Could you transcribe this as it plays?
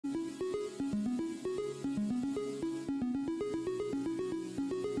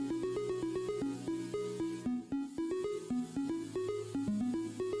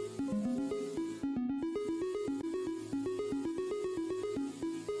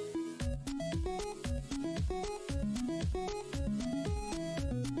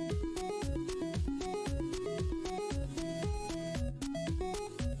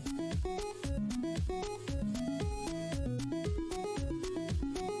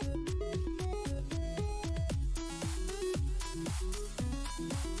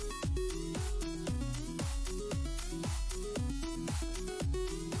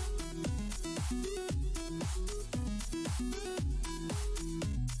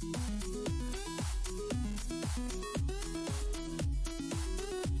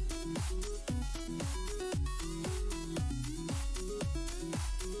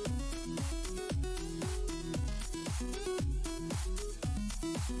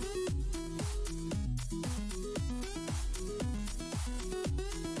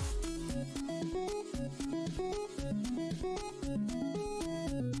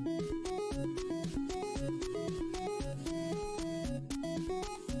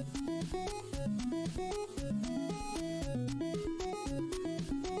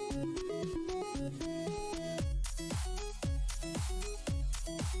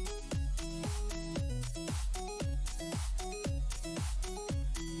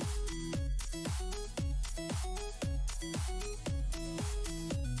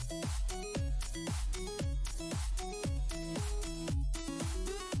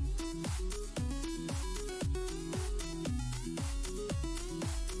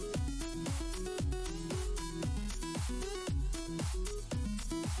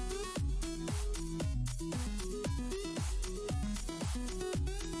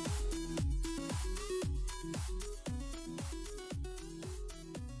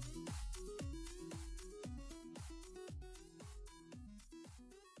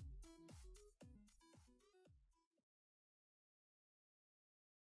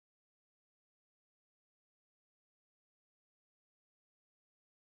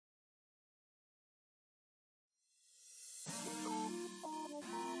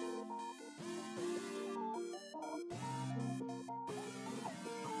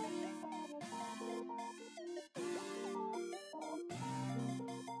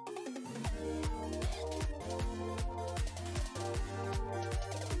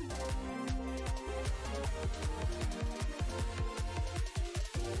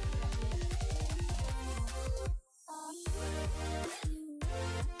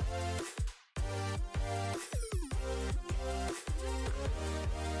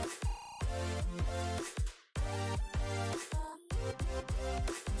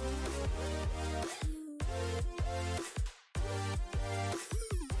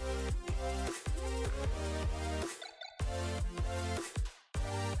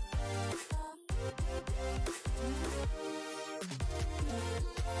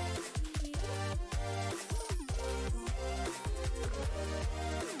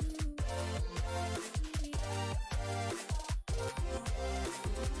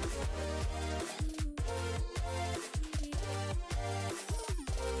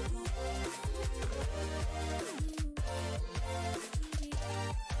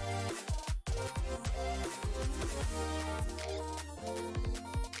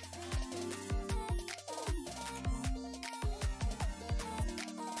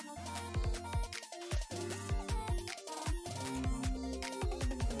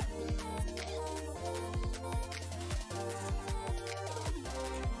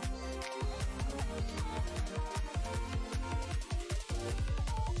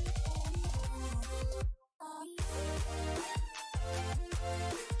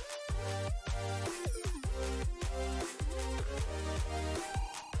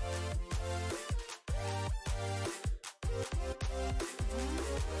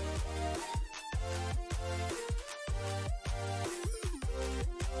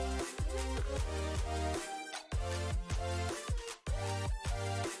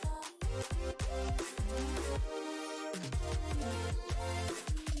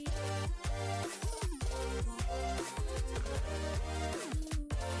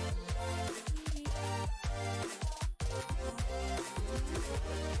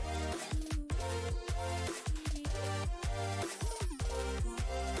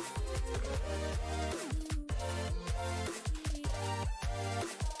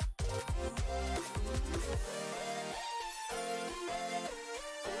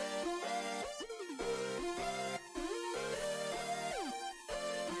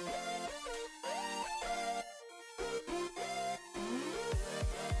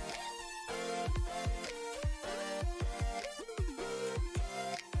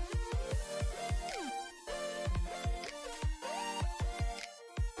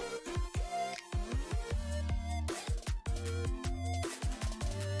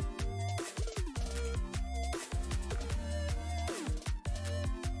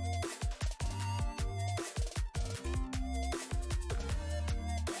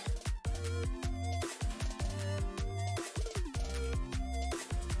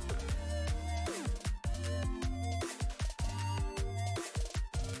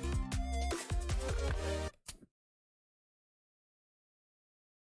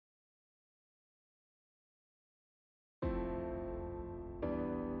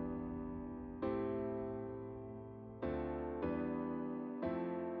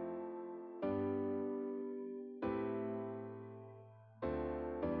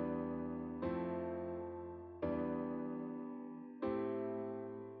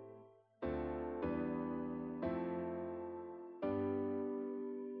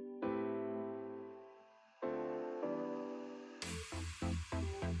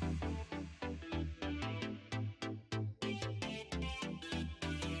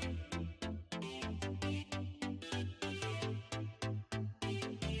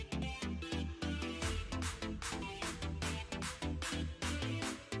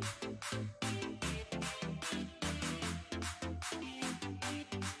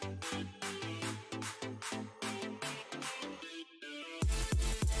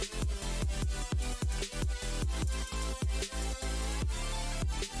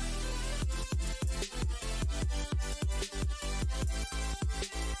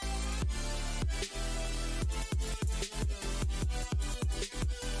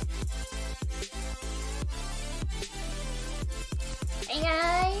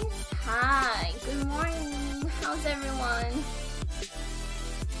How's everyone?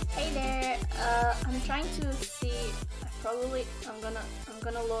 Hey there. I'm trying to see. I'm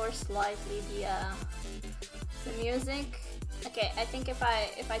gonna lower slightly the music. Okay, I think if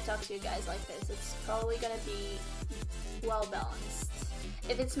I talk to you guys like this, it's probably gonna be well balanced.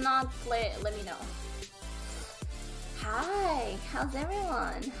 If it's not, let me know. Hi, how's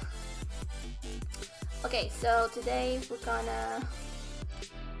everyone? Okay, so today we're gonna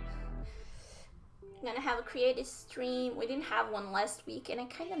have a creative stream. We didn't have one last week and I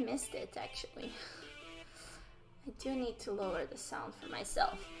kind of missed it actually. I do need to lower the sound for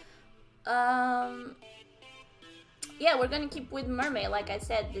myself. Yeah, we're gonna keep with Mermay. Like I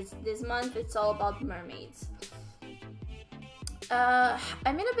said, this month it's all about mermaids.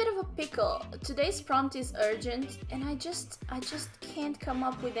 I'm in a bit of a pickle. Today's prompt is urgent and I just can't come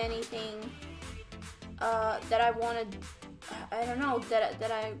up with anything that I wanted. I don't know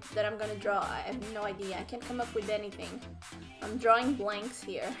that I'm gonna draw. I have no idea. I can't come up with anything. I'm drawing blanks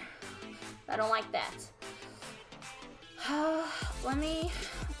here. I don't like that. Let me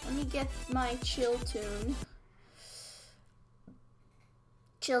get my chill tune.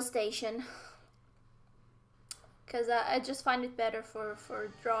 Chill station. Because I just find it better for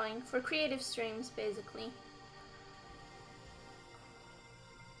drawing, for creative streams basically.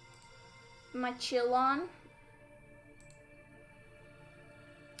 My chill on.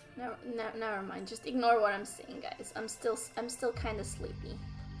 No, never mind. Just ignore what I'm saying, guys. I'm still kind of sleepy.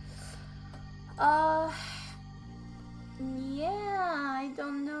 Yeah, I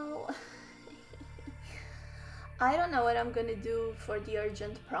don't know. I don't know what I'm gonna do for the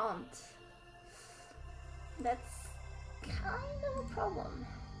urgent prompt. That's kind of a problem.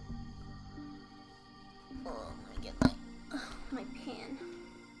 Oh, let me get my pen.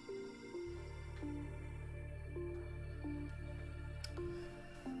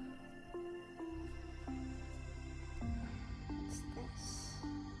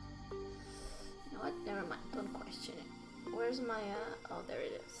 What? Never mind, don't question it. Where's my, oh, there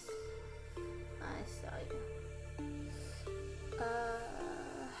it is. I saw you.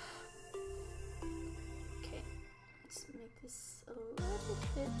 Okay, let's make this a little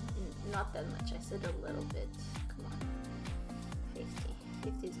bit, not that much, I said a little bit. Come on,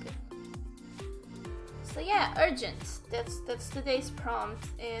 50 is good. So yeah, urgent, that's today's prompt,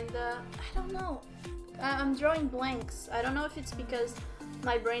 and I don't know. I'm drawing blanks. I don't know if it's because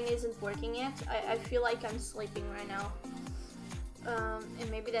my brain isn't working yet. I feel like I'm sleeping right now.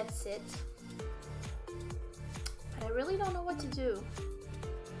 And maybe that's it. But I really don't know what to do.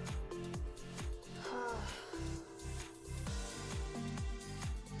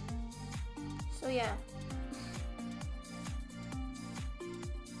 So yeah.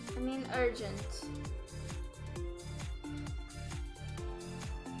 I mean, urgent.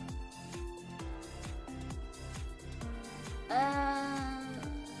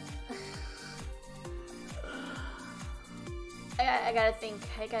 I gotta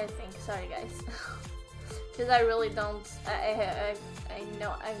think. Sorry, guys, because I really don't. I have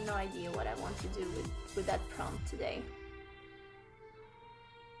no idea what I want to do with that prompt today.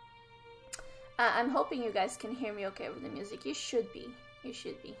 I'm hoping you guys can hear me okay with the music. You should be. You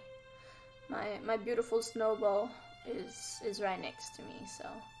should be. My beautiful snowball is right next to me, so.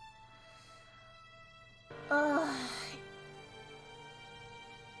 I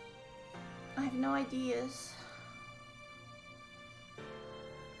have no ideas.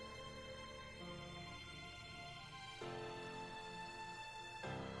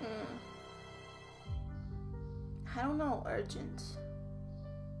 I don't know, urgent.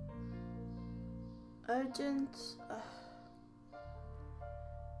 Urgent.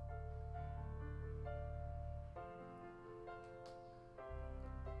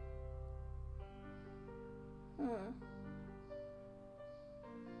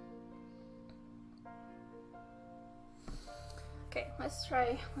 Okay, let's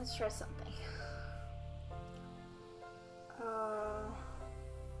try something.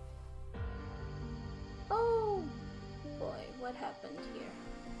 Oh boy, what happened here?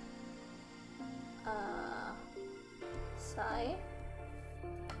 Sigh.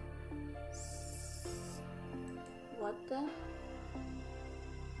 What the?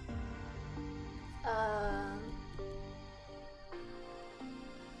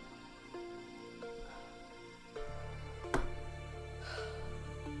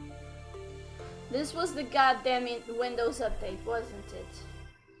 This was the goddamn Windows update, wasn't it?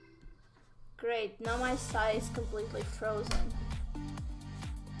 Great, now my sigh is completely frozen.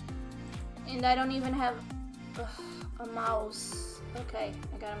 And I don't even have a mouse. Okay,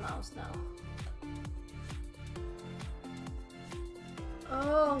 I got a mouse now.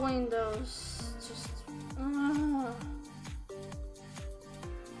 Oh, Windows. Just...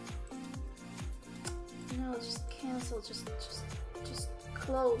 No, just cancel. Just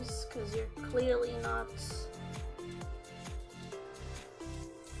close, because you're clearly not.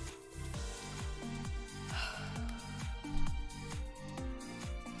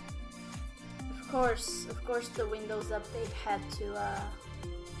 Of course, the Windows update had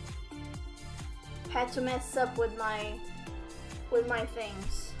to mess up with my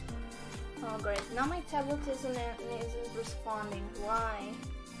things. Oh great! Now my tablet isn't responding. Why?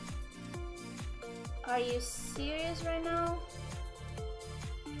 Are you serious right now?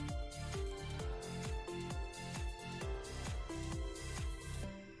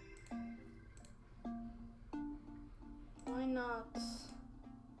 Why not?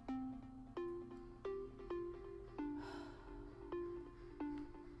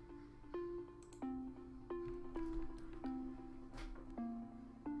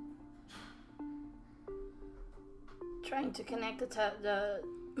 Trying to connect the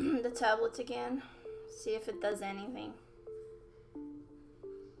tablet again, see if it does anything.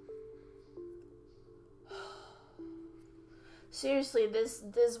 Seriously, this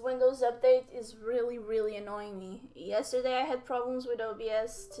Windows update is really annoying me. Yesterday I had problems with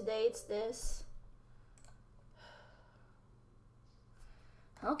OBS, today it's this.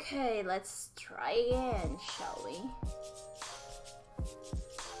 Okay, let's try again, shall we?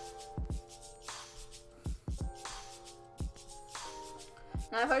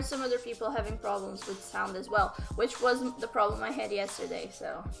 Now I've heard some other people having problems with sound as well, which wasn't the problem I had yesterday,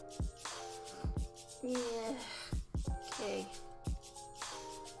 so. Yeah, okay.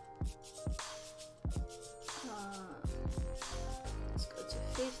 Let's go to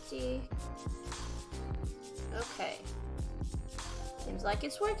 50. Okay. Seems like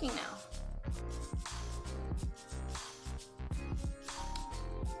it's working now.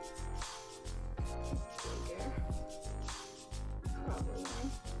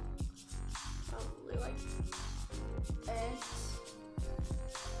 Probably like that.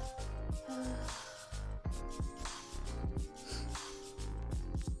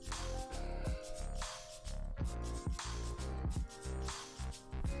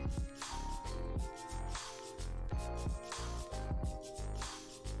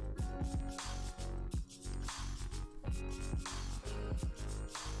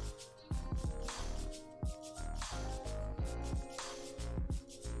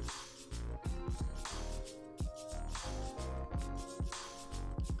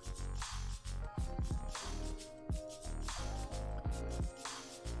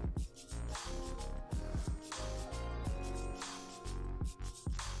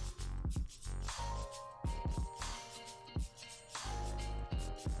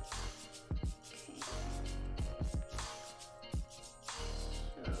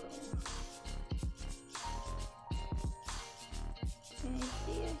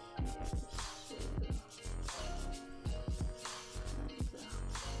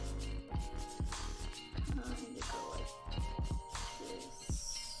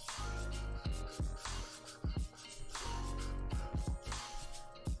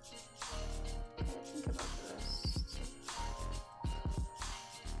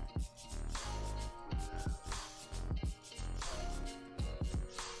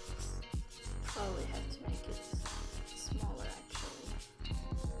 Probably have to make it smaller actually.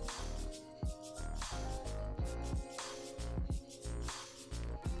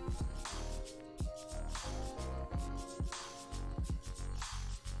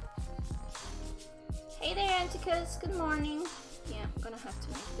 Hey there, Anticus, good morning. Yeah, I'm gonna have to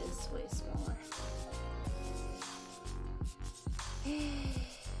make this way smaller.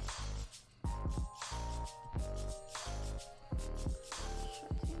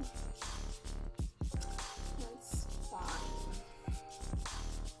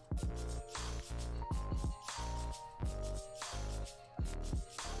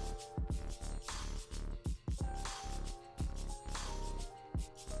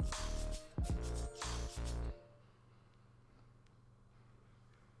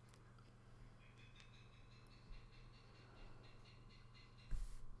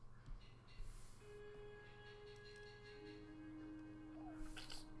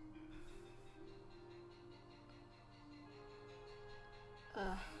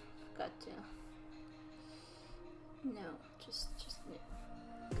 Got to. No, just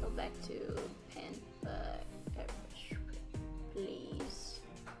go back to pen, airbrush, please.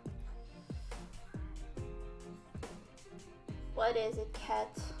 What is it,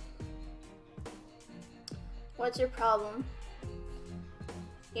 cat? What's your problem?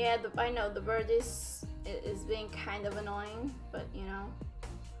 Yeah, I know the bird is being kind of annoying, but you know,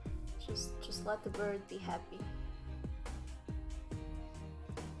 just let the bird be happy.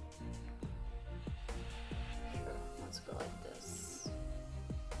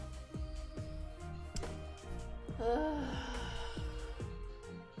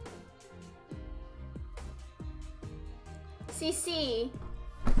 CC.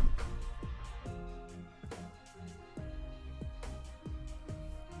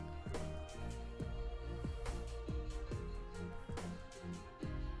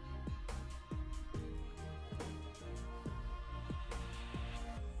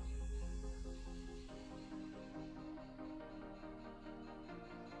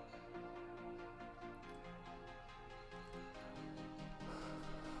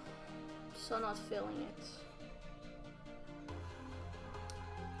 So not feeling it.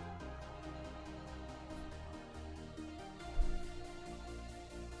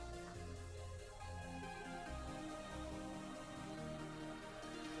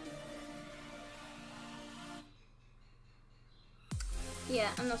 Yeah,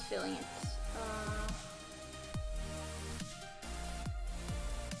 I'm not feeling it.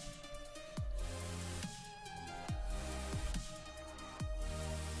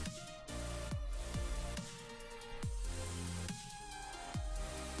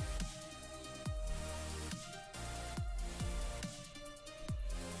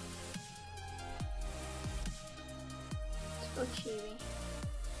 Let's go Chibi.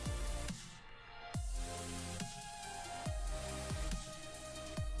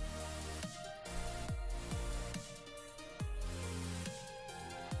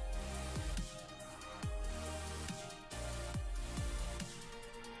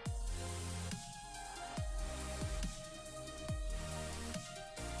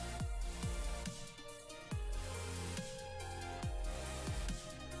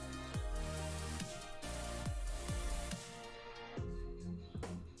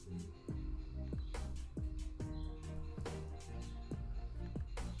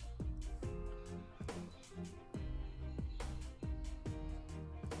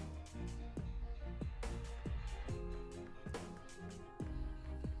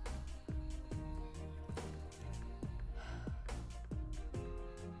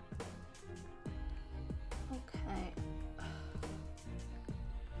 Okay.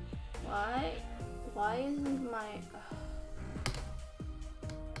 Why isn't my...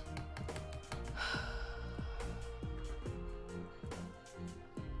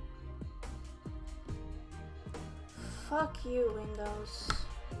 Fuck you, Windows.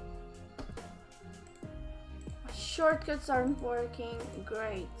 My shortcuts aren't working.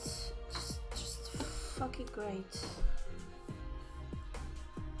 Great. Just fucking great.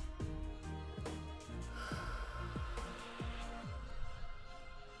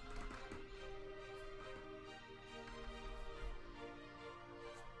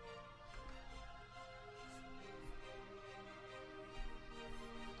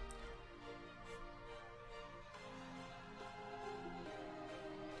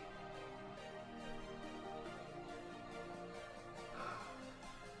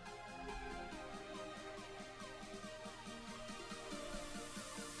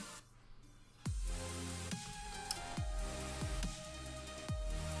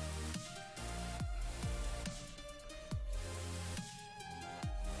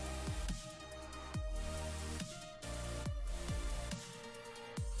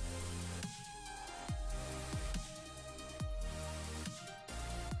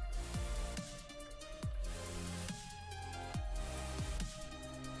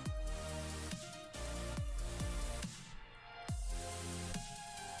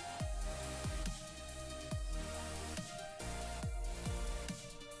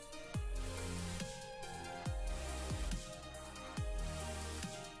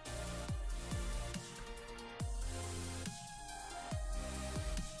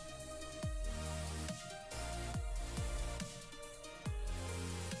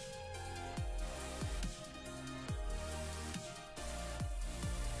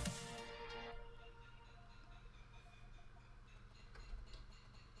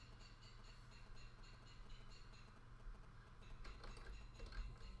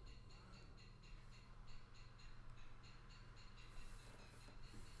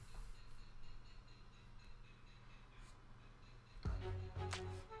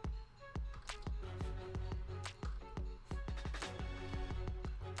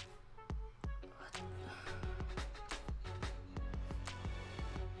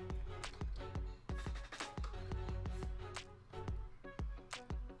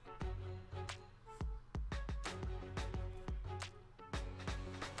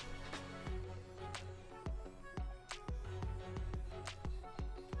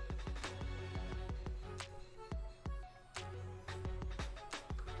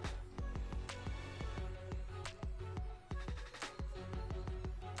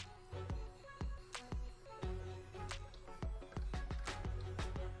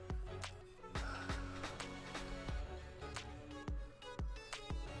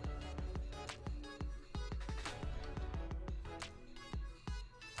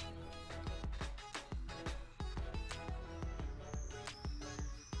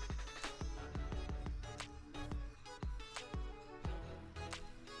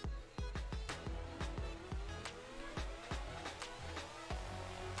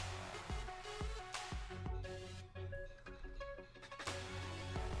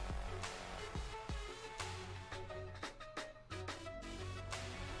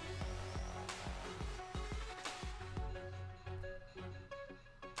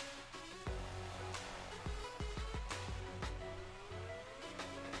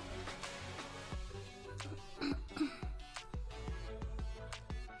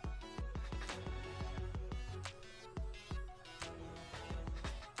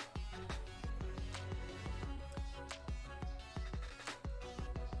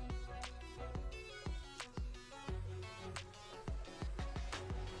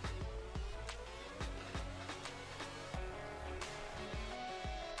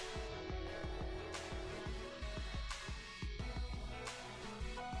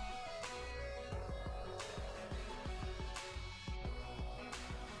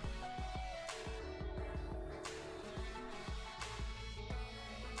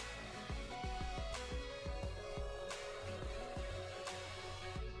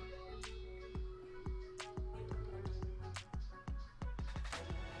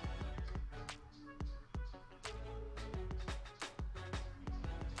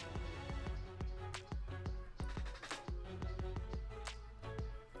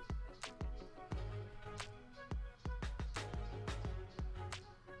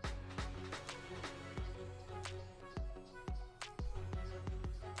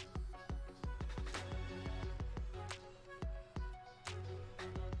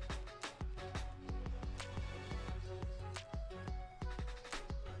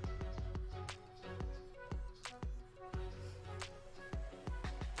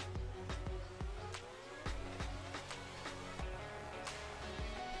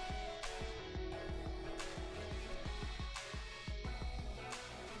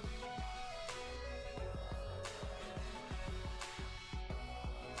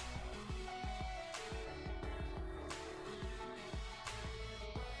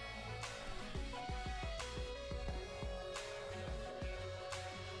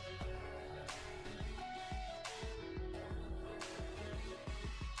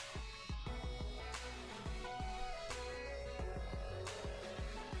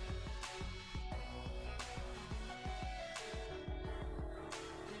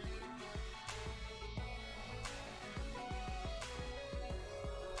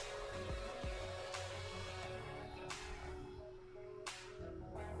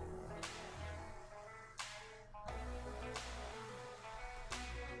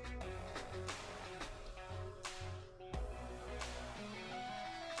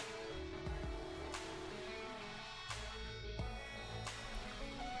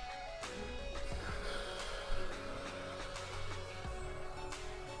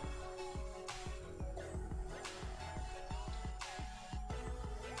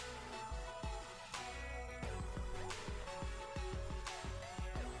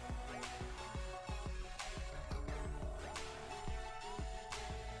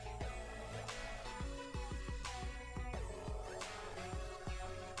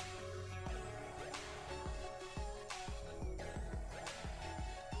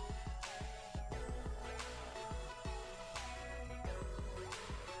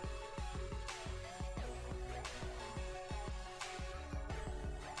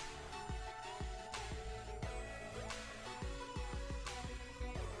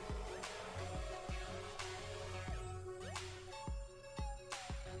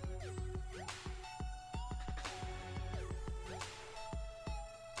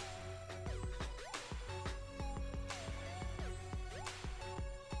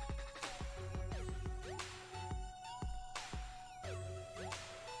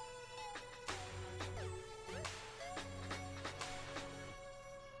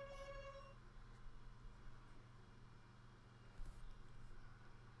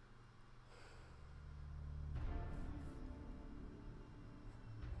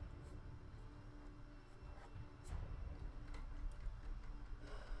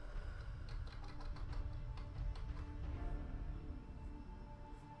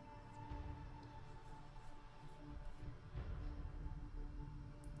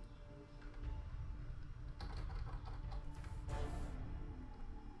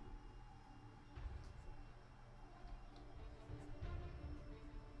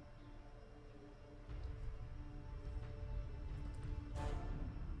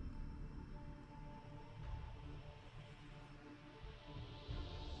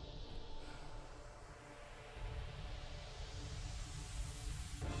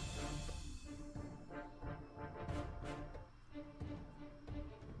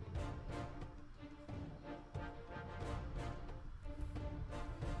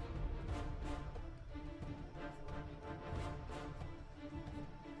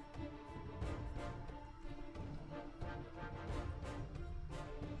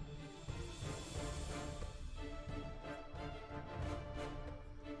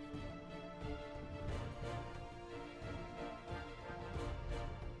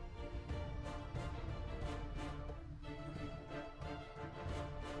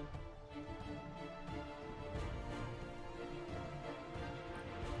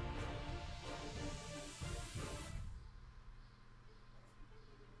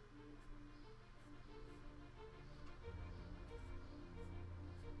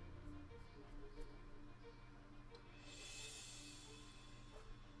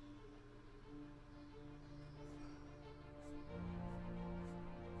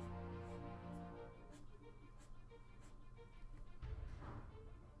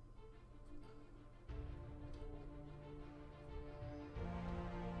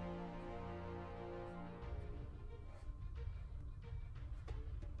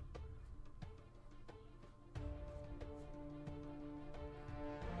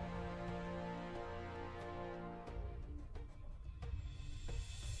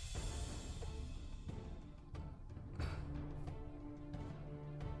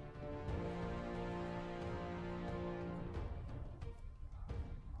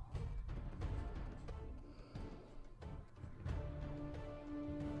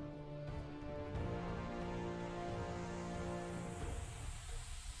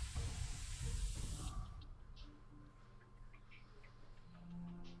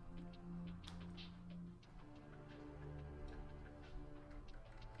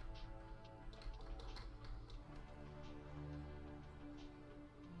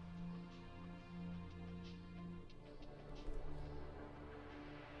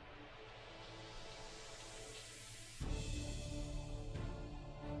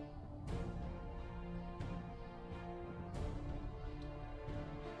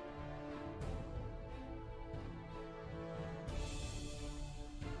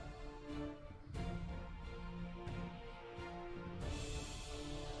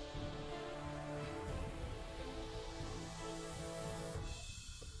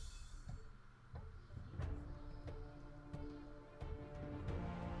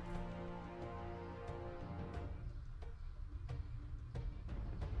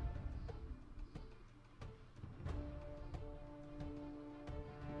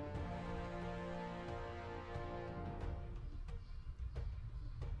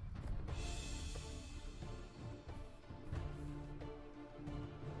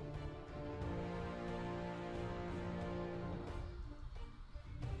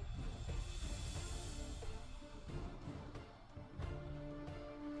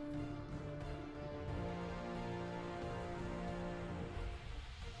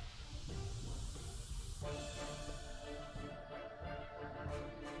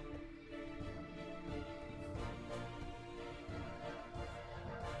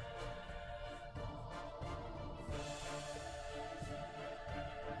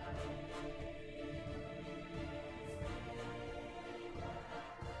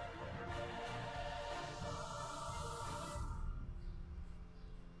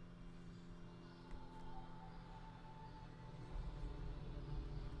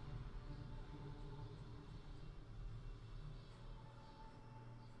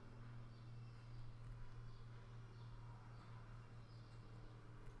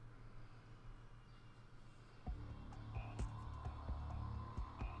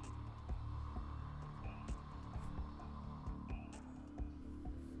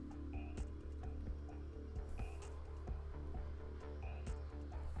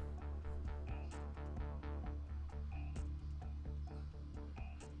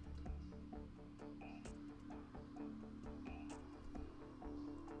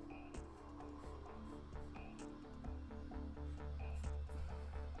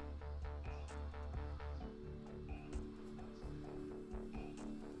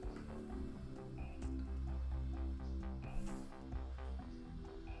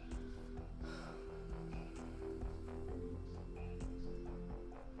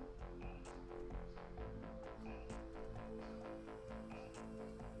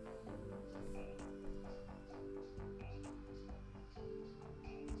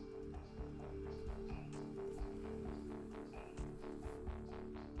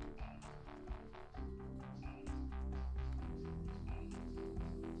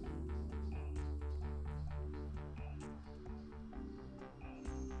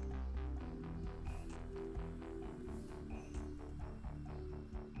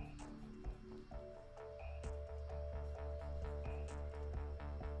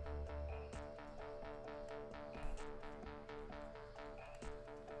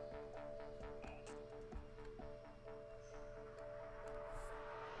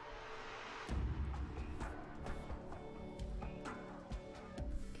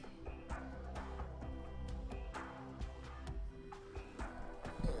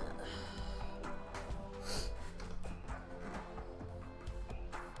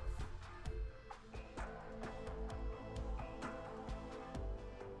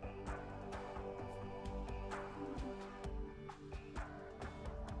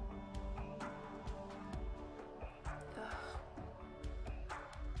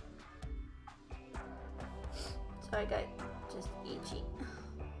 So I got just itchy.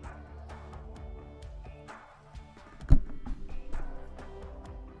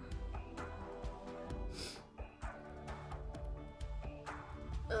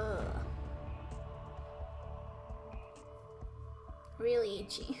 Ugh. Really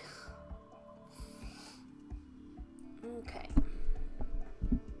itchy. Okay.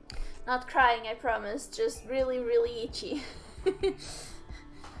 Not crying, I promise. Just really, really itchy.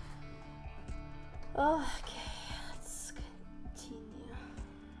 Okay, let's continue.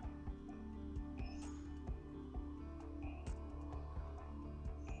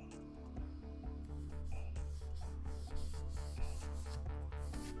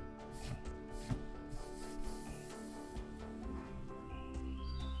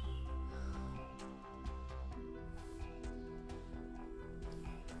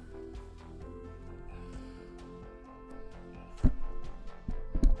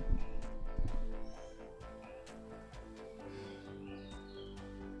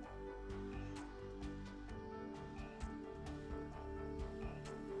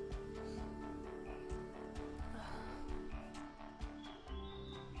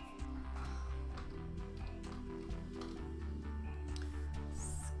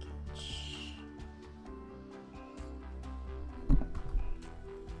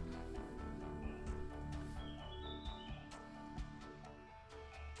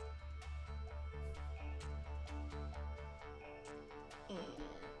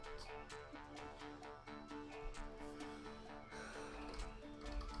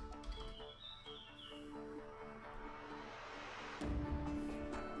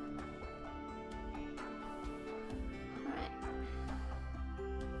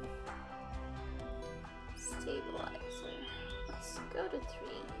 Stabilizer. Let's go to 3.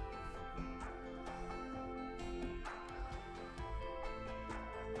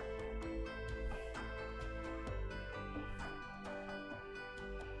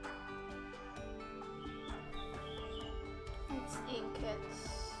 Let's ink it at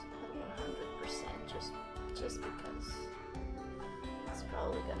 100% just because it's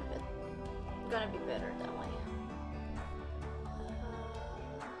probably gonna be better that way.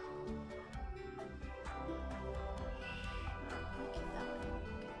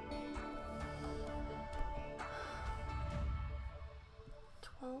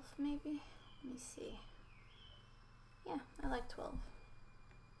 Maybe? Let me see. Yeah, I like 12.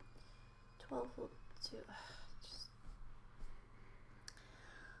 12 will do. Just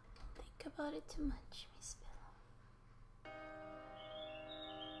don't think about it too much, Miss Pillow.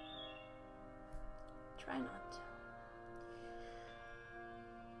 Try not to.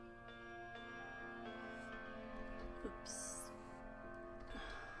 Oops.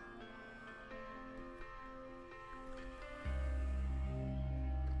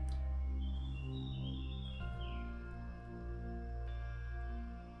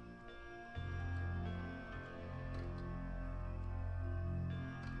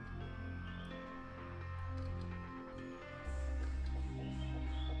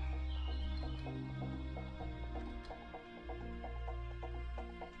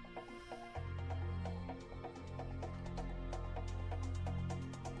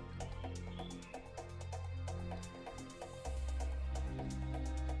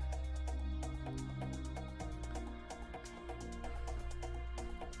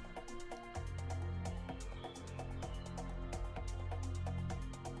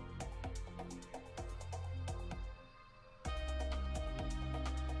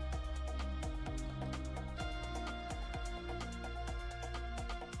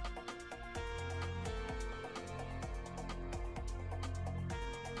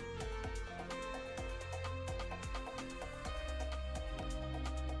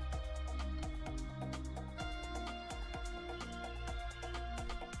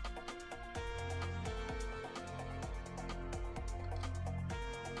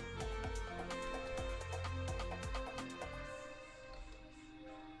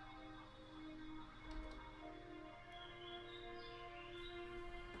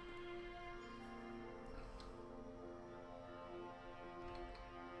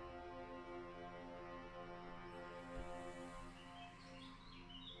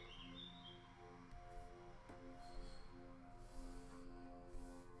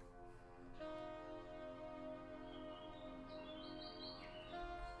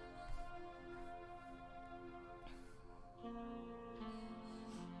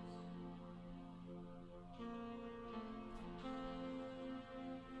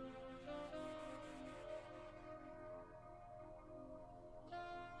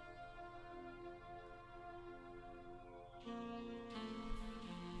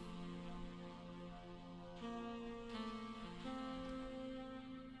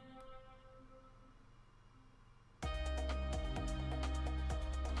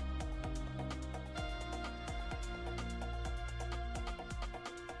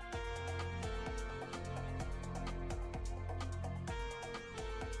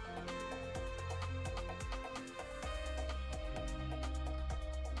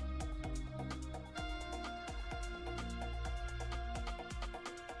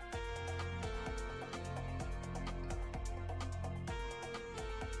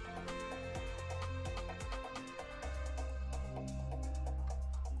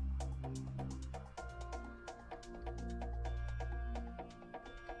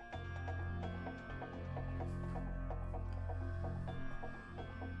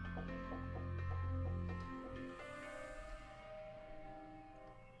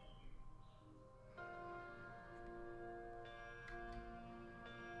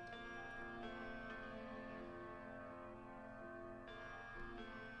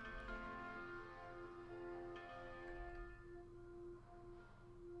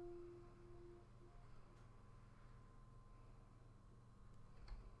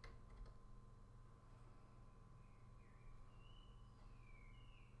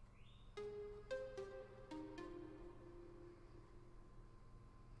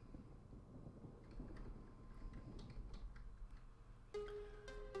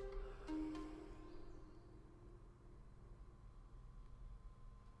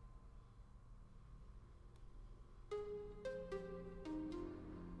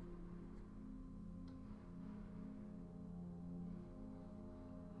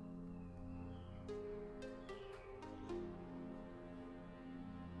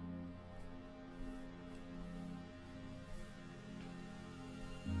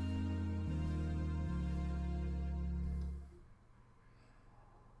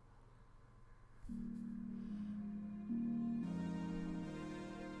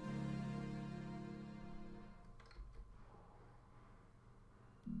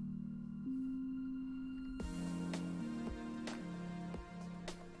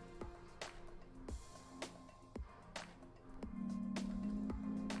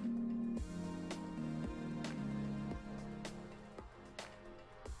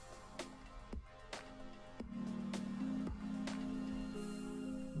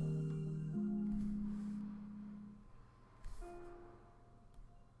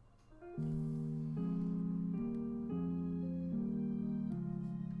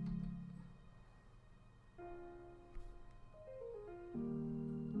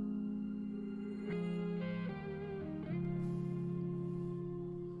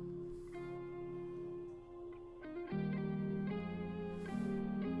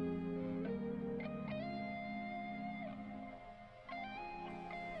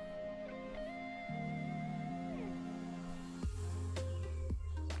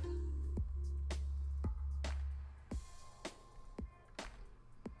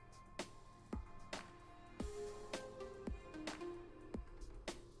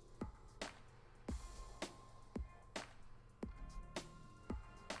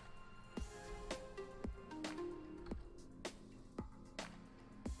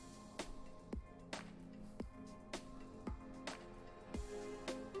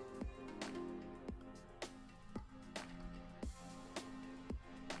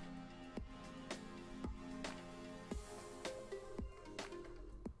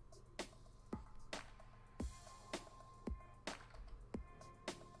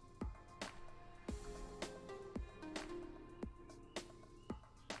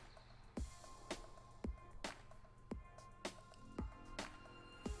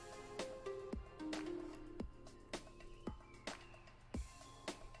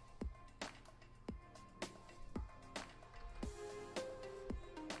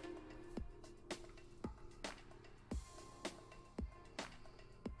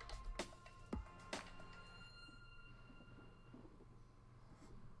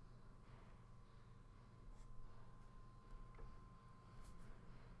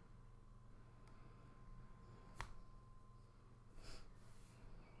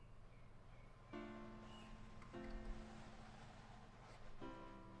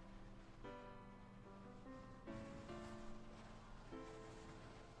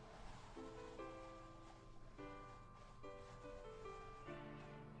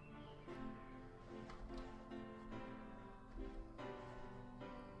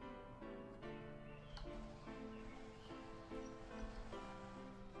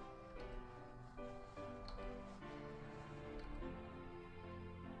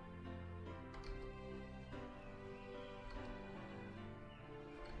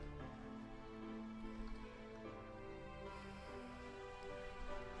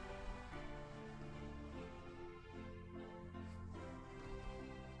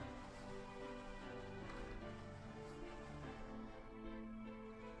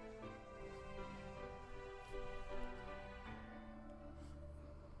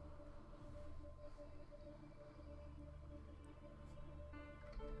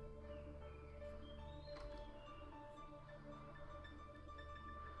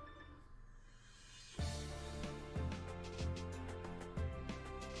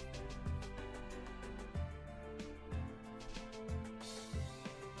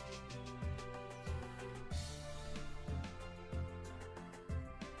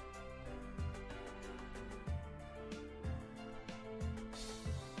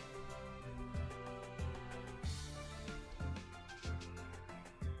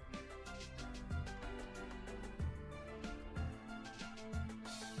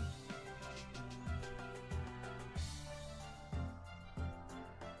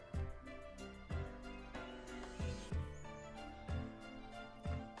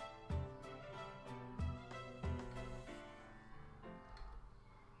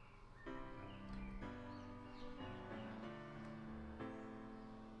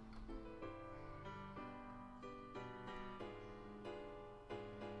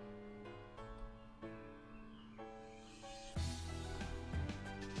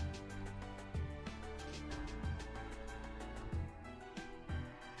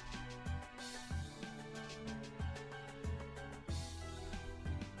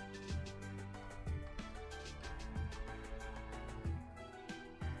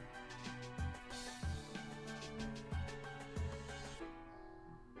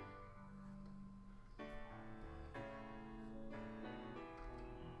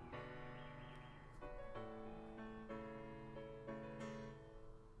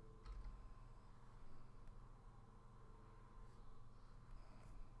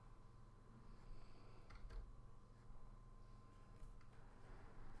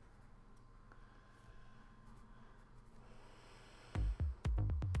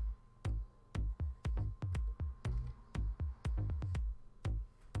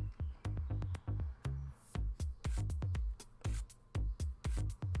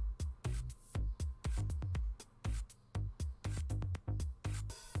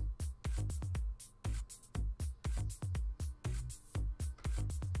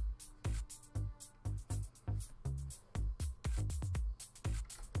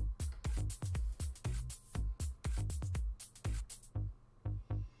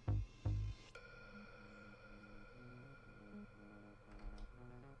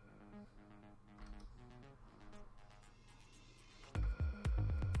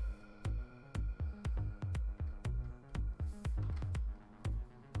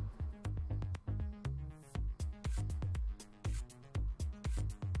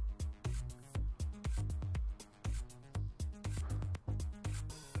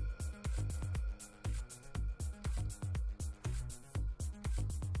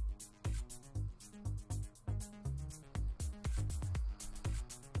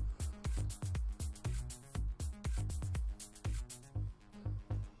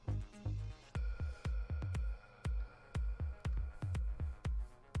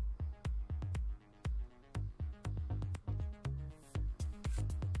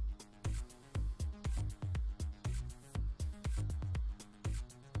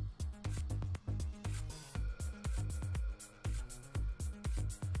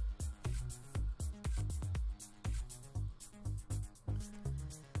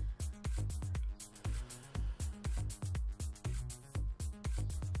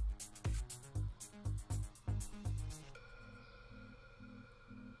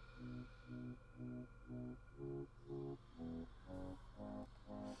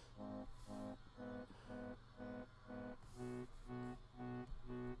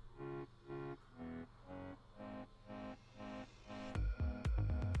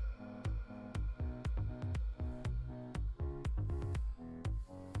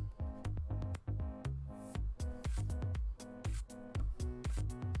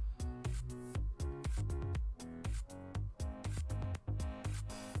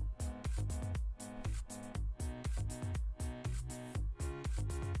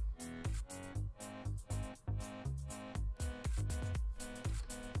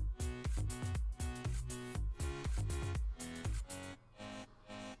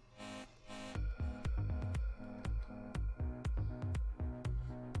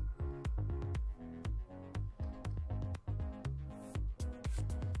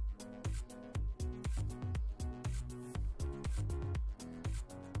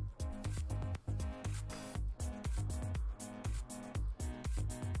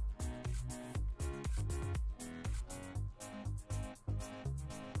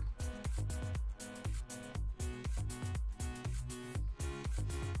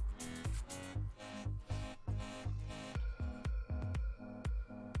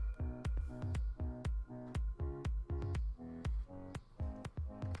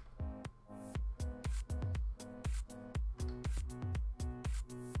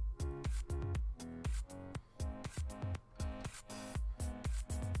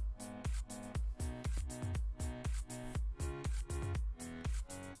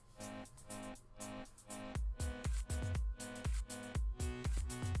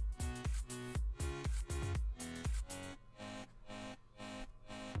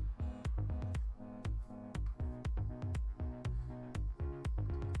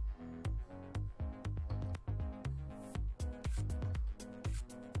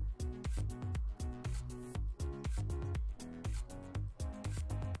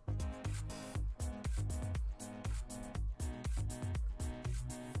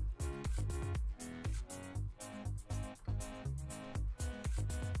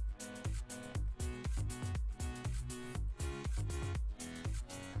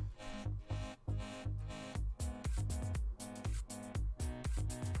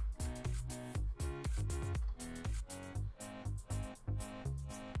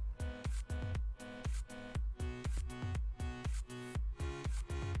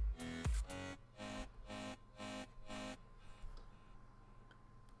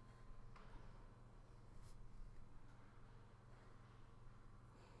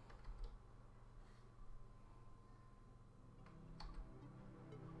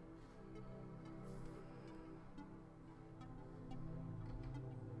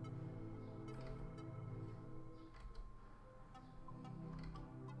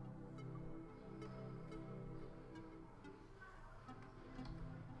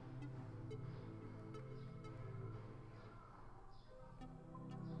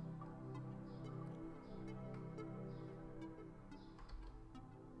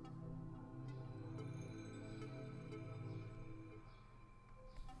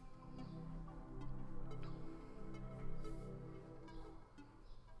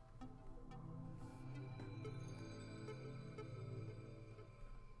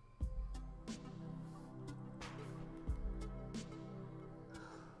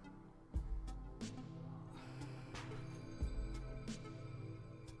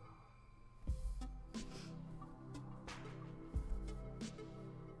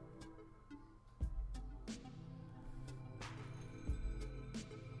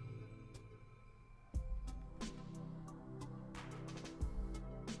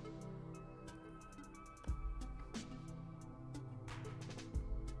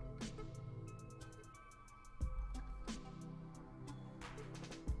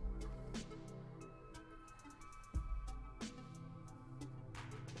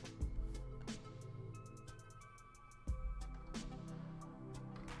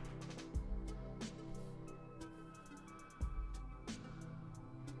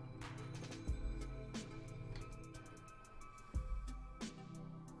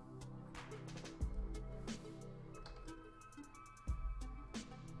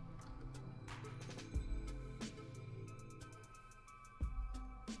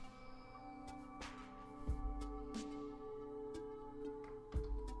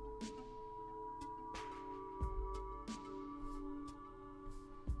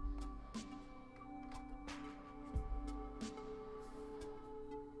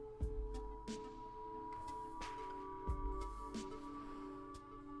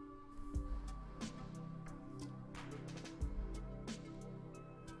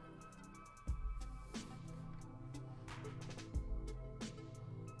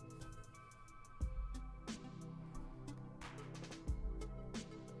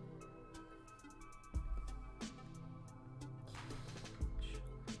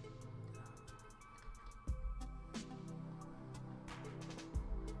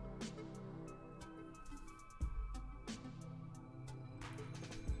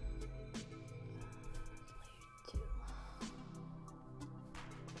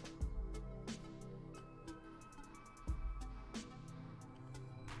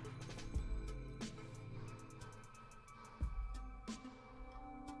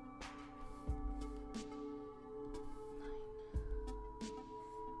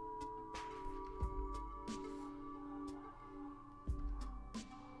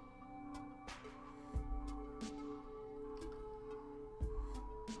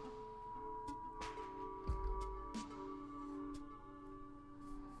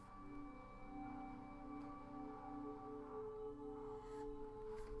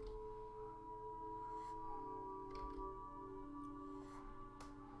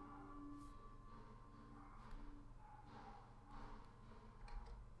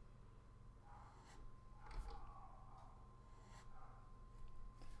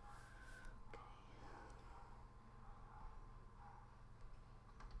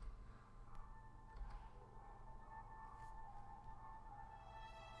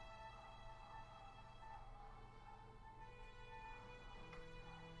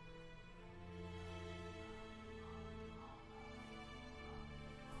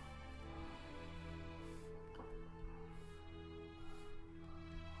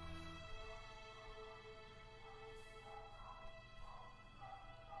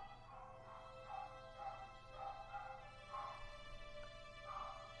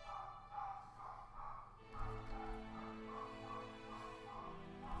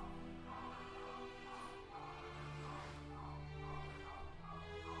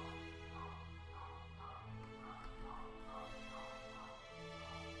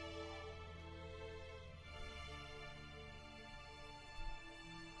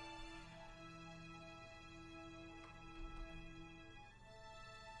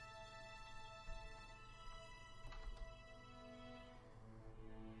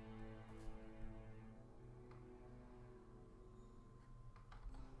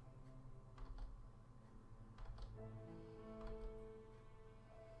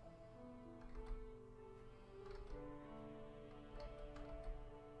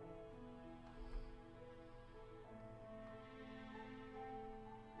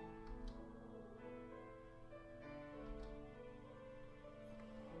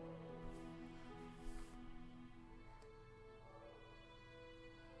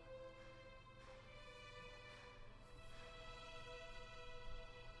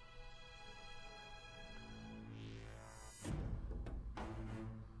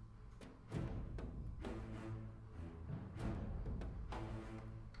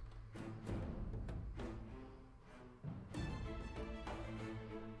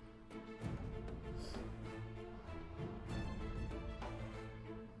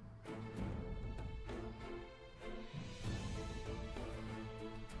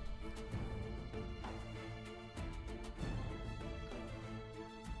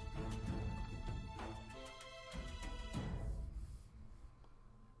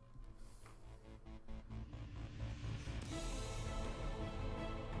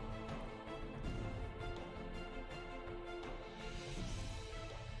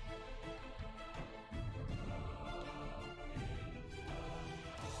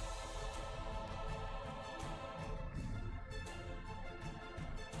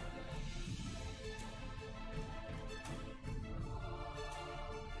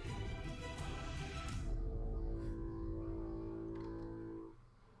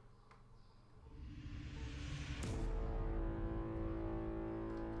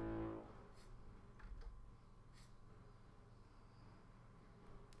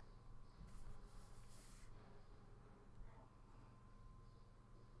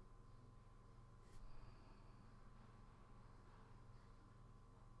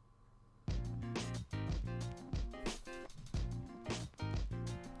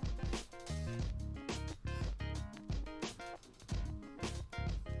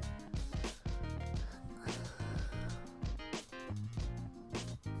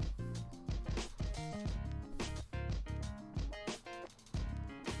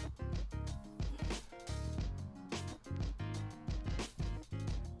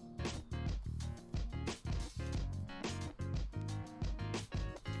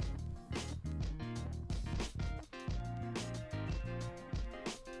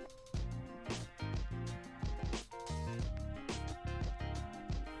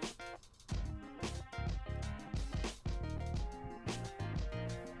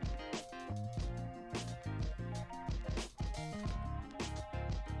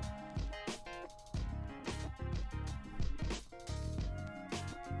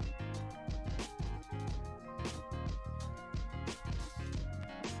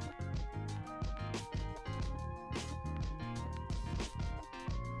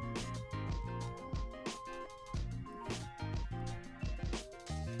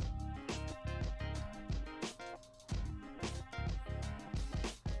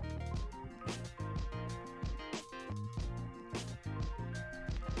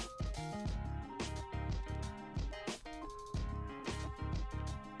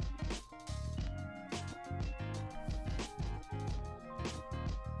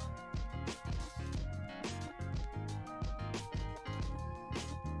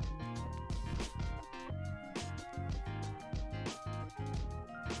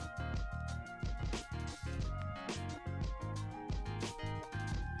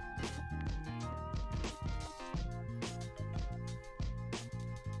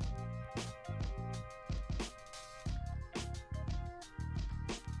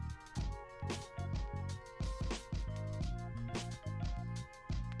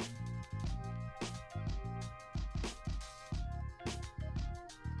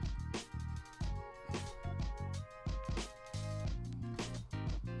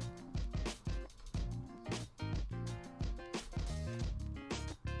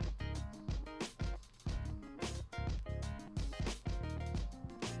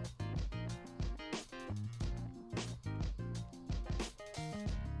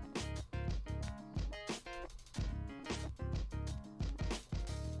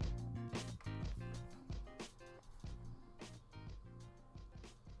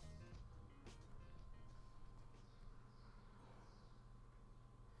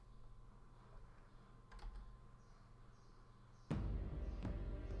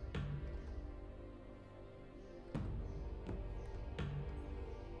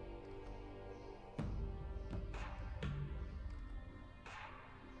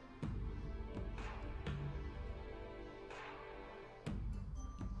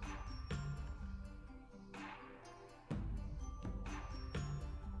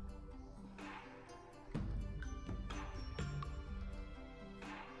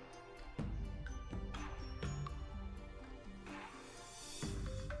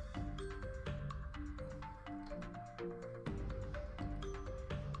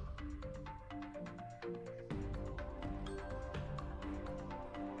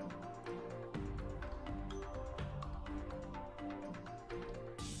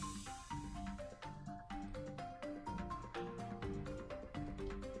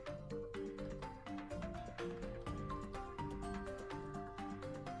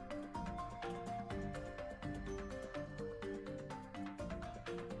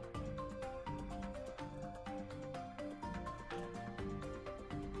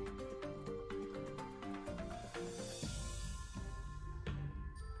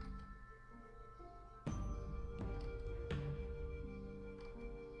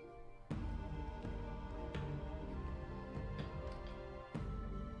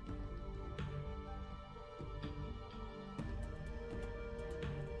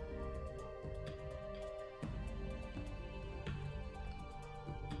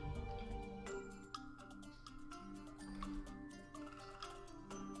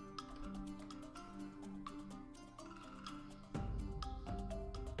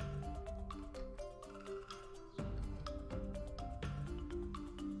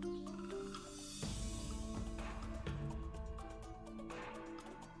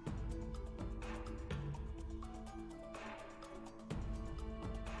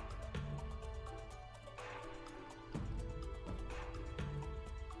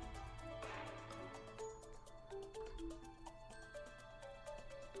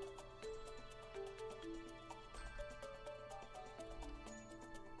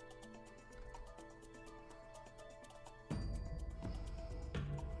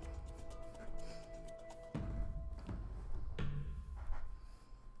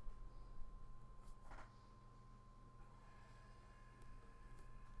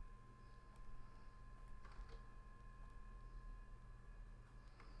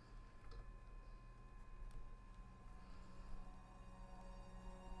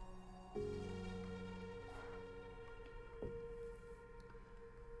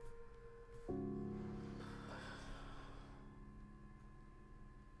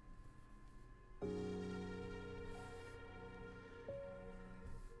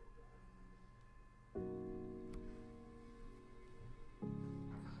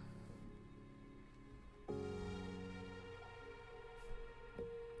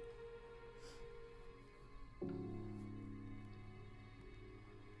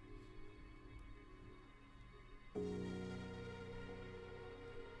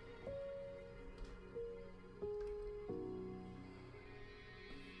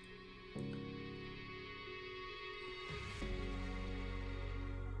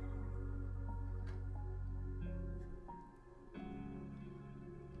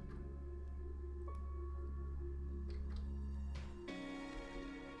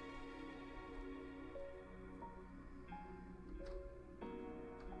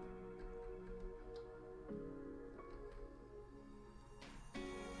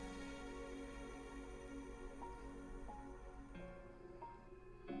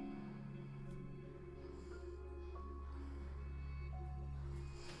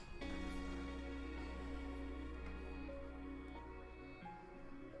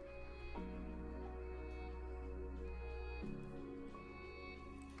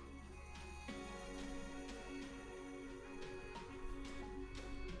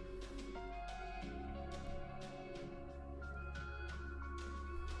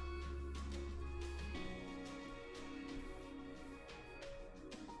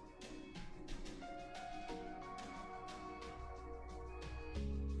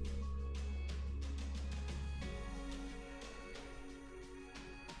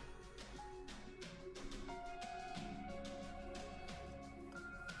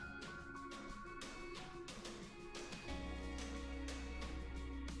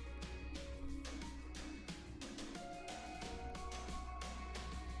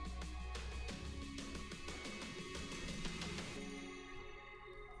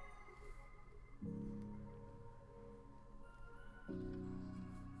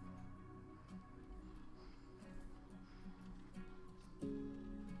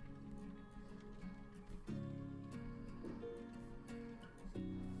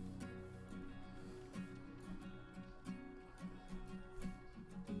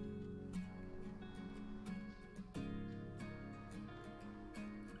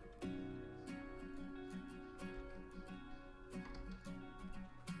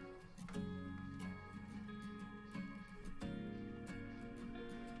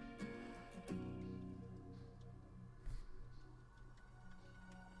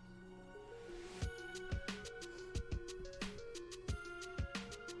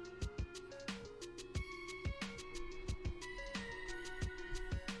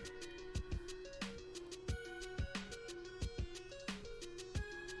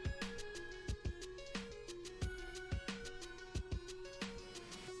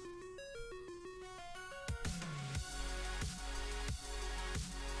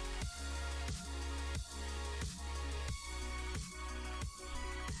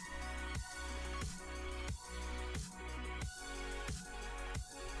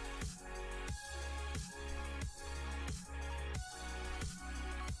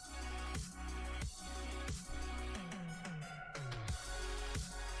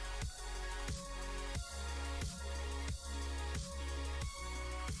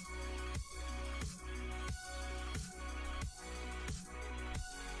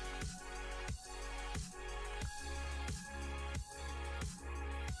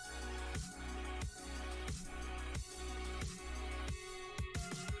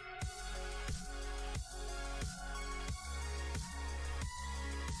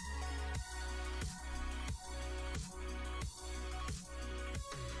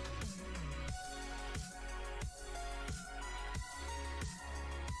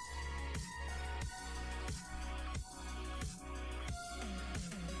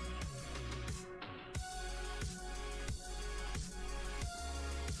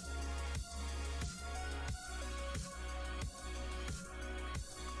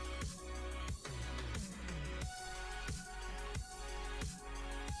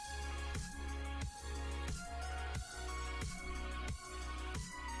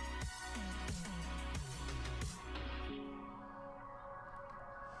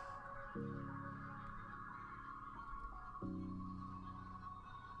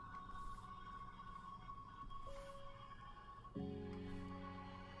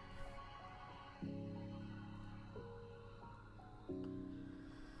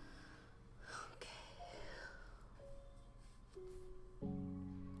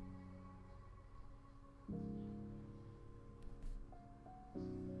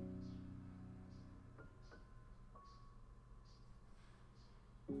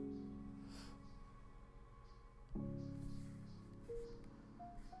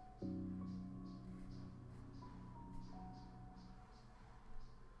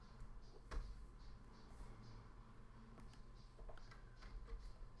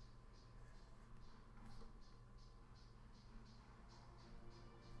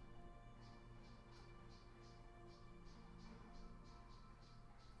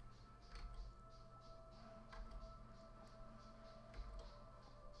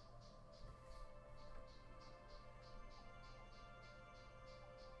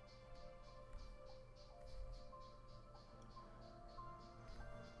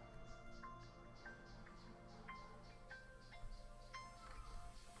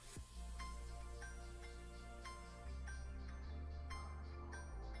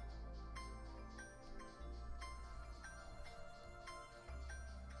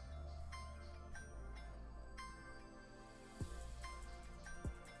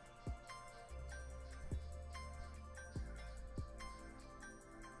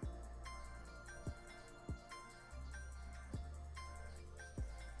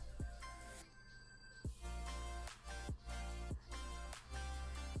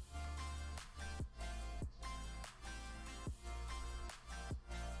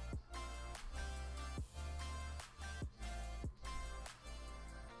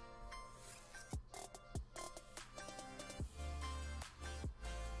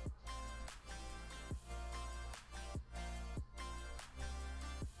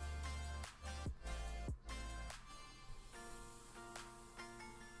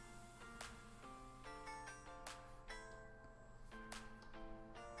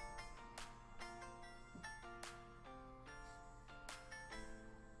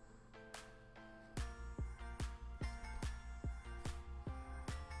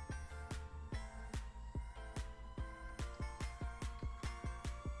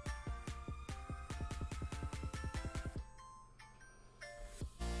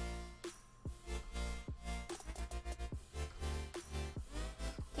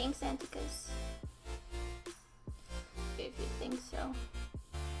 Thanks, Anticus. If you think so.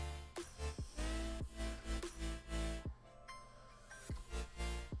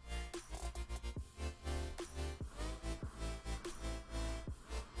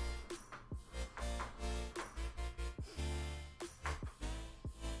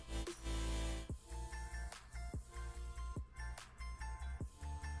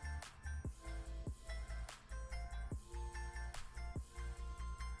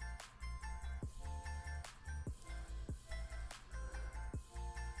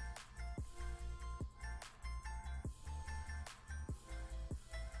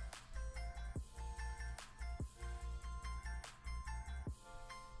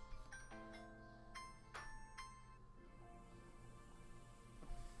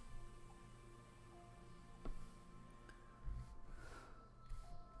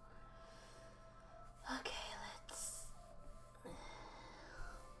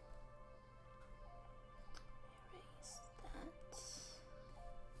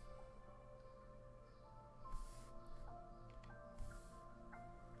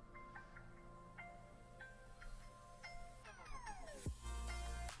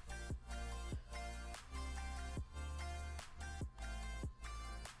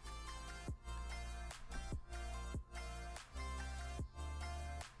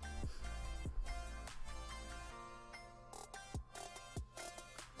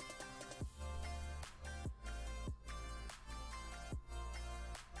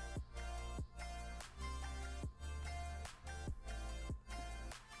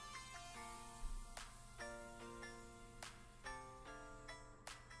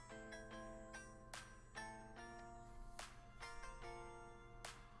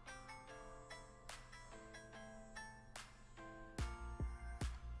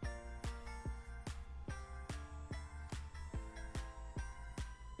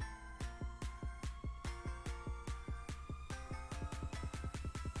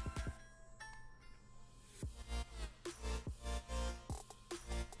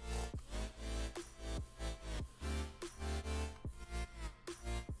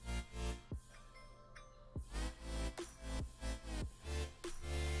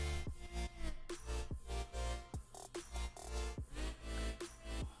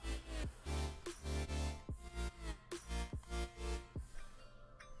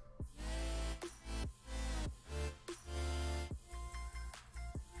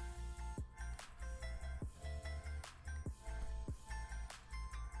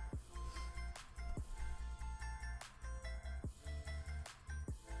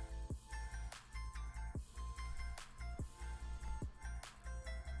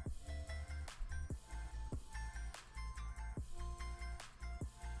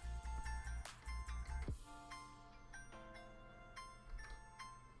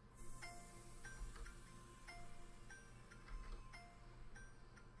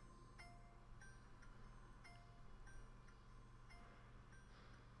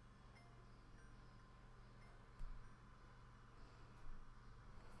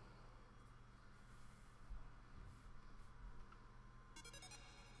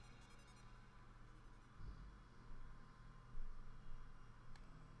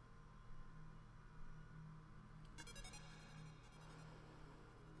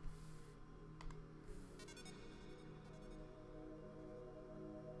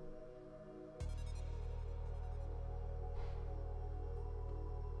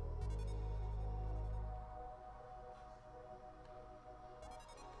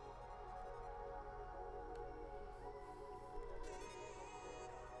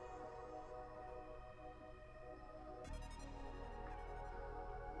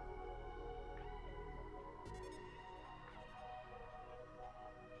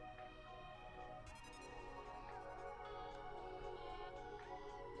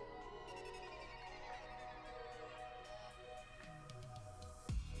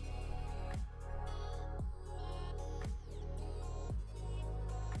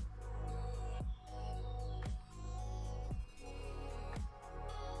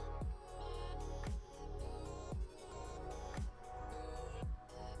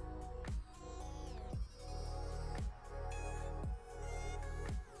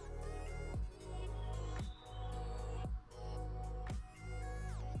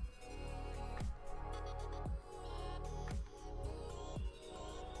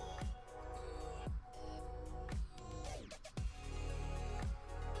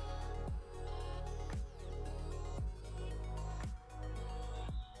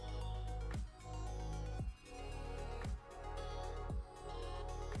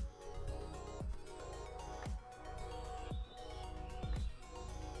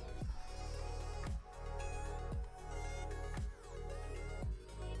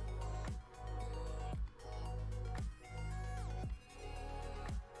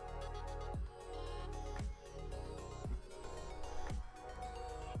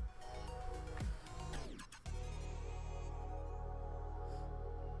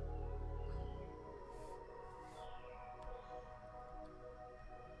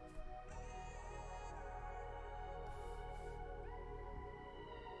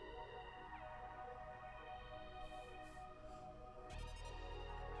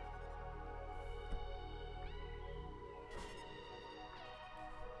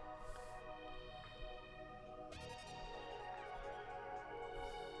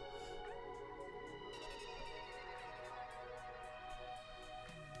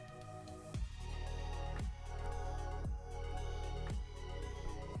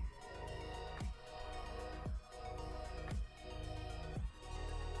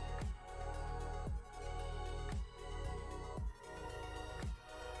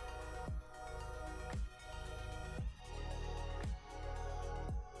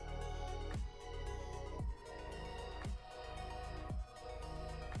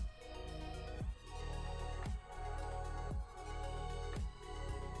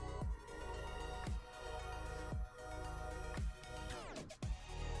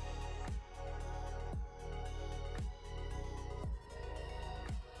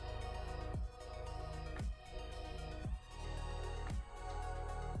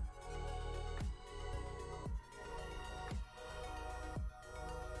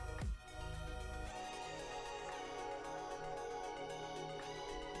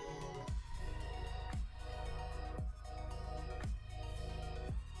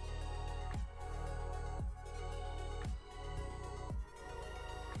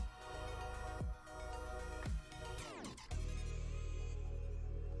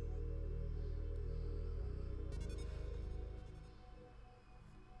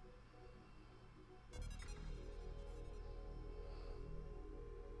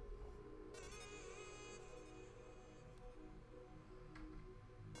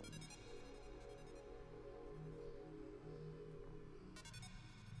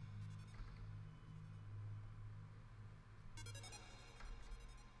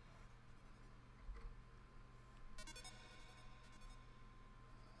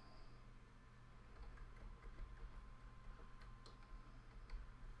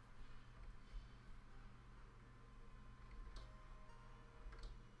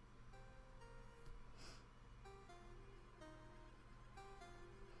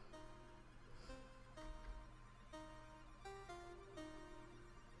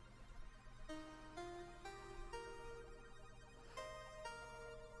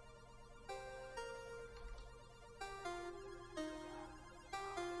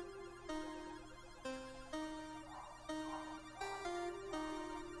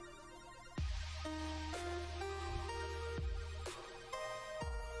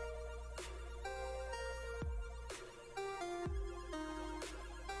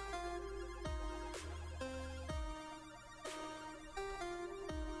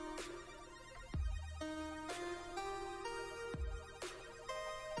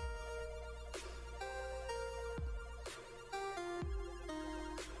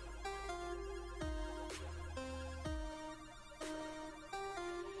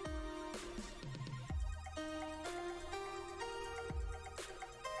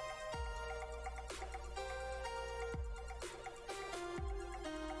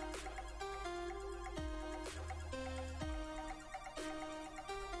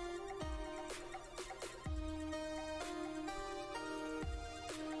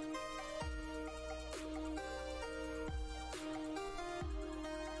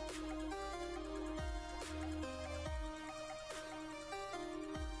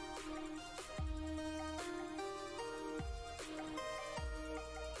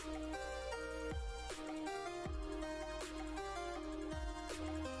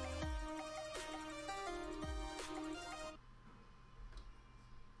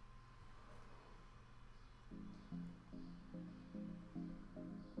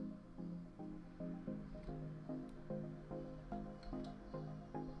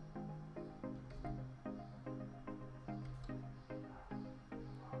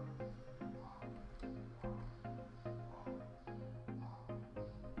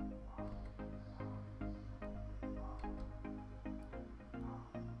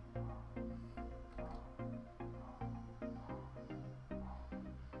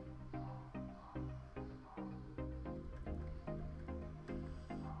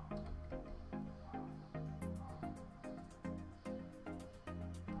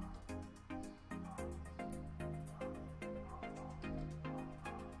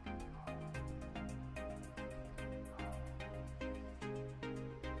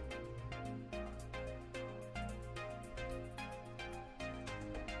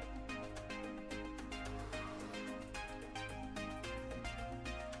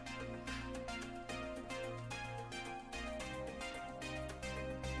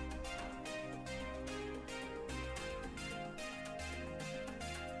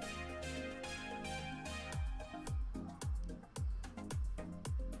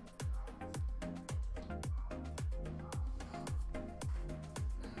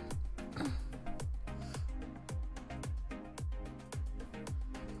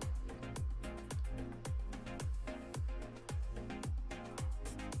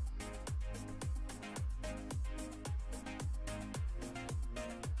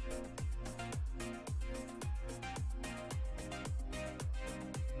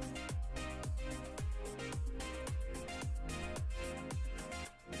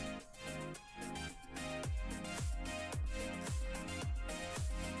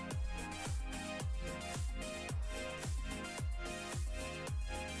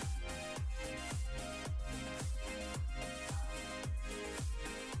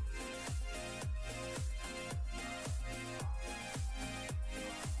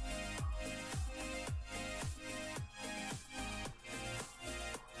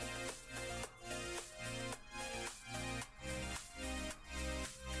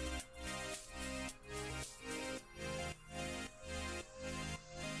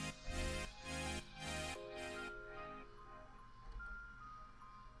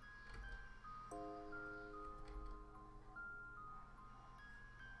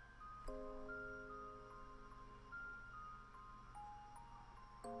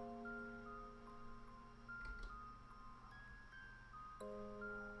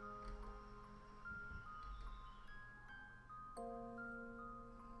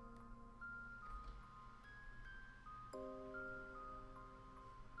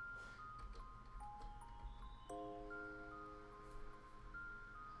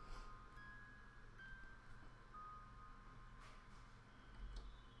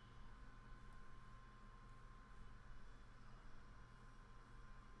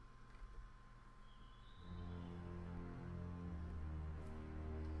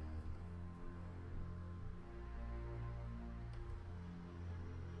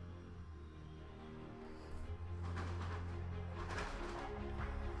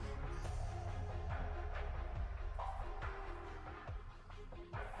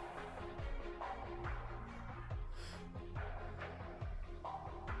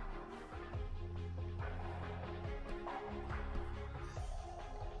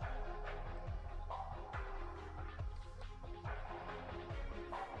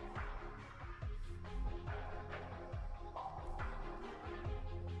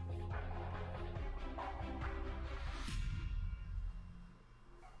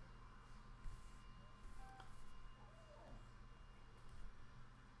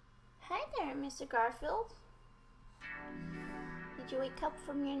 Mr. Garfield? Did you wake up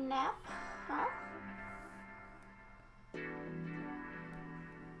from your nap? Huh?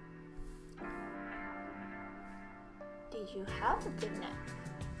 Did you have a good nap?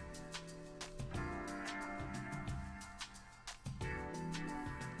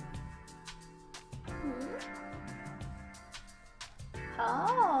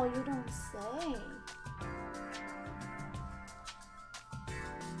 Oh, you don't say.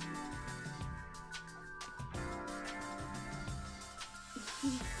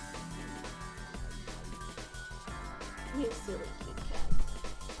 You silly Kit Kat.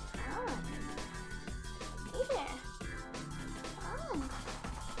 Oh. Hey there. Oh.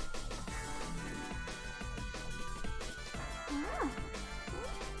 Yeah.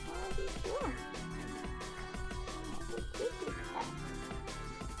 What did you do? What did you have?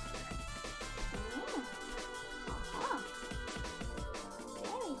 Uh-huh.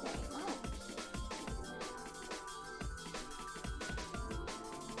 Very, very nice.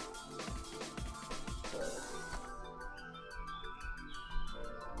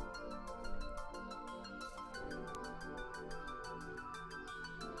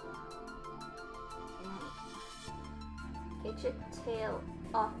 Get your tail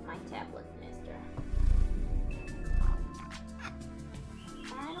off my tablet, mister.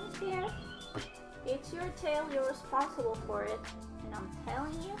 I don't care. It's your tail, you're responsible for it. And I'm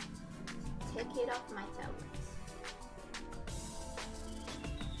telling you, take it off my tablet.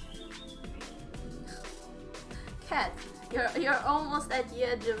 Cat, you're almost at the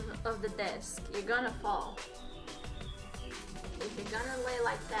edge of the desk. You're gonna fall. If you're gonna lay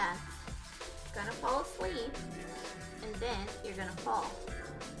like that, you're gonna fall asleep. And then you're gonna fall.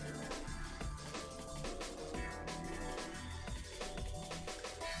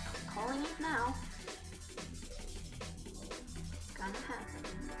 I'm calling it now. It's gonna happen.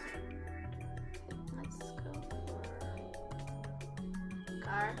 Let's go for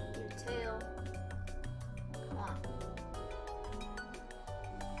Car, your tail. Come on.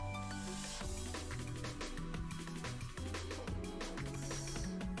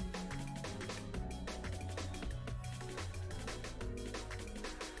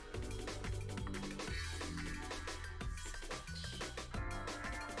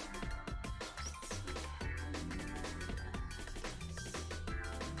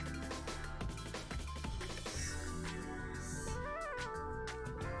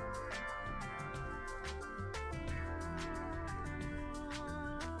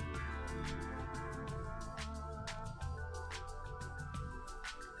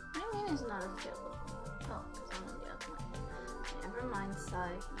 Is not a fill. Oh, because I'm on the other one. Never mind,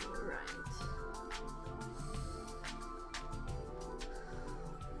 Sai. You were right.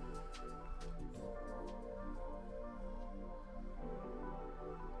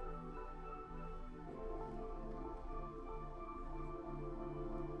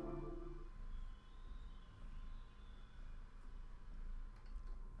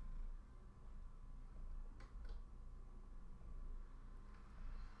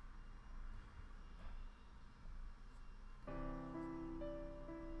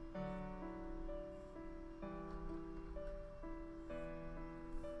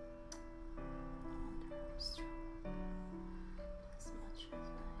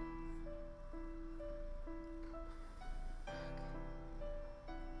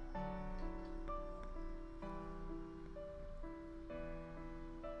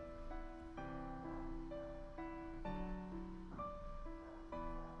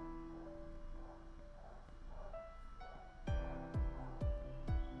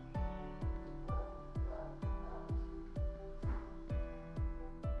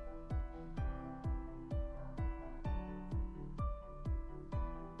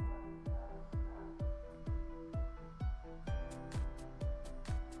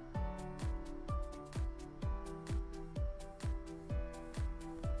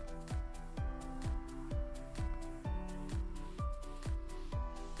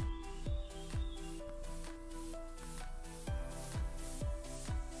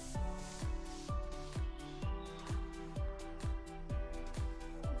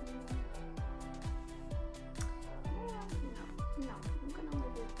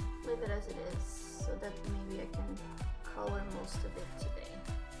 Leave it as it is, so that maybe I can color most of it today.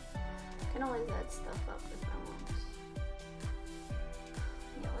 I can always add stuff up if I want.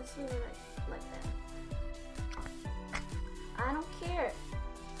 Yeah, let's leave it like that. I don't care.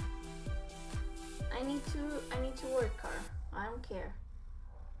 I need to work, Car. I don't care.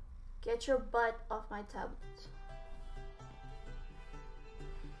 Get your butt off my tablet.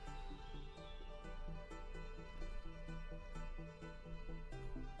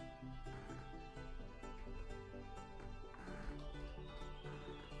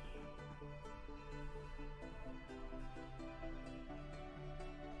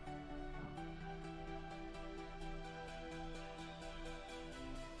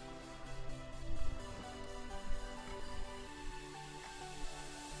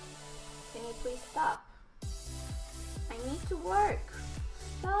 to work.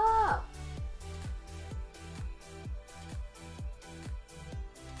 Stop.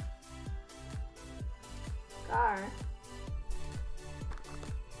 Gar.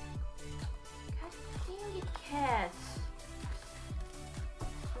 God dang it, cat.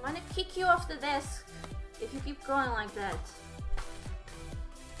 I'm gonna kick you off the desk if you keep going like that.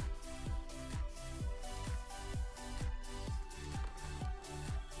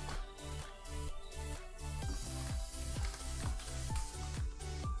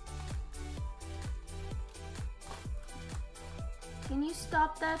 Can you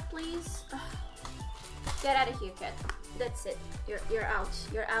stop that, please? Ugh. Get out of here, cat. That's it. You're out.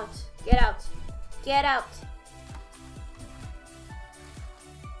 You're out. Get out. Get out.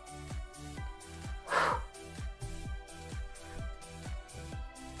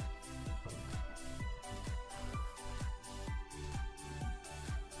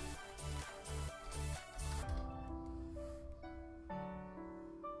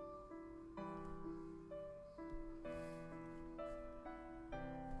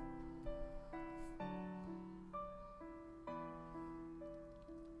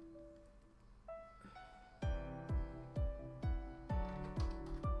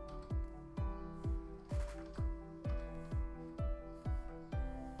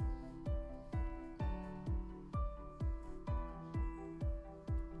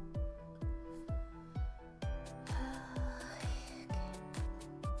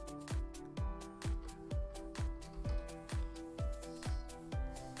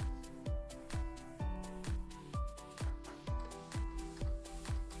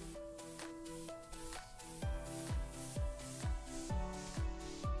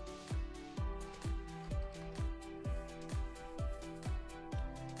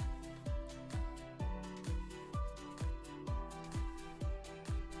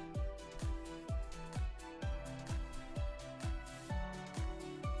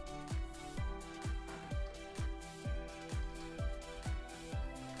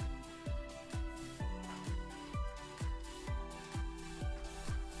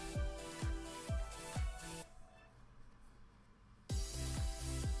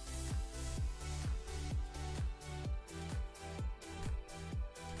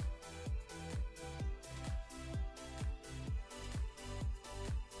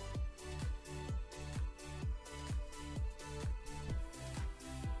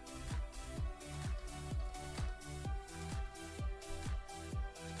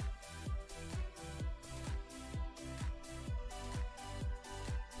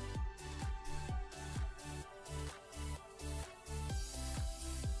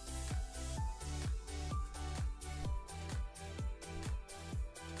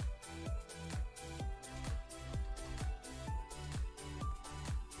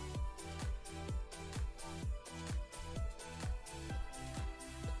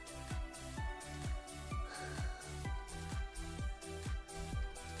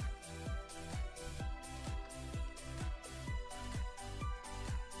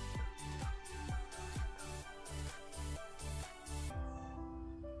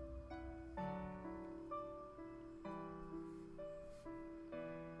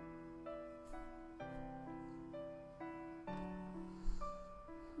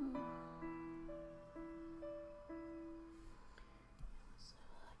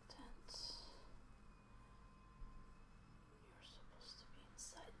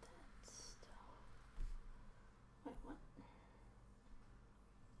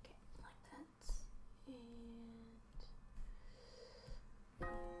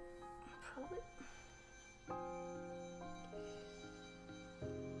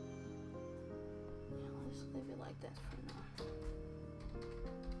 Leave it like that for now.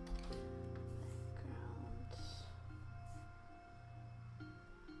 Background.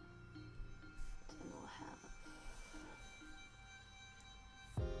 Then we'll have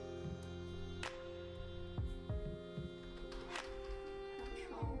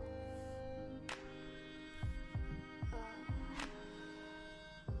natural.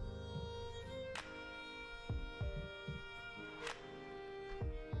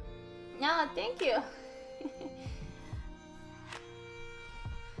 No, thank you.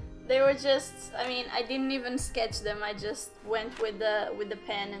 They were just, I mean, I didn't even sketch them. I just went with the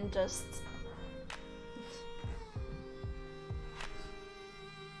pen and just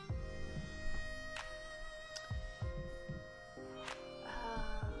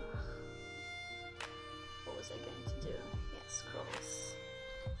what was I going to do? Yeah, scrolls.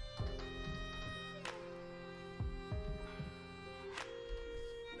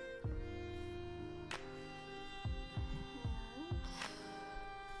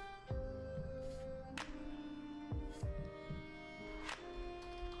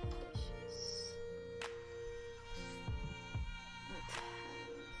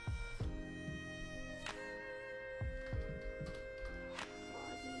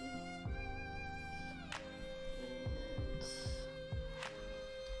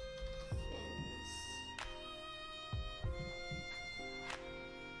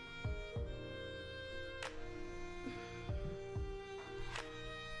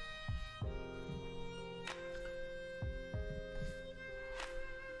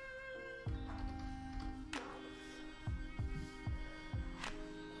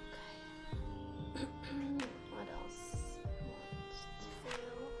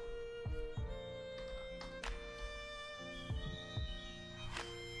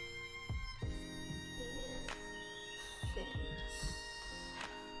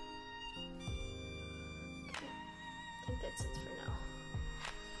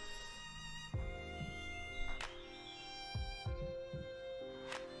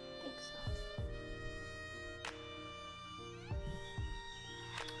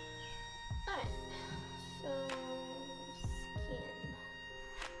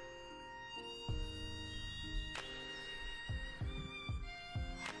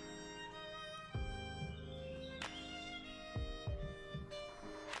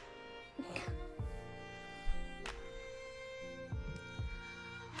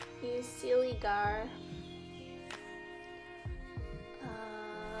 this silly gar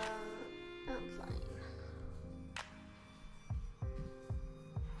outline.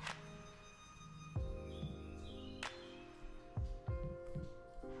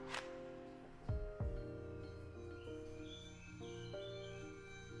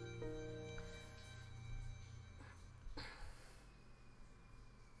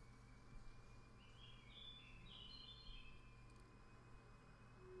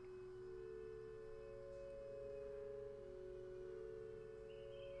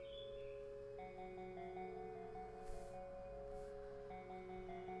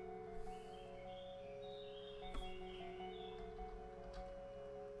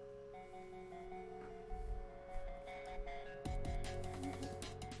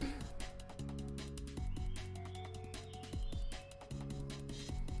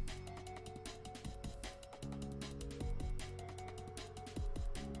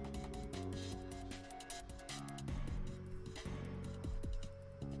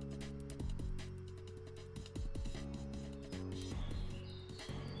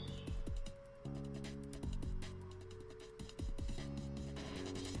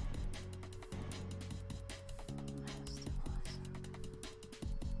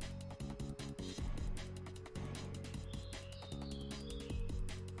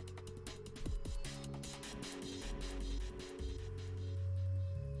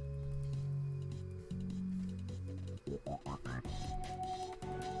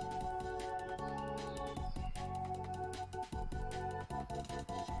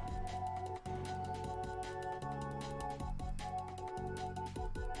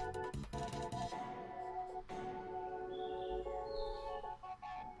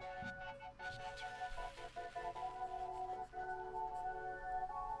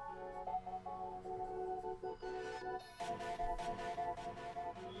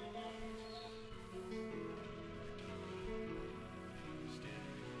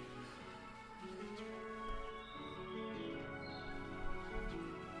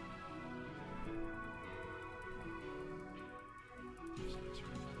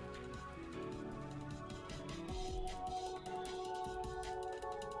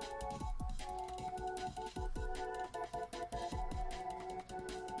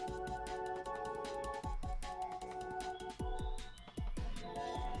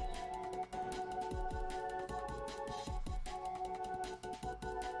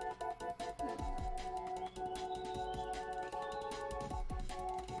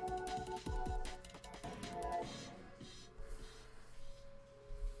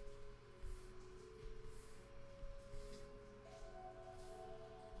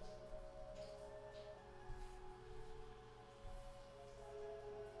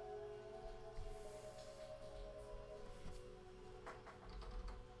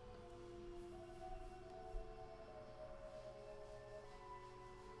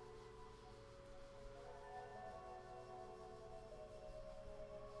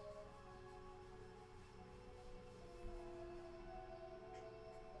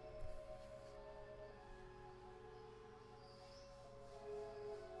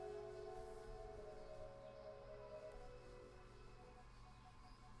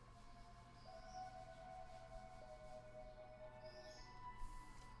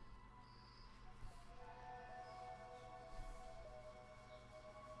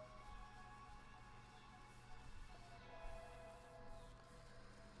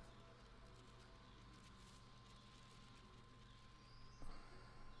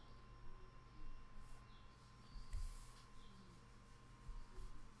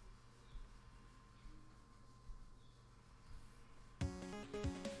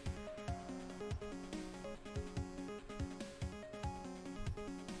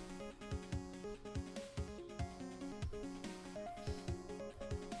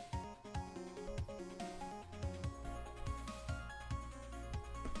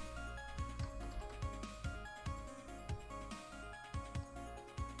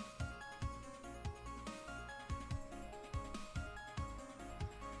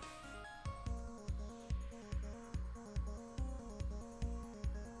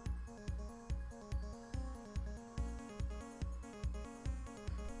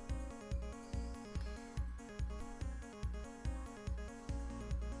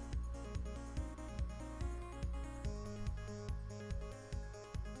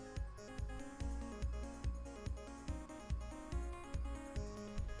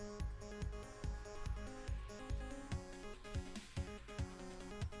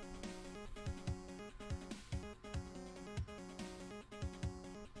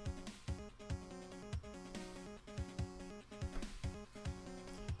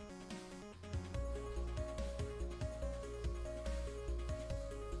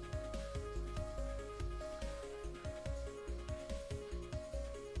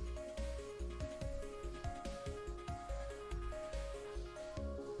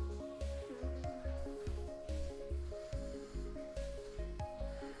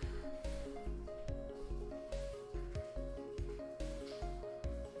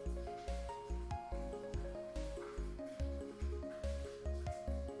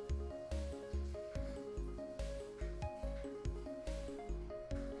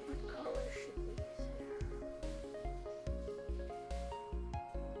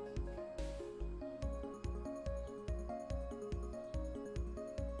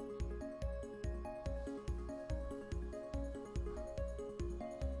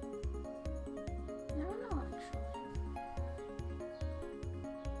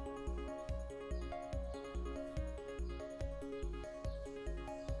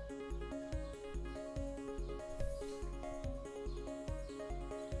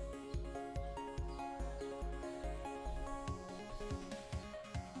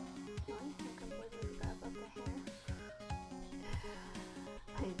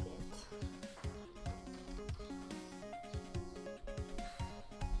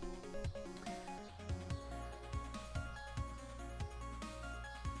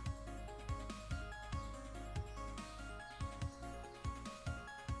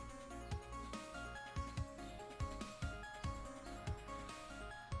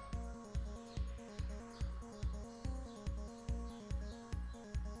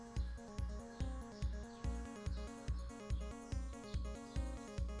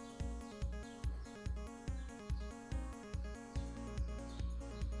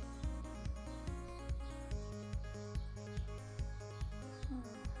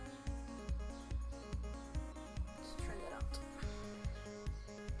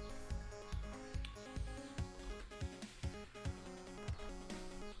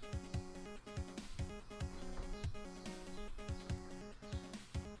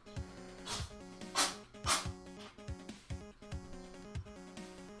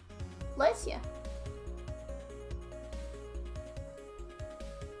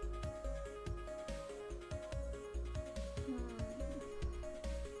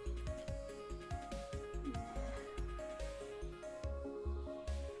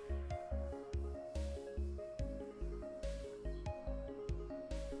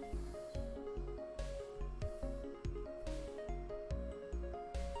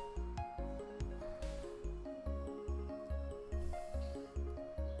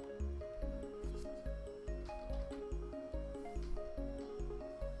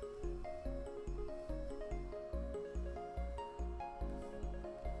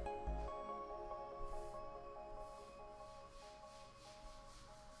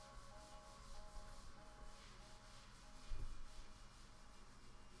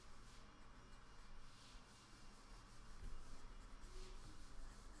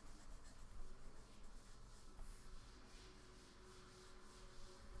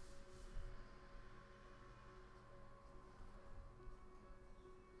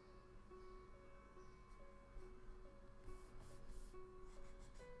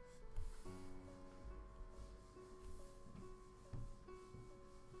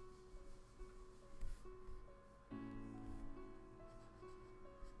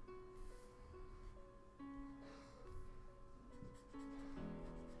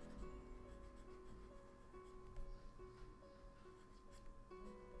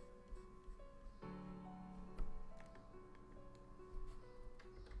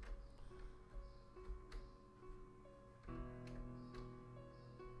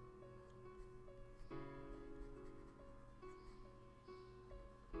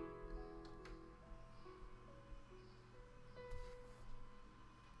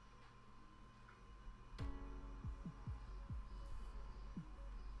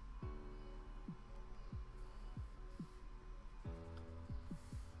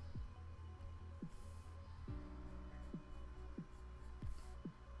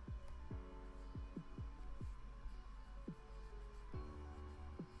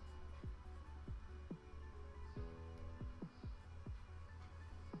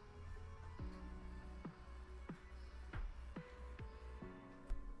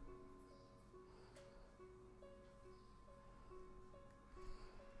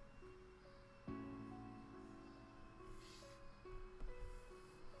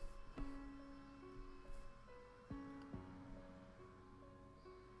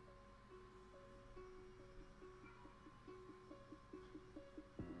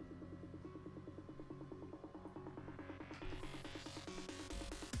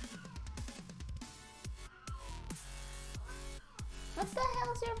 What the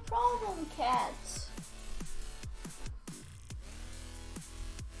hell's your problem, cat?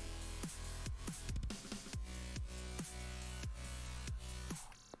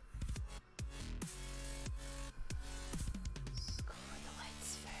 Let's go for the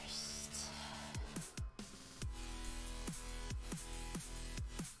whites first.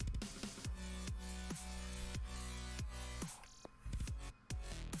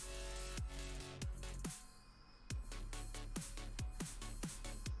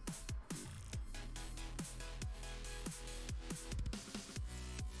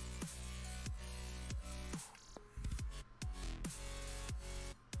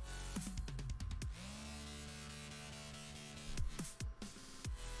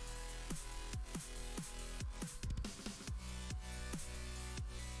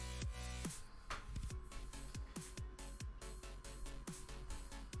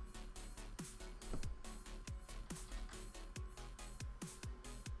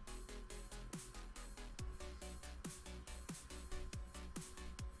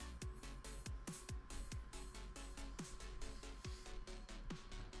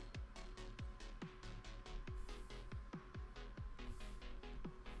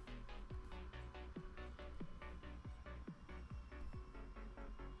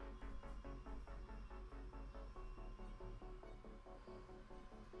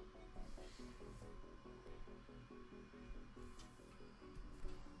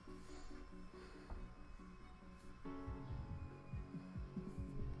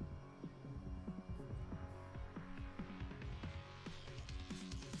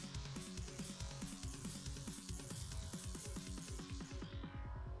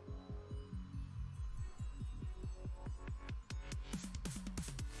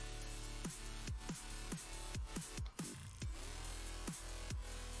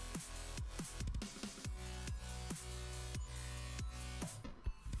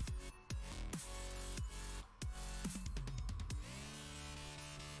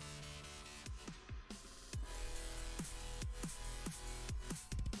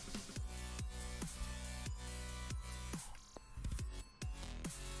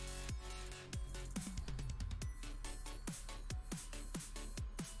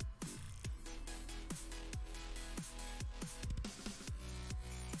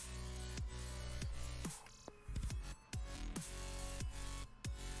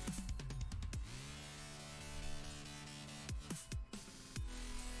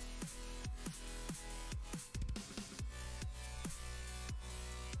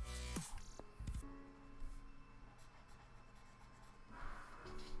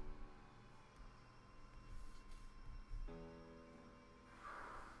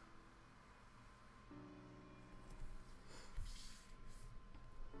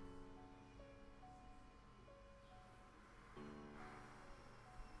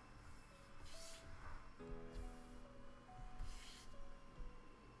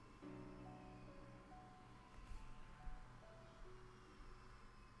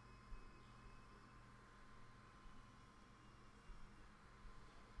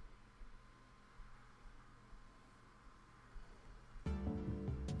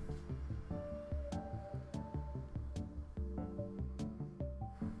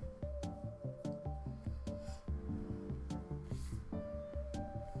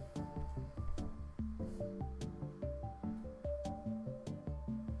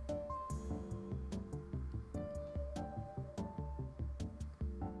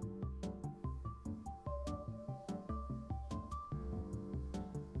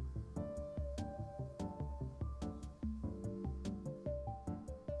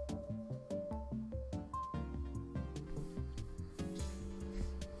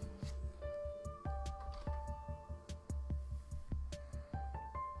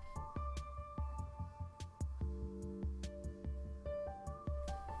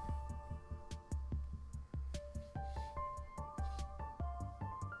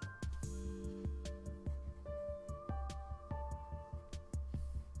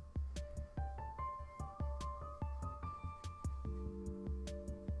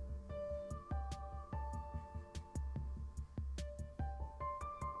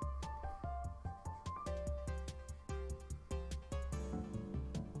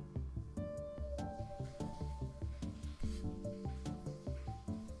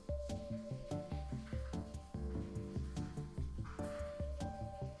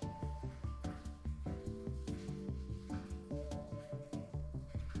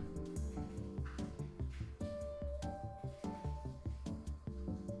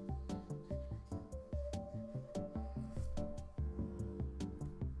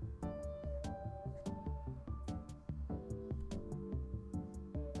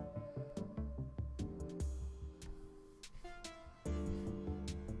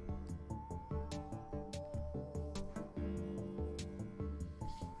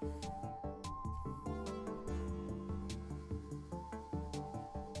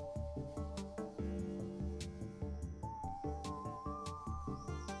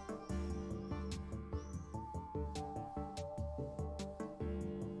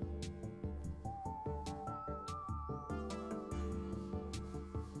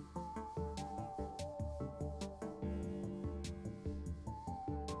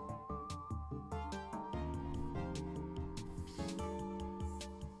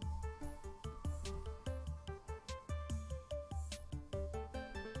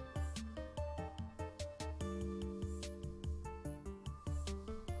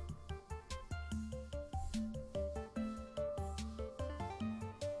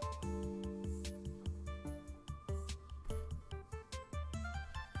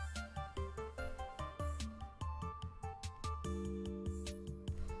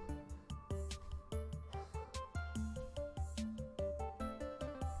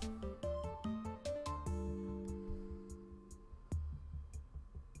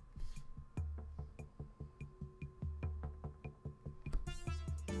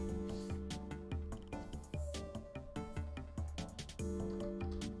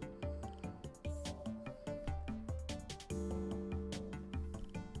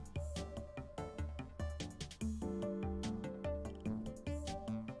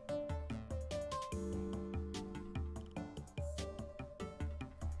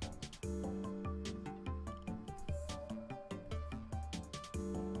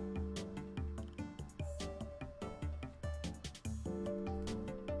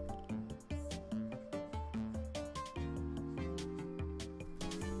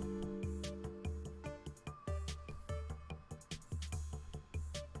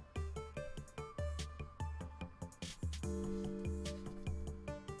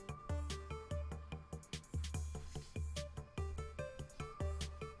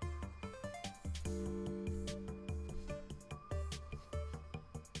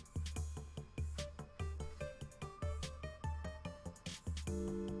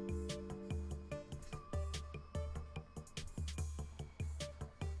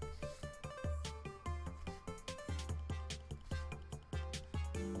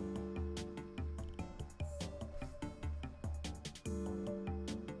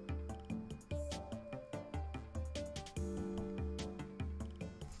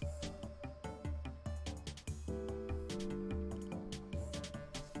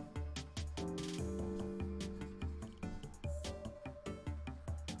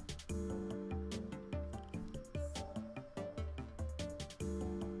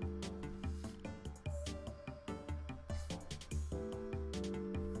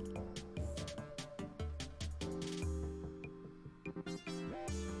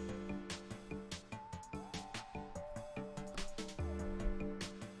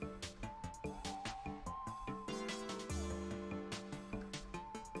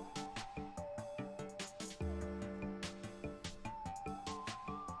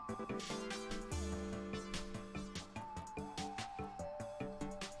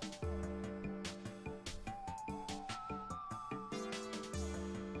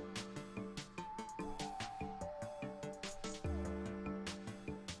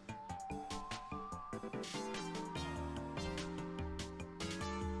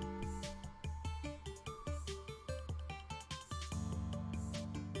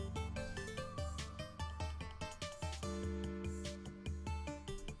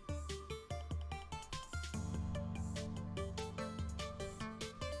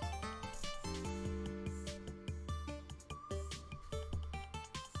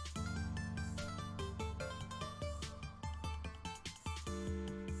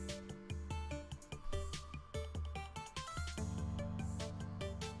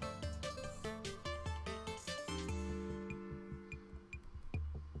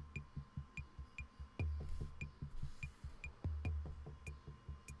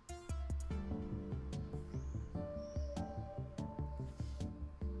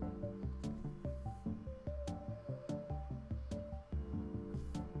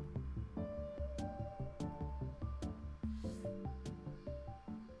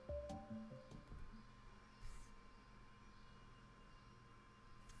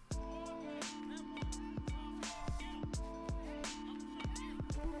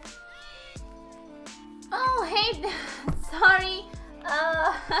 Oh, hey, sorry.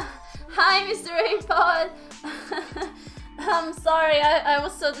 Hi, Mr. Apod. I'm sorry, I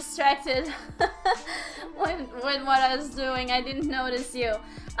was so distracted with what I was doing. I didn't notice you.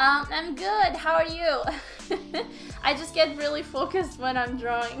 I'm good. How are you? I just get really focused when I'm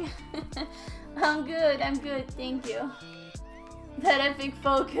drawing. I'm good. Thank you. That epic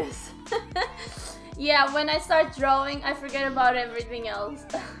focus. Yeah, when I start drawing, I forget about everything else.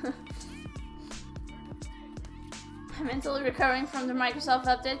 I'm mentally recovering from the Microsoft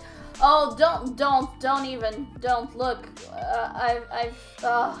update. Oh, don't look.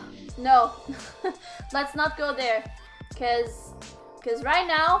 No. Let's not go there, cause right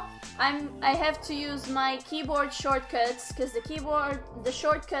now I have to use my keyboard shortcuts, cause the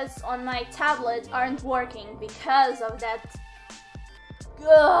shortcuts on my tablet aren't working because of that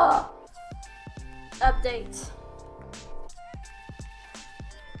update.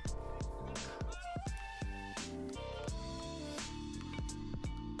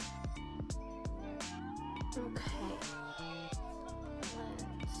 Okay,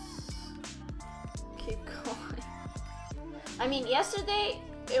 let's keep going. I mean, yesterday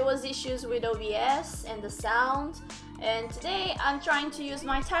it was issues with OBS and the sound, and today I'm trying to use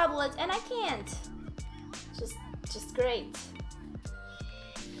my tablet and I can't. Just great.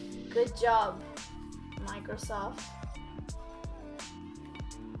 Good job, Microsoft.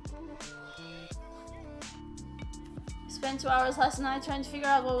 Spent 2 hours last night trying to figure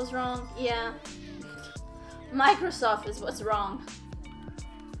out what was wrong. Yeah. Microsoft is what's wrong.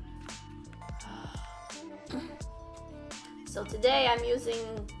 So today I'm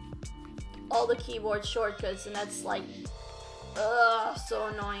using all the keyboard shortcuts, and that's like, so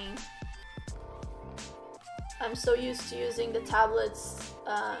annoying. I'm so used to using the tablet's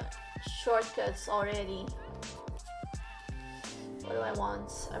shortcuts already. What do I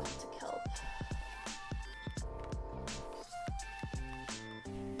want? I want to kelp.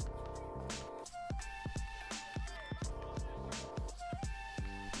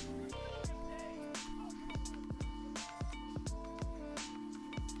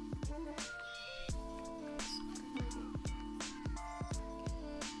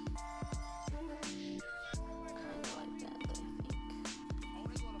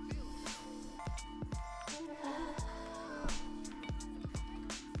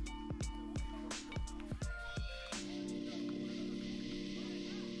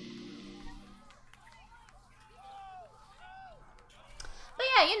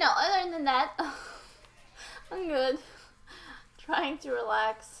 yeah, you know, other than that, I'm good. Trying to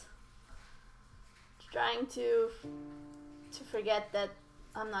relax. Trying to forget that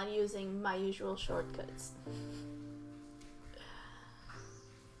I'm not using my usual shortcuts.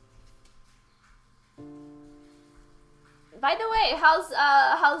 By the way,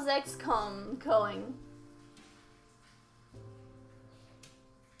 how's XCOM going?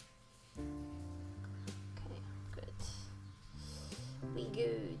 Okay, good. We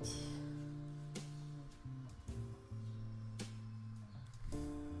good.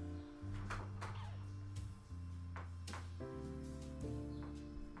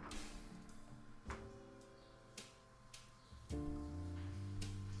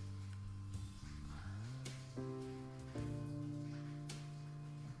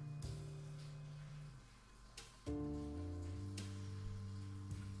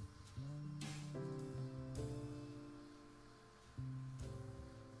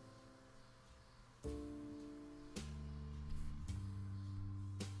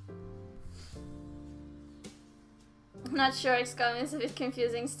 I'm not sure, XCOM is a bit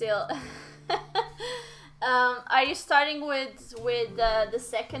confusing still. Are you starting with the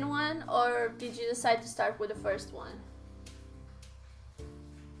second one, or did you decide to start with the first one?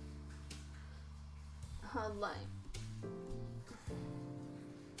 Hotline.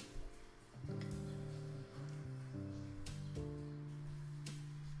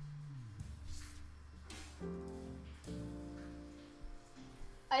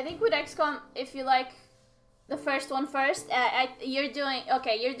 I think with XCOM, if you like the first one first, you're doing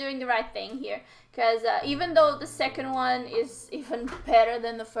the right thing here, because even though the second one is even better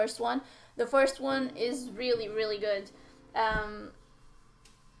than the first one is really, really good, and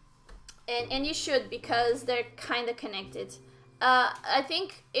you should, because they're kind of connected. I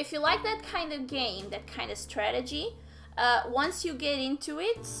think if you like that kind of game, that kind of strategy, once you get into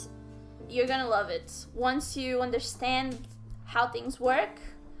it, you're gonna love it. Once you understand how things work,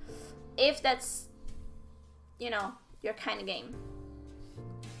 if that's, you know, your kind of game.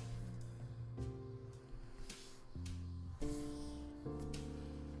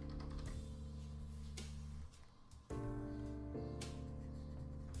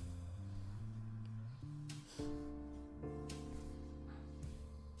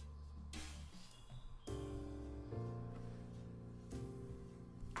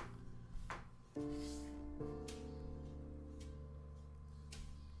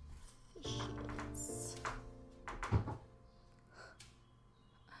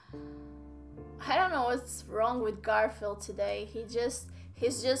 I don't know what's wrong with Garfield today. He's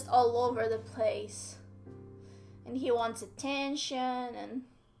just all over the place. And he wants attention and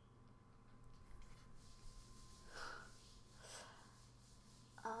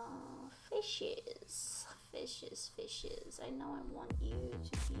fishes. I know I want you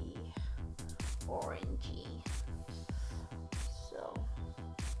to be orangey. So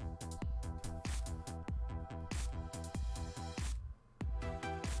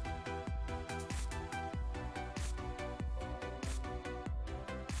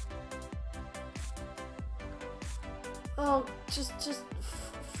oh, just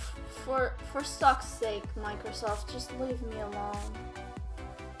for stock's sake, Microsoft, just leave me alone.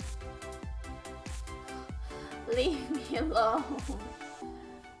 Leave me alone.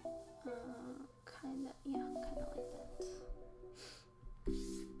 Kinda like that.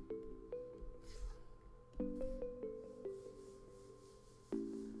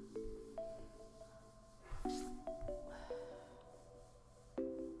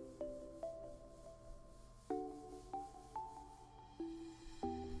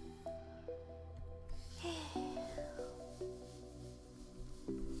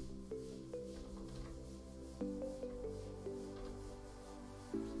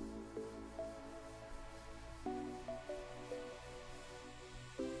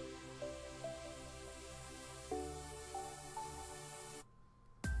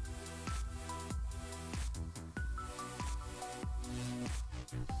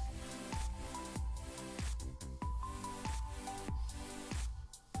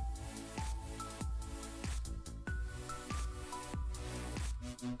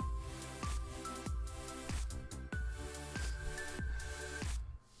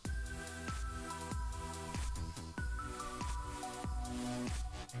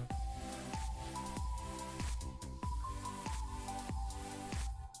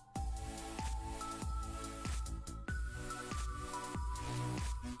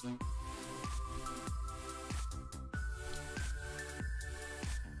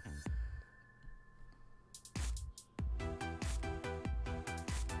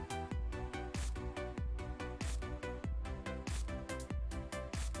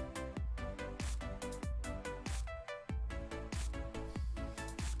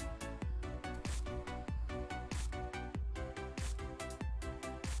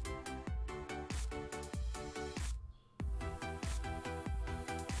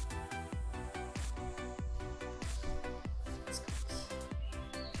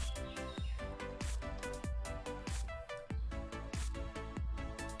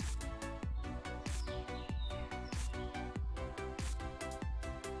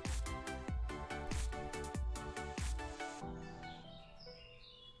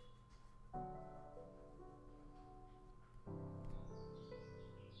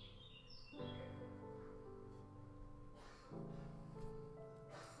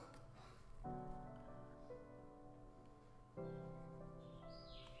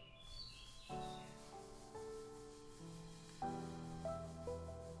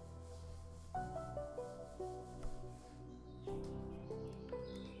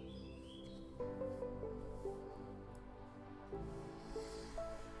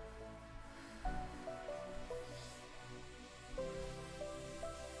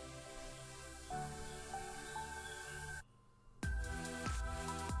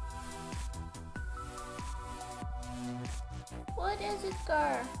 is it,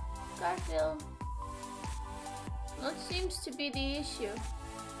 Garfield? What seems to be the issue?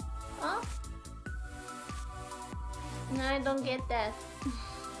 Huh? No, I don't get that.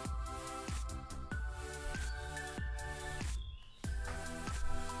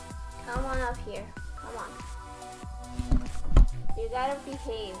 Come on up here. Come on. You gotta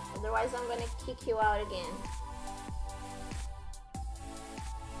behave, otherwise I'm gonna kick you out again.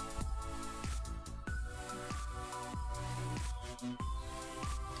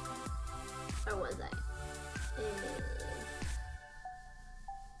 Where was I?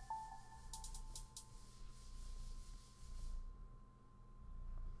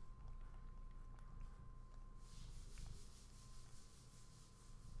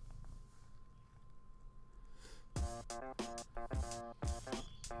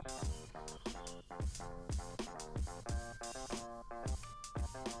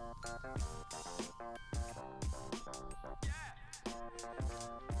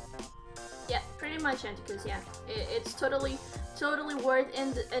 Yeah, pretty much, Anticus, yeah. It's totally worth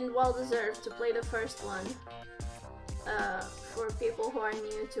and well deserved to play the first one. For people who are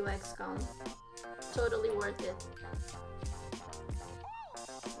new to XCOM. Totally worth it.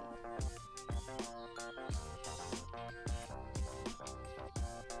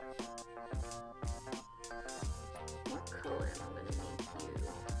 What color am I gonna make you?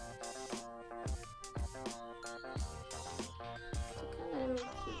 I think I'm gonna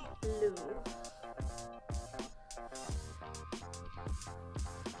make you blue.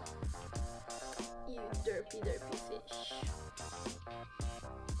 You derpy fish.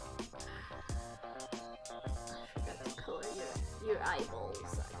 I forgot to color your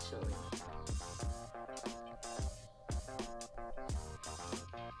eyeballs actually.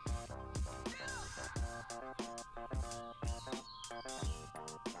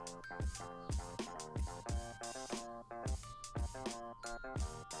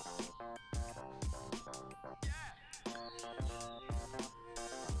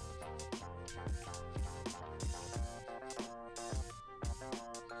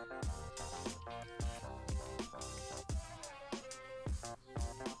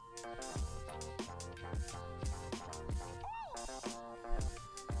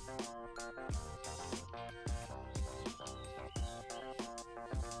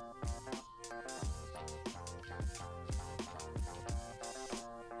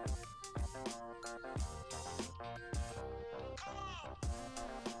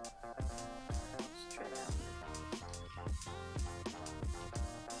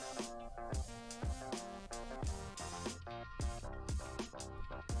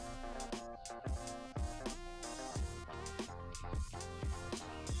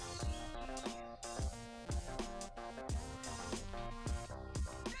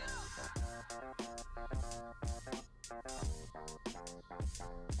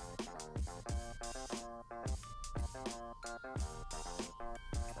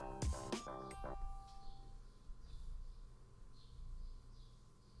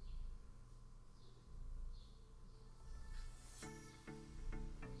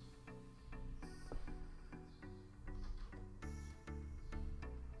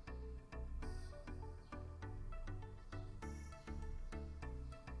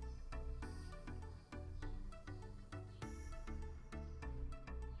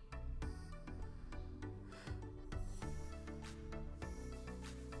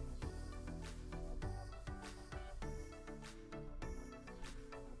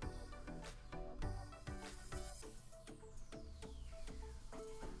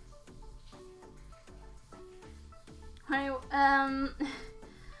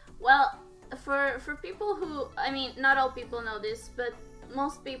 Well, for people who, I mean, not all people know this, but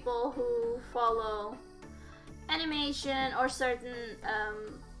most people who follow animation or certain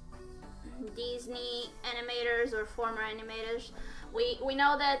Disney animators or former animators, we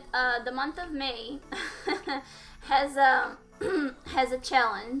know that the month of May has a has a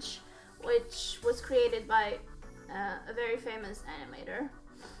challenge which was created by a very famous animator.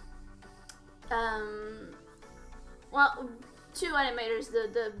 Well, two animators,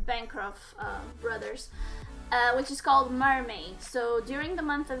 the Bancroft brothers, which is called Mermay. So during the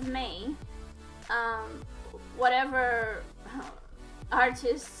month of May, whatever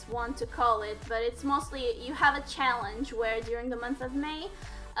artists want to call it, but it's mostly you have a challenge where during the month of May,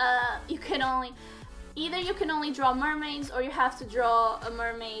 you can only draw mermaids, or you have to draw a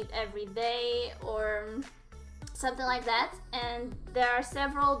mermaid every day, or something like that. And there are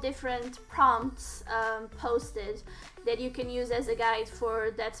several different prompts posted that you can use as a guide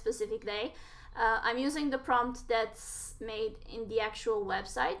for that specific day. I'm using the prompt that's made in the actual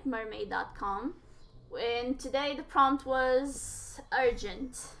website, mermay.com, and today the prompt was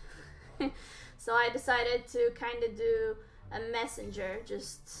urgent. So I decided to kind of do a messenger,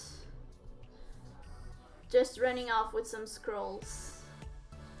 just running off with some scrolls.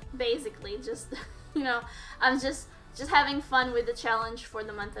 Basically, just you know, I'm just having fun with the challenge for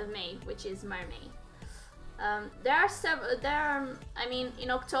the month of May, which is Mermay. There are several. I mean, in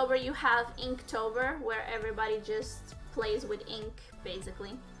October you have Inktober, where everybody just plays with ink,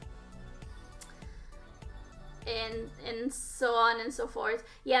 basically, and so on and so forth.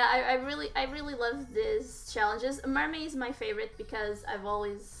 Yeah, I really love these challenges. Mermay is my favorite because I've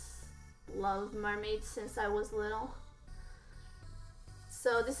always loved mermaids since I was little.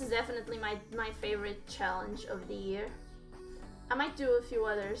 So this is definitely my favorite challenge of the year. I might do a few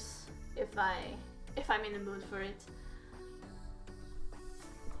others if I'm in the mood for it.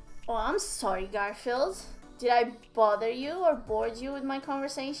 Oh, I'm sorry, Garfield. Did I bother you or bored you with my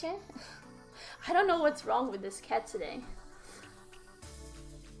conversation? I don't know what's wrong with this cat today.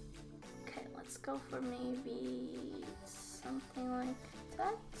 Okay, let's go for maybe something like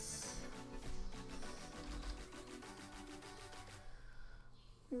that.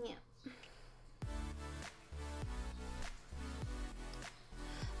 Yeah.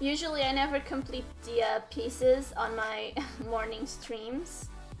 Usually I never complete the pieces on my morning streams.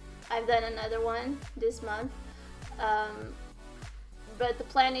 I've done another one this month. But the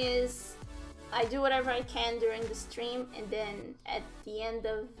plan is I do whatever I can during the stream, and then at the end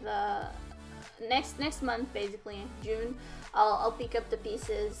of next month, basically June, I'll pick up the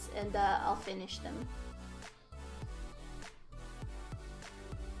pieces and I'll finish them.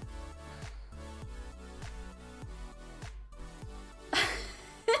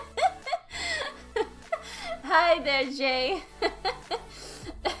 Hi there, Jay.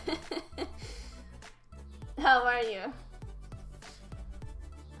 How are you?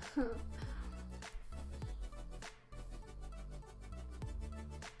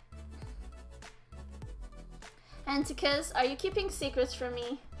 Anticus, are you keeping secrets from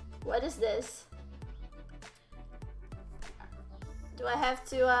me? What is this? Do I have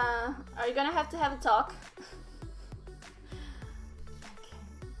to, are you gonna have to have a talk?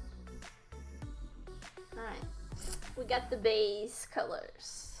 Alright, we got the base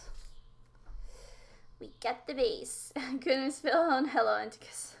colors. We got the base. Couldn't spell on hello,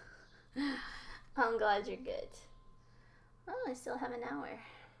 Anticus. I'm glad you're good. Oh, I still have an hour.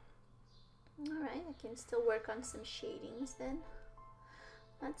 Alright, I can still work on some shadings then.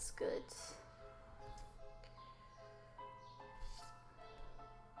 That's good.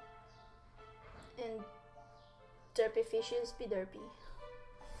 And derpy fishes be derpy.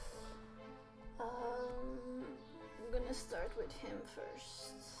 I'm gonna start with him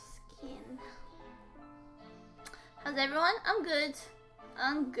first. Skin. How's everyone? I'm good.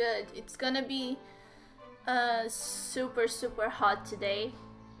 I'm good. It's gonna be super hot today.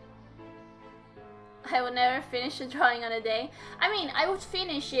 I would never finish a drawing on a day. I mean, I would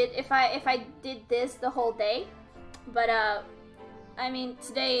finish it if I did this the whole day, but I mean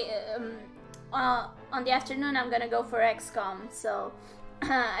today on the afternoon I'm gonna go for XCOM, so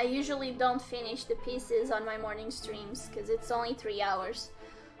I usually don't finish the pieces on my morning streams because it's only 3 hours,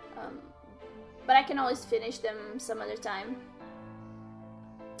 but I can always finish them some other time.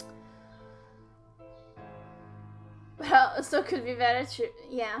 Well, so could be better too.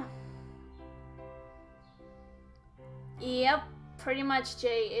 Yeah. Yep, pretty much,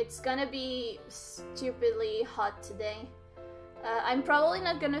 Jay. It's gonna be stupidly hot today. I'm probably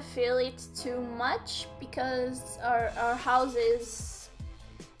not gonna feel it too much because our house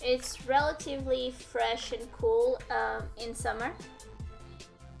it's relatively fresh and cool in summer,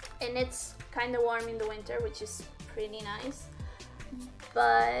 and it's kind of warm in the winter, which is pretty nice.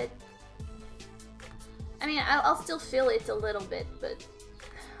 But I mean, I'll still feel it a little bit, but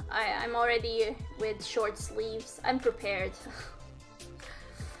I'm already with short sleeves. I'm prepared.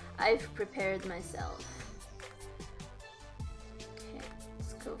 I've prepared myself. Okay,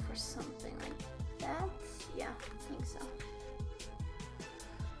 let's go for something like that. Yeah, I think so.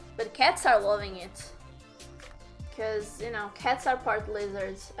 But cats are loving it. Because, you know, cats are part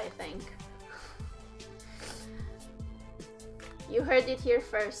lizards, I think. You heard it here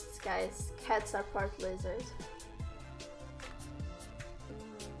first, guys. Cats are part lizard.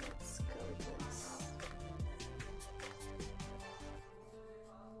 Let's go with this.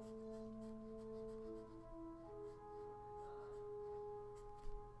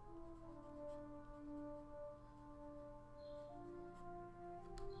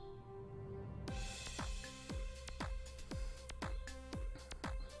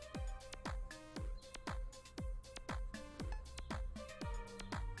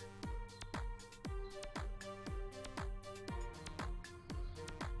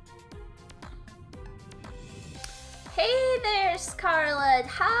 Hey there, Scarlett.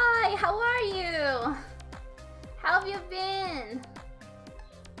 Hi, how are you? How have you been?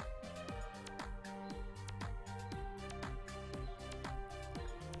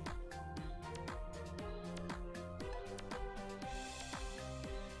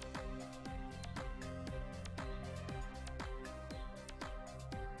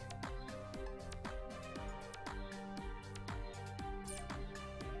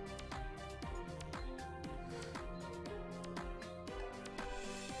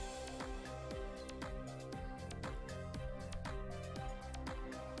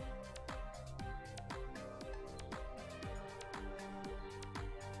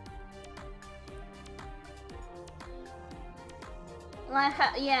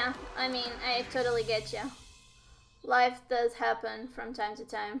 Yeah, I mean, I totally get you. Life does happen from time to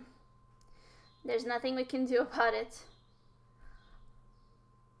time. There's nothing we can do about it.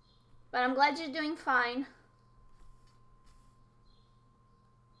 But I'm glad you're doing fine.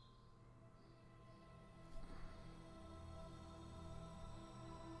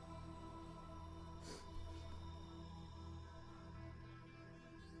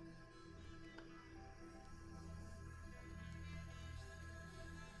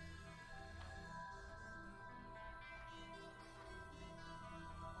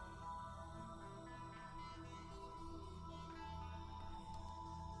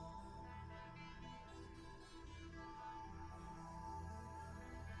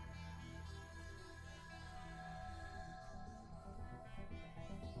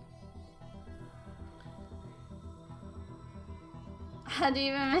 How do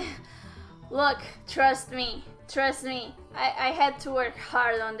you even... Look, trust me. I had to work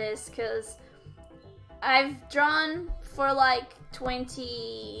hard on this because I've drawn for like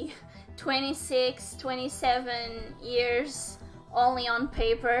 20, 26, 27 years only on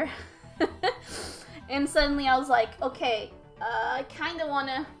paper. And suddenly I was like, okay, I kind of want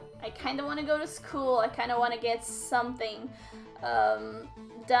to go to school. I kind of want to get something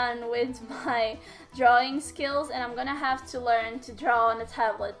done with my drawing skills, and I'm gonna have to learn to draw on a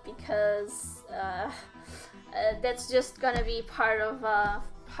tablet because that's just gonna be part of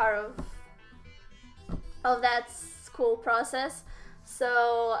that school process.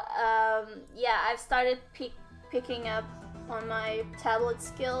 So yeah, I've started picking up on my tablet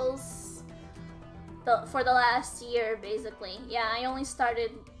skills for the last year, basically. Yeah, I only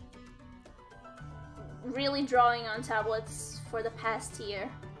started really drawing on tablets for the past year.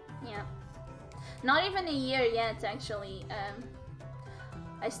 Yeah, not even a year yet, actually.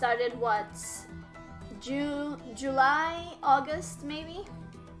 I started what, July, August, maybe.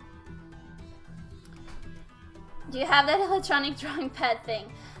 Do you have that electronic drawing pad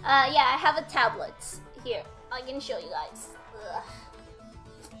thing? Yeah, I have a tablet here. I can show you guys. Ugh.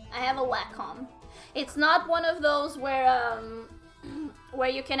 I have a Wacom. It's not one of those where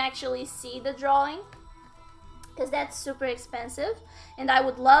you can actually see the drawing, because that's super expensive, and I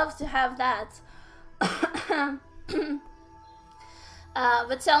would love to have that.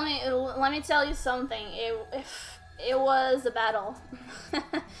 But let me tell you something. It was a battle.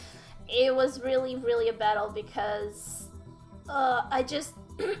 It was really, really a battle because I just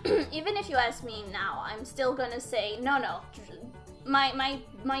even if you ask me now, I'm still gonna say no.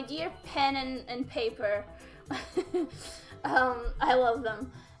 My dear pen and paper. I love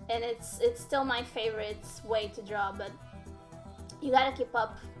them. And it's still my favorite way to draw, but you gotta keep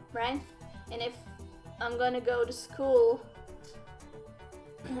up, right? And if I'm gonna go to school,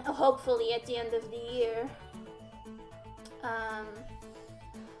 hopefully at the end of the year,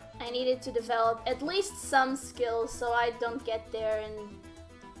 I needed to develop at least some skills so I don't get there and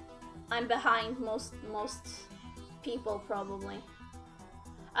I'm behind most people, probably.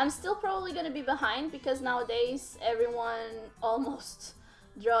 I'm still probably gonna be behind because nowadays everyone almost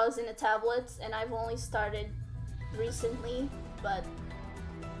draws in a tablet, and I've only started recently, but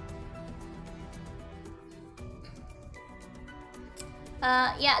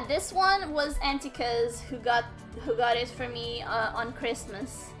yeah, this one was Antika's who got it for me on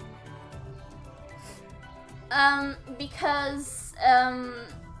Christmas. Because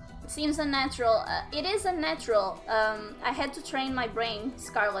seems unnatural. It is unnatural. I had to train my brain,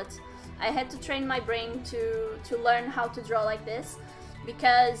 Scarlett. I had to train my brain to learn how to draw like this,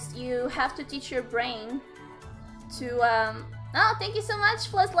 because you have to teach your brain to oh, thank you so much,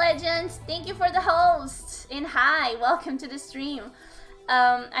 Plus Legends. Thank you for the host. And hi, welcome to the stream.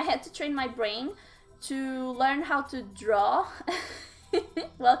 I had to train my brain to learn how to draw.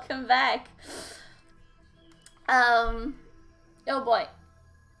 Welcome back. Oh boy.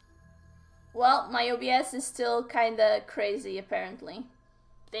 Well, my OBS is still kinda crazy, apparently.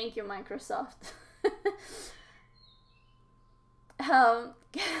 Thank you, Microsoft.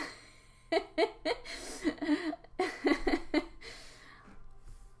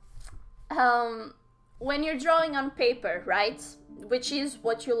 Um, when you're drawing on paper, right? Which is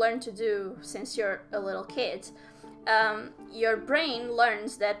what you learn to do since you're a little kid. Your brain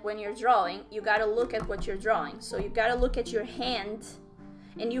learns that when you're drawing, you gotta look at what you're drawing. So you gotta look at your hand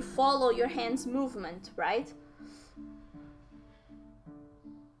and you follow your hand's movement, right?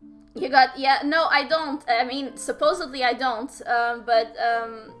 You got, yeah, no, I don't. I mean, supposedly I don't, but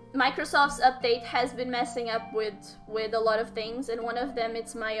Microsoft's update has been messing up with a lot of things, and one of them,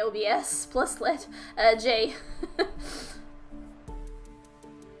 it's my OBS plus let J.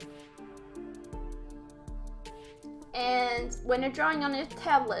 And when you're drawing on a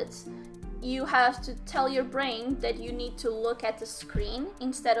tablet, you have to tell your brain that you need to look at the screen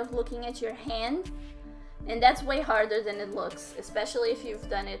instead of looking at your hand. And that's way harder than it looks, especially if you've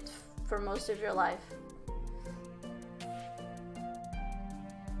done it for most of your life.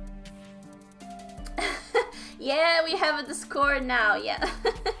 Yeah, we have a Discord now, yeah.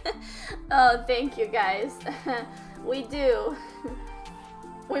 Oh, thank you guys. We do.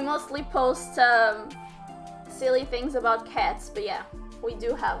 We mostly post silly things about cats, but yeah, we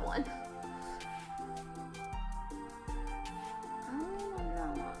do have one. I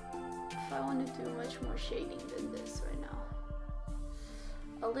don't know if I want to do much more shading than this right now.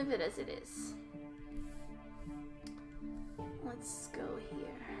 I'll leave it as it is. Let's go here.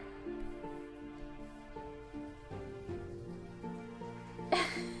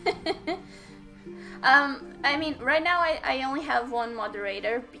 I mean, right now I only have one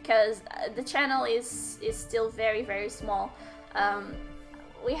moderator because the channel is still very, very small.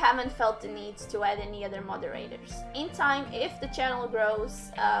 We haven't felt the need to add any other moderators. In time, if the channel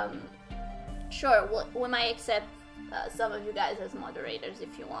grows, sure, we might accept some of you guys as moderators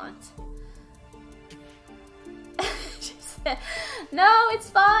if you want. She said, no, it's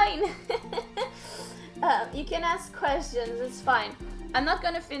fine. You can ask questions, it's fine. I'm not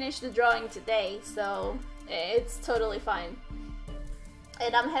gonna finish the drawing today, so it's totally fine.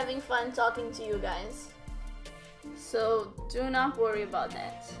 And I'm having fun talking to you guys. So do not worry about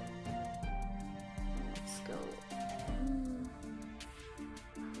that. Let's go.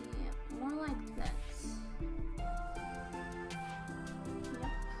 Yeah, more like that.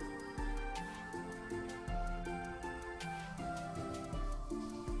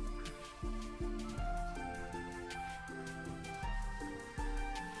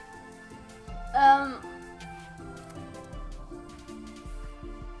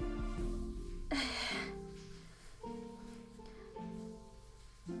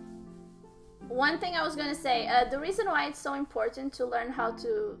 One thing I was gonna say, the reason why it's so important to learn how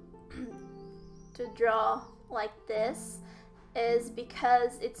to draw like this is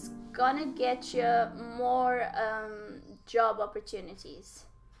because it's gonna get you more job opportunities.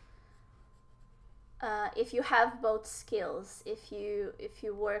 If you have both skills, if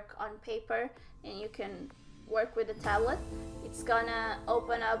you work on paper and you can work with a tablet, it's gonna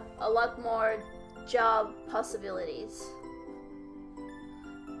open up a lot more job possibilities.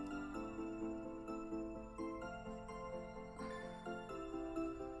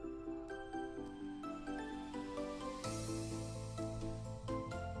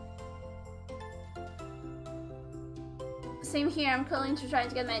 Same here, I'm currently trying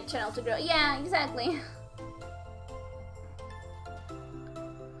to get my channel to grow. Yeah, exactly.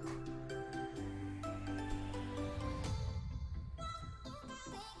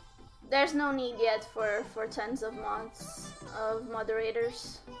 There's no need yet for tons of mods, of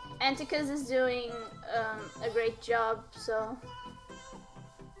moderators. Anticus is doing a great job, so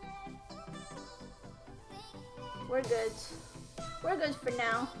we're good. We're good for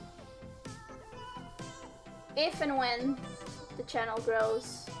now. If and when the channel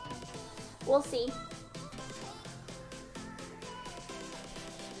grows, we'll see.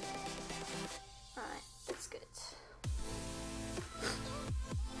 Alright, that's good.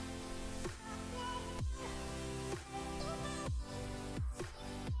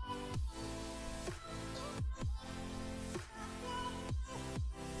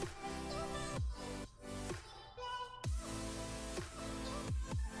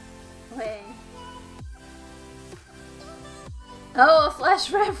 Wait. Oh, a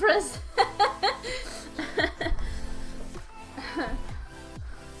Flash reference!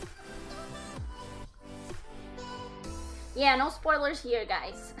 Yeah, no spoilers here,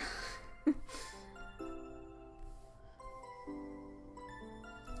 guys.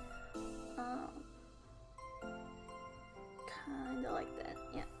 Kinda like that.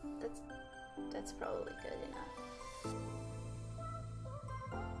 Yeah, that's probably good enough.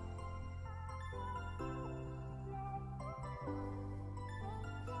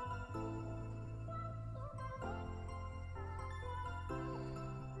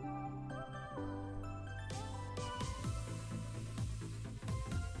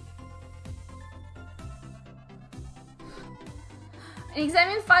 An exam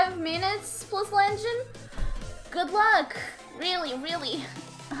in 5 minutes plus legend? Good luck! Really, really.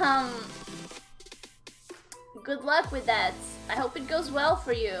 Good luck with that. I hope it goes well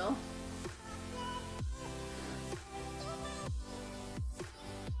for you.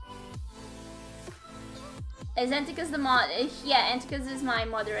 Is Anticus the mod? Yeah, Anticus is my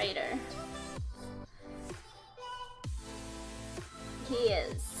moderator. He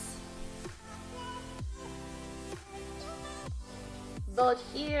is. Both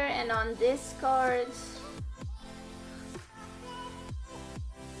here and on Discord.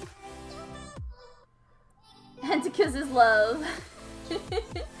 Anticus is love.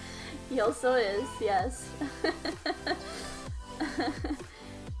 He also is, yes.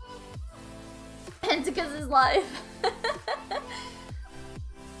 Anticus is life.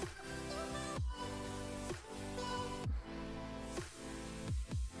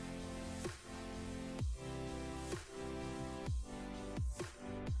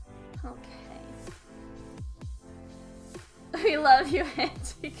 Okay. We love you,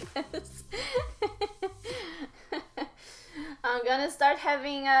 Anticus. I'm gonna start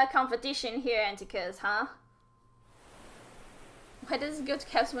having a competition here, Anticus, huh? Why does it go to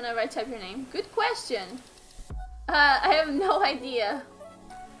caps whenever I type your name? Good question. I have no idea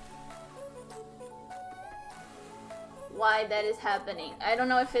why that is happening. I don't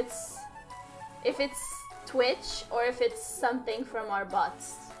know if it's Twitch or if it's something from our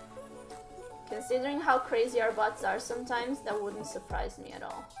bots. Considering how crazy our bots are sometimes, that wouldn't surprise me at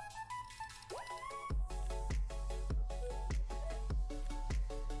all.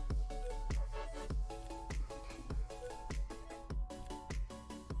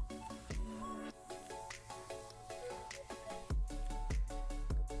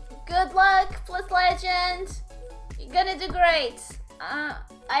 Good luck, plus legend. You're gonna do great. I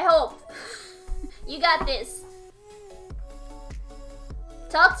hope. You got this.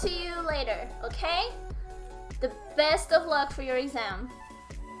 Talk to you later, okay? The best of luck for your exam.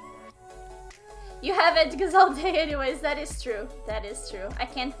 You have it because all day anyways, that is true. That is true. I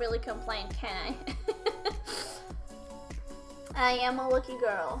can't really complain, can I? I am a lucky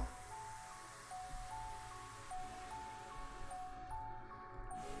girl.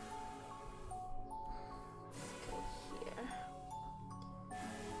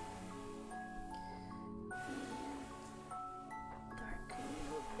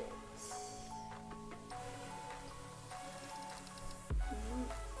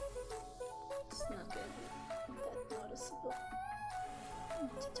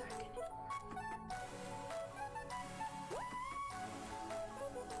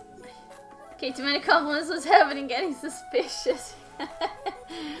 Okay, too many compliments was happening, getting suspicious.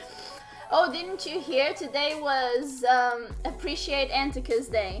 Oh, didn't you hear? Today was Appreciate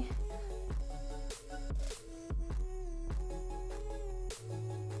Anticus Day.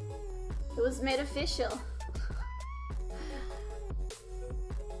 It was made official.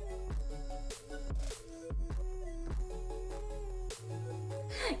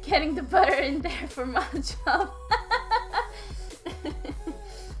 Getting the butter in there for my job.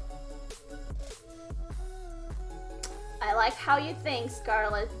 I like how you think,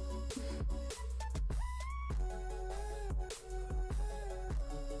 Scarlett.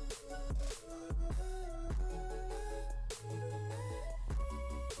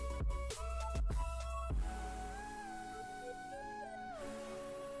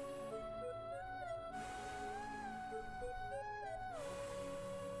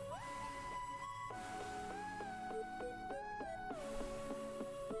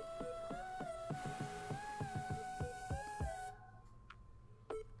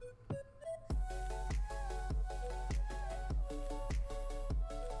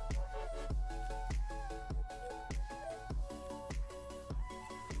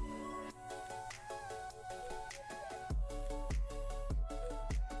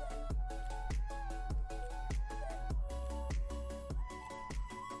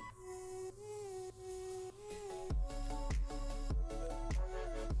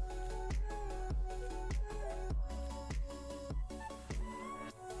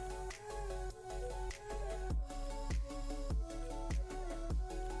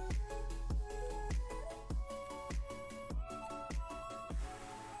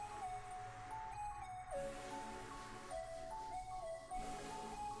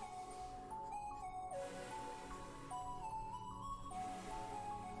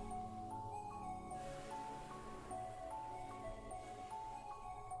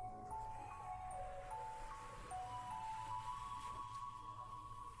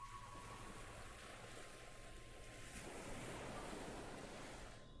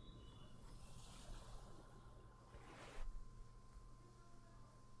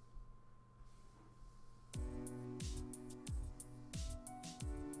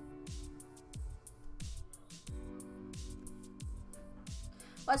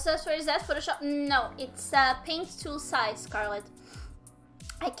 What software is that? Photoshop? No, it's Paint tool size, Scarlett.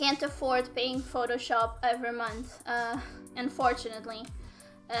 I can't afford paying Photoshop every month, unfortunately.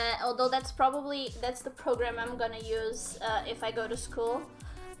 Although that's the program I'm gonna use if I go to school.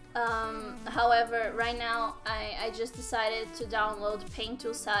 However, right now I just decided to download Paint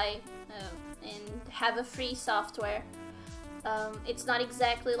tool size and have a free software. It's not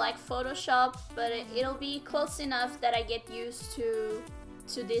exactly like Photoshop, but it'll be close enough that I get used to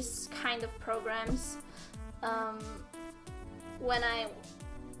this kind of programs when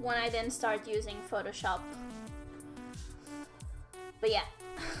I then start using Photoshop. But yeah,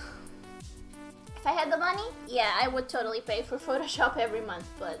 if I had the money, yeah, I would totally pay for Photoshop every month,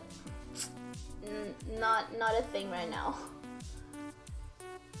 but not a thing right now.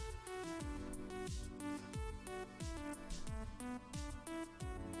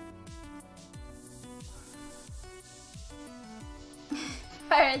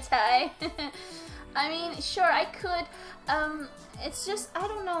 Pirate tie. I mean, sure, I could. It's just, I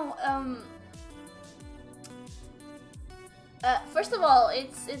don't know. First of all,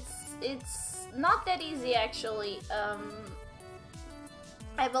 it's not that easy actually.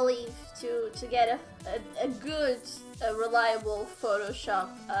 I believe to get a good, reliable Photoshop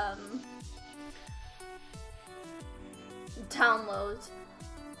download.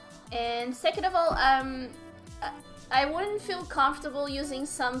 And second of all, I wouldn't feel comfortable using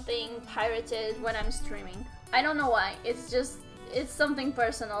something pirated when I'm streaming. I don't know why. It's something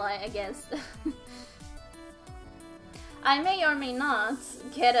personal, I guess. I may or may not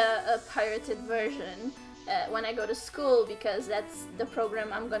get a pirated version when I go to school, because that's the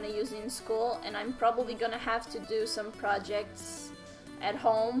program I'm gonna use in school, and I'm probably gonna have to do some projects at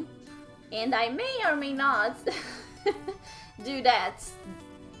home, and I may or may not do that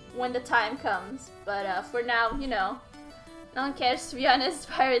when the time comes. But for now, you know, no one cares, to be honest.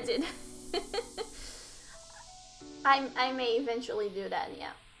 Pirated. I may eventually do that,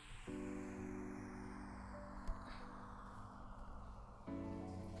 yeah.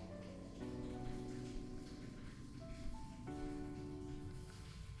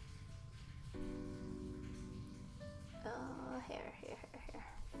 Here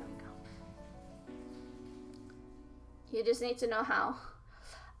we go. You just need to know how.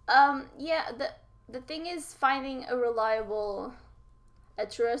 Yeah, the thing is finding a reliable, a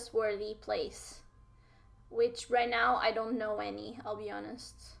trustworthy place, which right now I don't know any, I'll be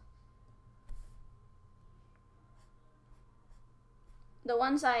honest. The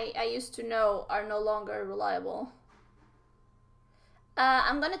ones I used to know are no longer reliable.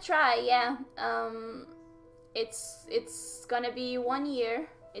 I'm gonna try, yeah. It's gonna be 1 year.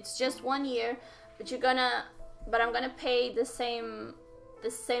 It's just 1 year, but I'm gonna pay the same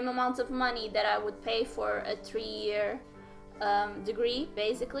amount of money that I would pay for a 3-year degree,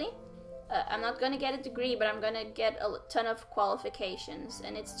 basically. I'm not gonna get a degree, but I'm gonna get a ton of qualifications,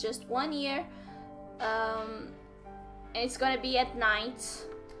 and it's just 1 year. And it's gonna be at night,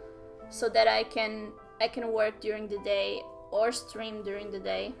 so that I can work during the day or stream during the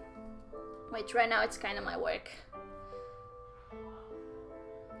day, which right now it's kind of my work.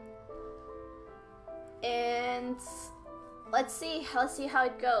 And let's see how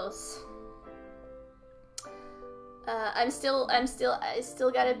it goes. I still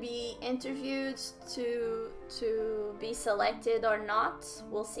gotta be interviewed to be selected or not.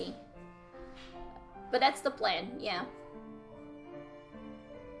 We'll see. But that's the plan, yeah.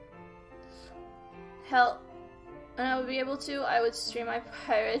 Hell, and I would be able to, I would stream my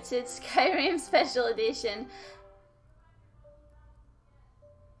pirated Skyrim special edition.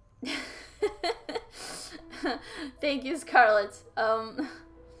 Thank you, Scarlett.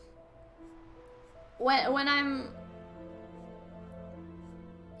 When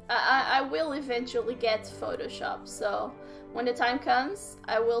I will eventually get Photoshop, so when the time comes,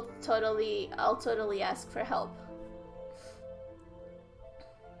 I'll totally ask for help.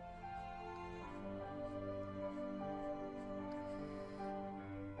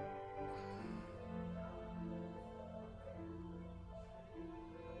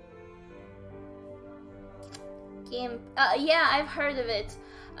 Yeah, I've heard of it.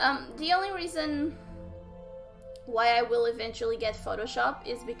 The only reason why I will eventually get Photoshop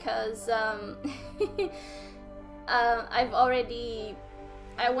is because I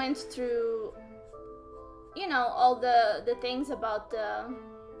went through, you know, all the things about the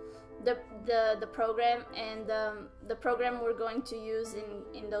program, and the program we're going to use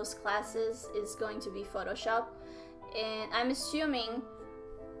in those classes is going to be Photoshop, and I'm assuming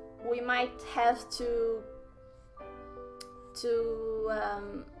we might have to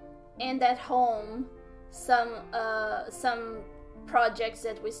end at home some projects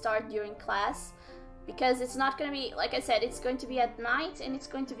that we start during class, because it's not going to be, like I said, it's going to be at night and it's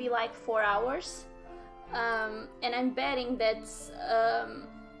going to be like 4 hours. And I'm betting that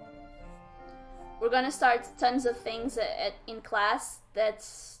we're going to start tons of things in class that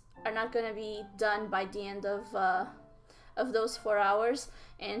are not going to be done by the end of those 4 hours.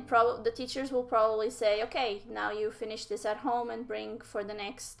 And the teachers will probably say, okay, now you finish this at home and bring for the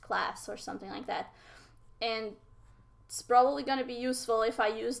next class or something like that. And it's probably going to be useful if I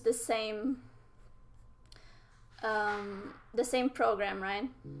use the same program, right?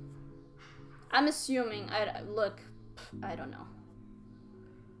 I'm assuming. Look, I don't know.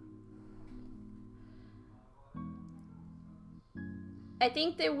 I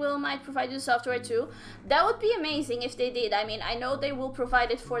think they might provide you software too. That would be amazing if they did. I mean, I know they will provide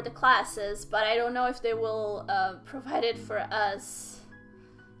it for the classes, but I don't know if they will provide it for us.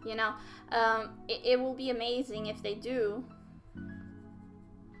 You know, it will be amazing if they do.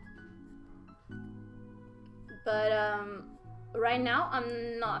 But right now,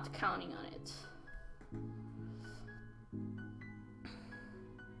 I'm not counting on it.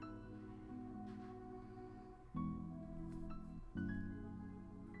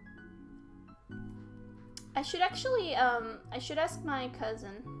 I should actually, I should ask my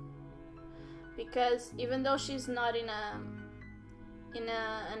cousin, because even though she's not in an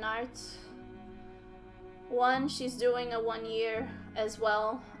art one, she's doing a 1 year as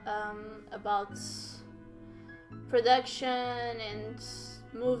well, about production and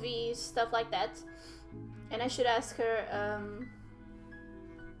movies, stuff like that. And I should ask her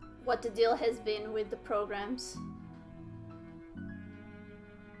what the deal has been with the programs.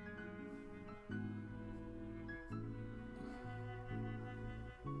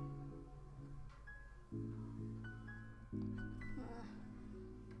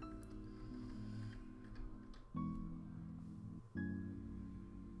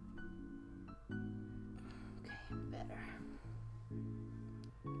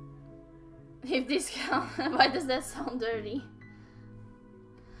 If discount, why does that sound dirty?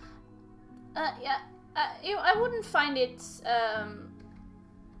 Yeah, I wouldn't find it,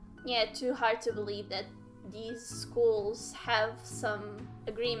 yeah, too hard to believe that these schools have some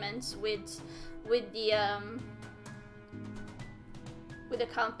agreements with the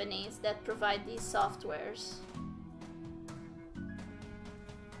companies that provide these softwares.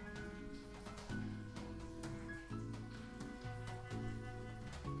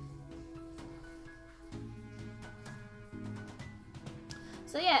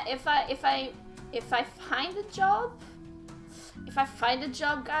 So yeah, if I find a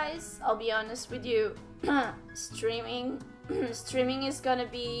job, guys, I'll be honest with you, streaming is gonna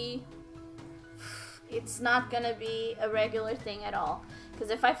be, it's not gonna be a regular thing at all.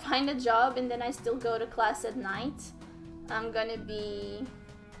 Because if I find a job and then I still go to class at night, I'm gonna be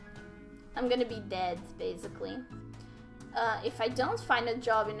dead, basically. If I don't find a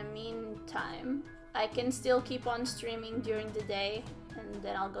job in the meantime, I can still keep on streaming during the day, and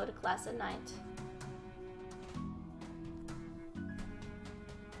then I'll go to class at night.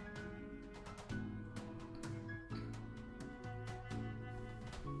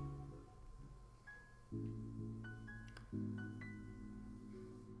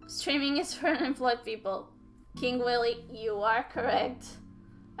 Streaming is for unemployed people. King Willie, you are correct.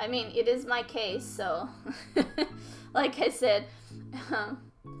 I mean, it is my case, so like I said,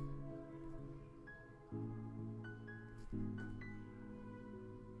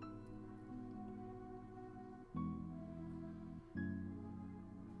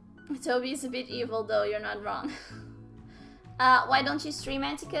 Toby is a bit evil, though, you're not wrong. Why don't you stream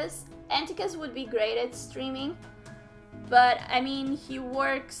Anticus? Anticus would be great at streaming, but I mean, he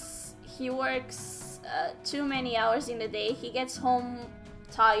works too many hours in the day. He gets home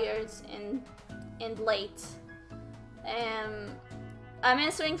tired and late. I'm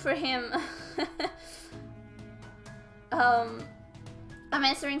answering for him. I'm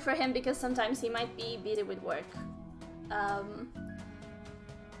answering for him because sometimes he might be busy with work.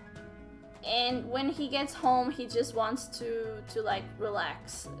 And when he gets home, he just wants to like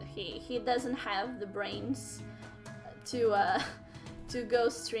relax. He doesn't have the brains to go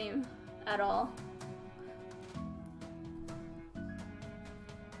stream at all.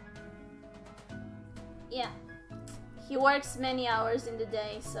 Yeah, he works many hours in the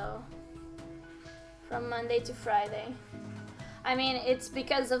day, so from Monday to Friday. I mean, it's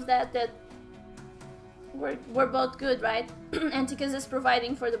because of that we're both good, right? Anticus is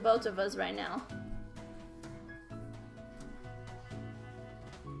providing for the both of us right now.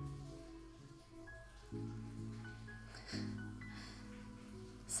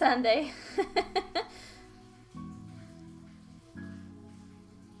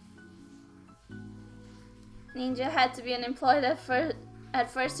 Ninja had to be unemployed at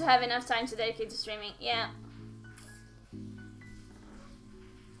first to have enough time to dedicate to streaming. Yeah.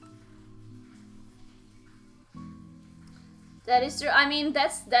 That is true. I mean,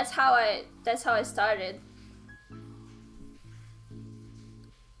 that's how I started.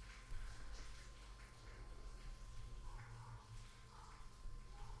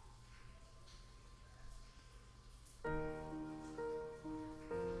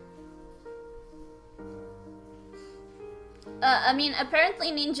 I mean,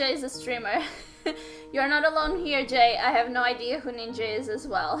 apparently Ninja is a streamer. You're not alone here, Jay. I have no idea who Ninja is as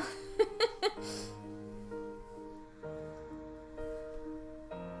well. Okay.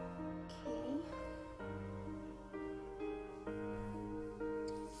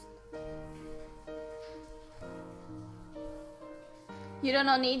 You don't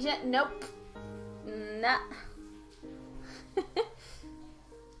know Ninja? Nope. Nah.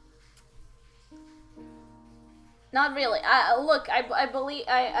 Not really. Look, I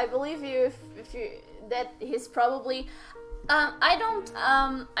believe you if you that he's probably.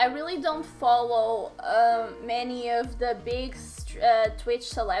 I really don't follow many of the big Twitch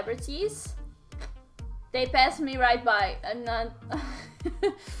celebrities. They pass me right by. I'm not.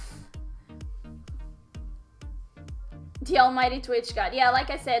 The almighty Twitch god. Yeah, like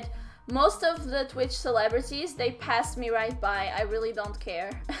I said, most of the Twitch celebrities, they pass me right by. I really don't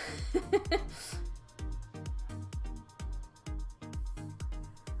care.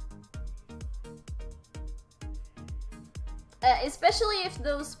 Especially if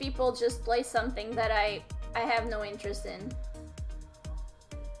those people just play something that I have no interest in.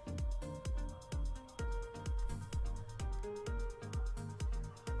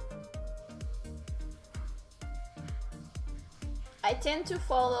 I tend to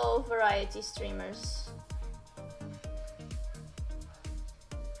follow variety streamers.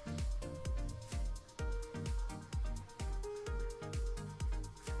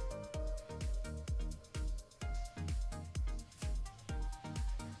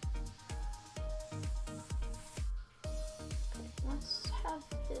 Let's have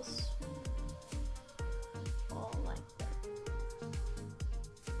this all like that.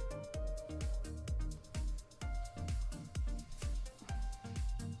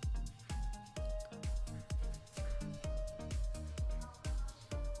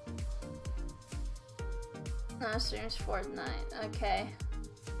 No, streams Fortnite. Okay.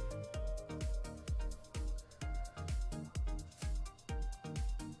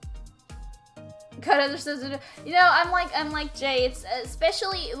 God understood. You know, I'm like Jay. It's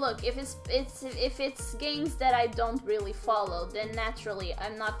especially look if it's games that I don't really follow, then naturally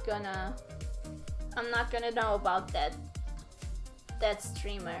I'm not gonna know about that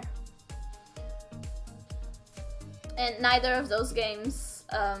streamer. And neither of those games,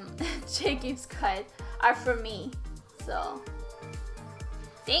 Jay keeps quiet, are for me. So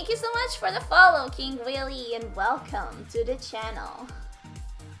thank you so much for the follow, King Willie, and welcome to the channel.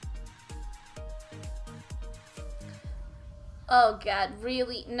 Oh god,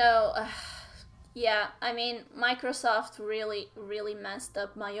 really? No. Yeah, I mean, Microsoft really messed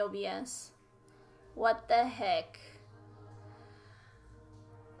up my OBS. What the heck?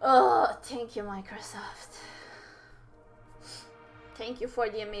 Oh, thank you, Microsoft. Thank you for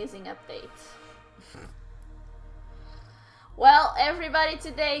the amazing update. Well, everybody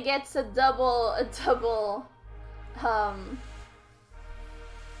today gets a double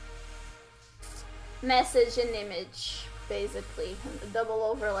message and image. Basically, a double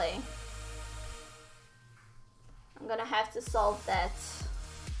overlay. I'm gonna have to solve that.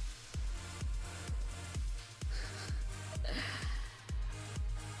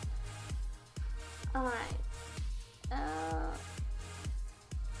 Alright.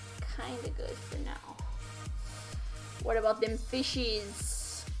 Kinda good for now. What about them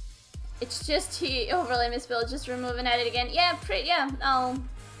fishies? It's just he overlay misspelled, just remove and add it again. Yeah, yeah,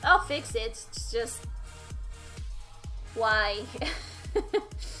 I'll fix it. It's just why?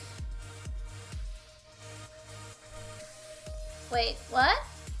 Wait, what?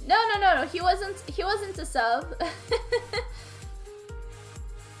 No. He wasn't a sub.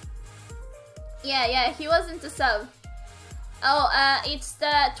 Yeah, he wasn't a sub. Oh, it's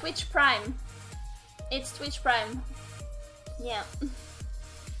the Twitch Prime. It's Twitch Prime. Yeah.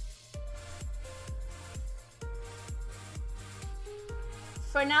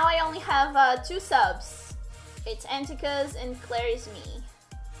 For now, I only have 2 subs. It's Antica's and Clary's me.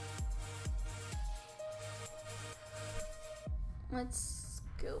 Let's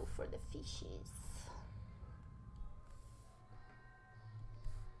go for the fishies.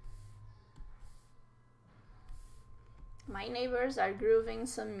 My neighbors are grooving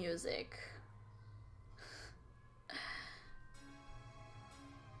some music.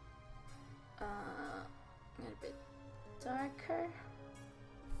 A little bit darker.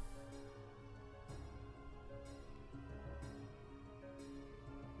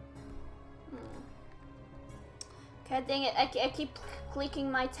 God dang it, I keep clicking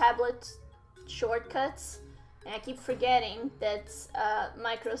my tablet shortcuts and I keep forgetting that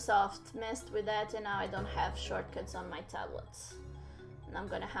Microsoft messed with that and now I don't have shortcuts on my tablets. And I'm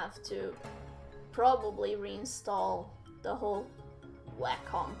gonna have to probably reinstall the whole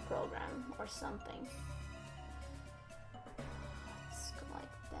Wacom program or something. Let's go like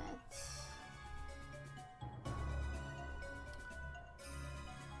that.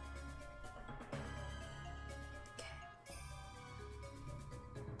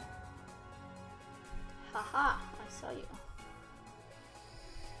 Haha, I saw you.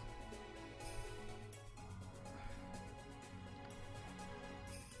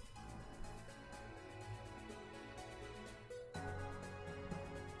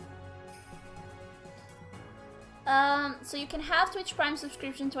 So you can have Twitch Prime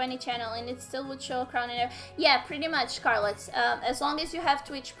subscription to any channel and it still would show a crown in there. Yeah, pretty much, Scarlett. As long as you have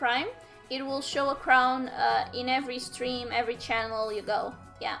Twitch Prime, it will show a crown in every stream, every channel you go.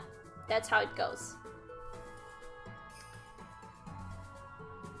 Yeah, that's how it goes.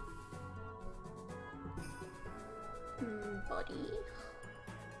 Body.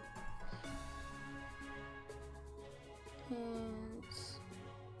 And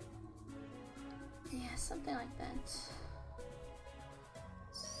yeah, something like that.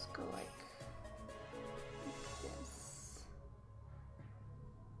 Let's go like this.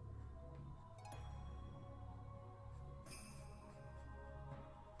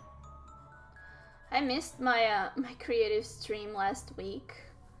 I missed my my creative stream last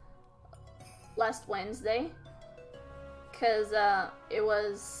Wednesday, because it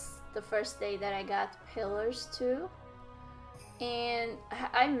was the first day that I got Pillars 2, and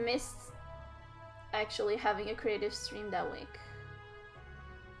I missed actually having a creative stream that week.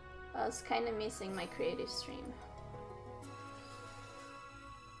 I was kind of missing my creative stream.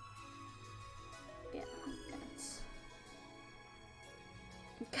 Yeah, that's...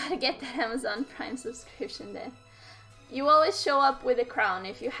 Gotta get that Amazon Prime subscription then. You always show up with a crown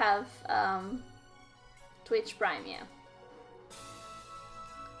if you have Twitch Prime, yeah.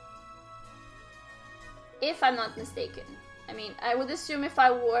 If I'm not mistaken. I mean, I would assume if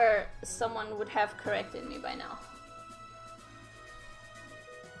I were, someone would have corrected me by now.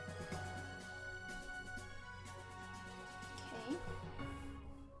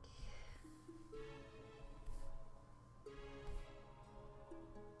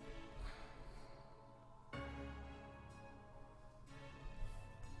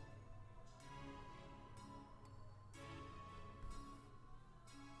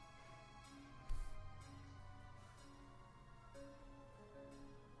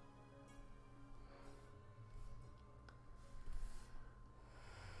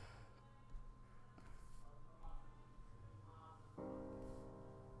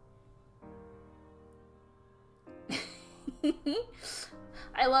 Okay.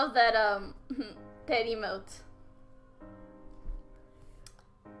 I love that that emote.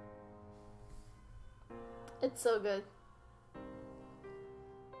 It's so good.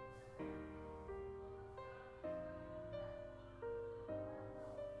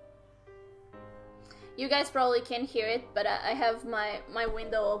 You guys probably can't hear it, but I have my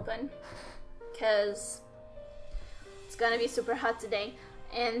window open because it's gonna be super hot today.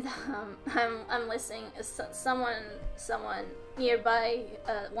 And I'm listening. Someone nearby,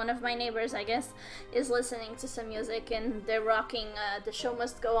 one of my neighbors, I guess, is listening to some music, and they're rocking "The Show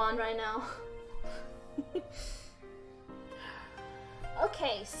Must Go On" right now.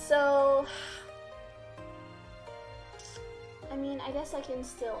 Okay, so I mean, I guess I can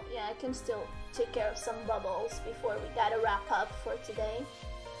still take care of some bubbles before we gotta wrap up for today.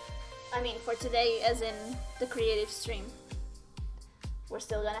 I mean, for today, as in the creative stream. We're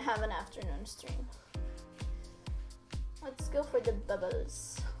still gonna have an afternoon stream. Let's go for the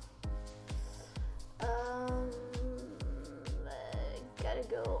bubbles. Gotta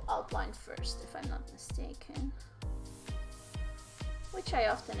go outline first, if I'm not mistaken. Which I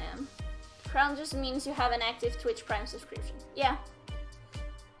often am. Crown just means you have an active Twitch Prime subscription. Yeah.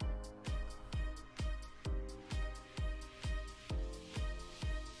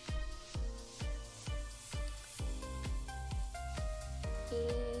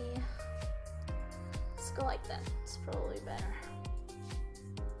 Let's go like that. It's probably better.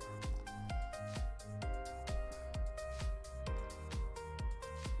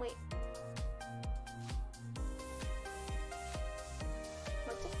 Wait.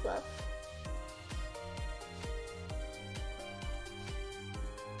 What's a fluff?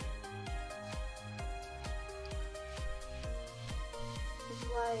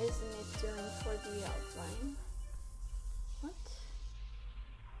 Why isn't it doing for the outline? What?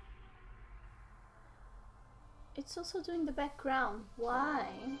 It's also doing the background. Why?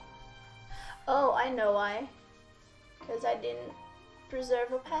 Oh, I know why. Because I didn't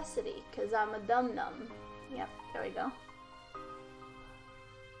preserve opacity. Because I'm a dum-dum. Yep, there we go.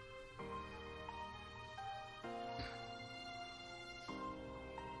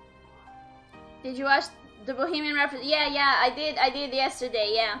 Did you watch the Bohemian Rhapsody? Yeah, I did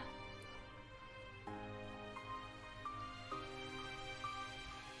yesterday, yeah.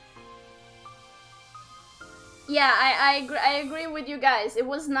 Yeah, I agree with you guys. It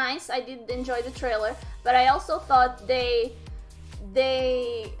was nice. I did enjoy the trailer, but I also thought they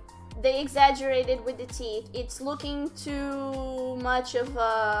exaggerated with the teeth. It's looking too much of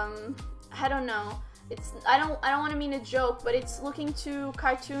I don't know. I don't want to mean a joke, but it's looking too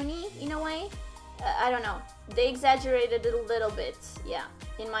cartoony in a way. I don't know. They exaggerated it a little bit, yeah,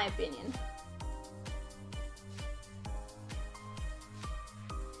 in my opinion.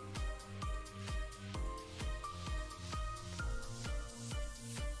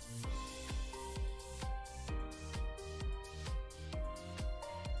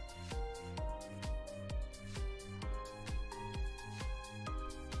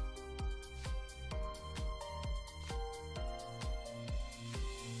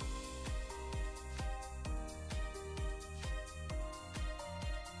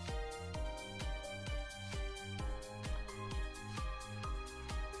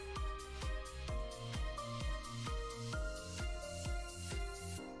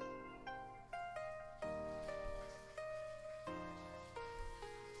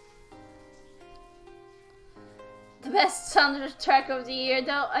 Best soundtrack of the year,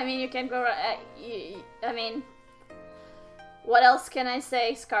 though. I mean, you can go. I mean, what else can I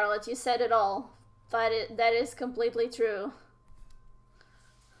say, Scarlett? You said it all. That is completely true.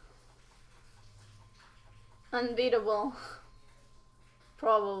 Unbeatable.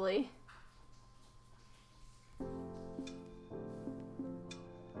 Probably.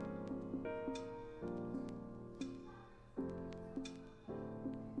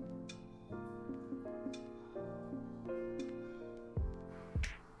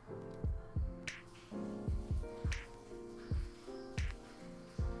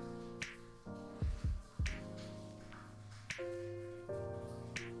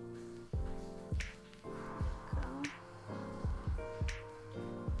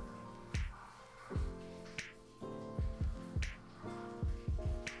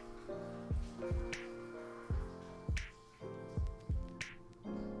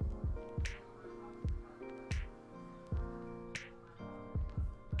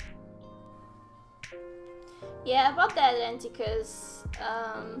 Yeah, about that, Anticus.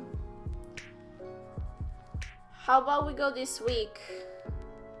 How about we go this week?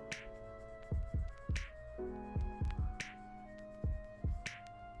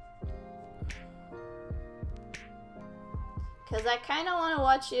 Because I kind of want to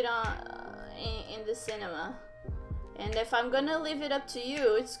watch it on in the cinema. And if I'm gonna leave it up to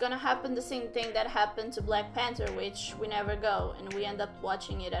you, it's gonna happen the same thing that happened to Black Panther, which we never go, and we end up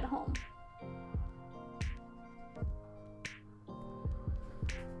watching it at home.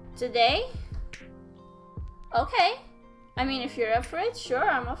 Today? Okay. I mean, if you're up for it, sure,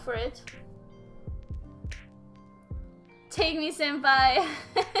 I'm up for it. Take me, senpai.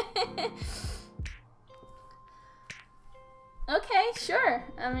 Okay, sure.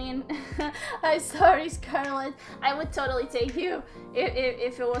 I mean, I'm sorry, Scarlett. I would totally take you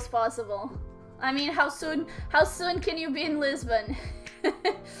if it was possible. I mean, how soon can you be in Lisbon?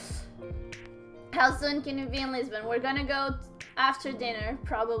 How soon can you be in Lisbon? We're gonna go after dinner,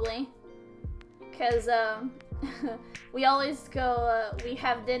 probably. Because we always go, we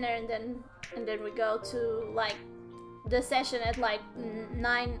have dinner and then we go to like the session at like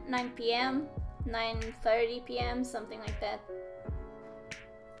 9 p.m. 9:30 p.m. something like that.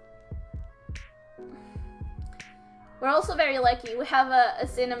 We're also very lucky. We have a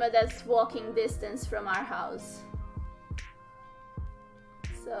cinema that's walking distance from our house.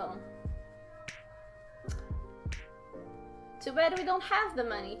 So too bad we don't have the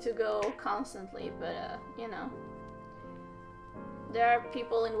money to go constantly, but you know, there are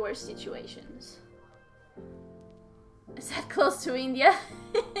people in worse situations. Is that close to India?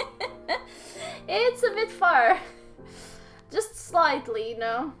 It's a bit far. Just slightly, you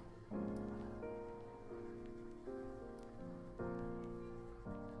know.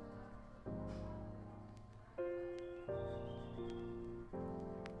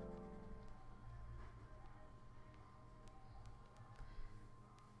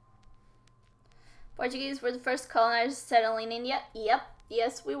 Portuguese were the first colonizers settling in India. Yep,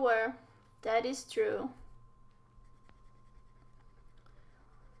 Yes, we were. That is true.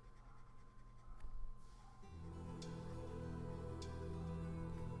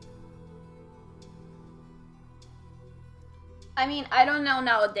 I mean, I don't know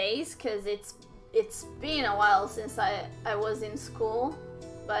nowadays because it's been a while since I was in school,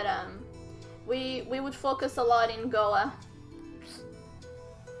 but we would focus a lot in Goa.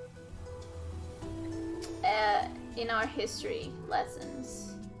 In our history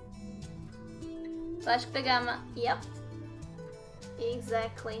lessons. Vasco da Gama, yep.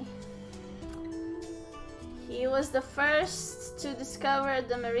 Exactly. He was the first to discover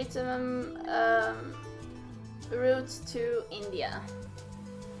the maritime route to India.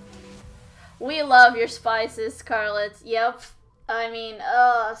 We love your spices, Scarlett. Yep. I mean,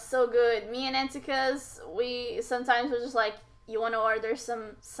 oh, so good. Me and Antikas, we sometimes we're just like, you want to order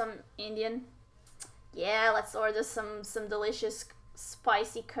some Indian? Yeah, let's order some delicious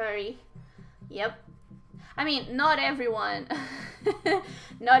spicy curry. Yep. I mean, not everyone,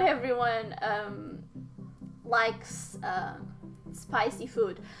 not everyone likes spicy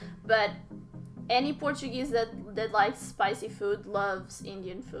food, but any Portuguese that likes spicy food loves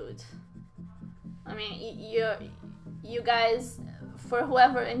Indian food. I mean, you guys, for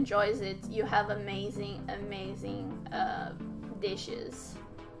whoever enjoys it, you have amazing dishes.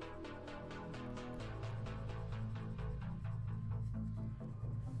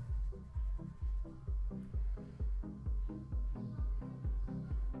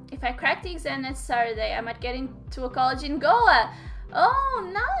 If I crack the exam next Saturday, I might get into a college in Goa. Oh,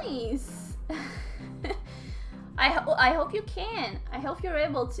 nice! I hope you can. I hope you're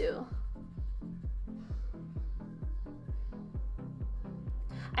able to.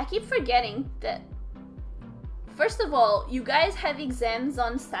 I keep forgetting that, first of all, you guys have exams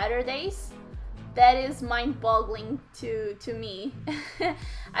on Saturdays. That is mind-boggling to me.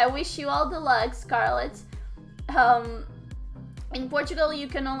 I wish you all the luck, Scarlett. In Portugal, you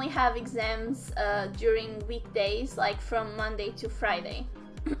can only have exams during weekdays, like from Monday to Friday.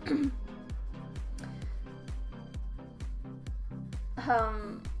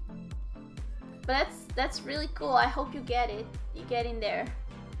 But that's really cool. I hope you get it. You get in there.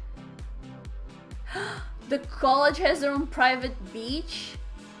 The college has their own private beach.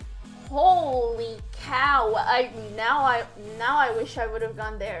 Holy cow! Now I wish I would have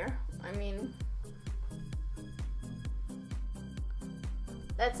gone there. I mean,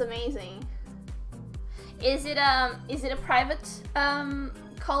 that's amazing. Is it a private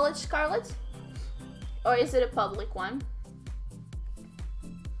college, Scarlett, or is it a public one?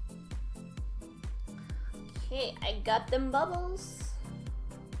 Okay, I got them bubbles.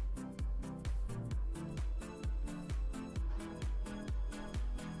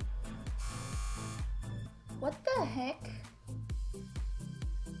 What the heck?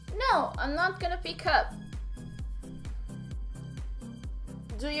 No, I'm not gonna pick up.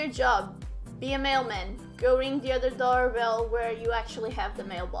 Do your job. Be a mailman. Go ring the other doorbell where you actually have the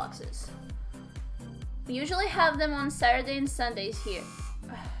mailboxes. We usually have them on Saturday and Sundays here.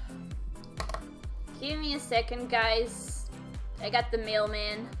 Give me a second, guys. I got the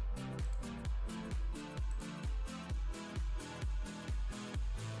mailman.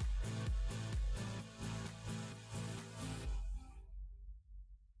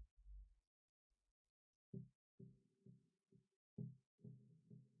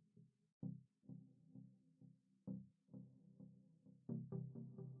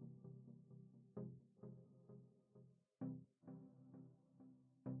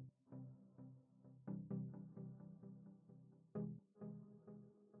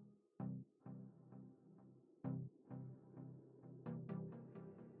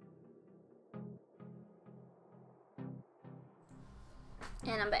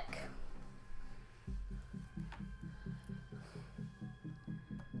 And I'm back.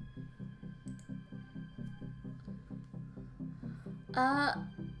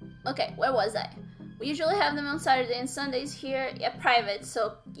 Okay, where was I? We usually have them on Saturday and Sundays here. Yeah, private,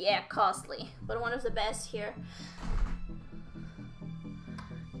 so yeah, costly, but one of the best here.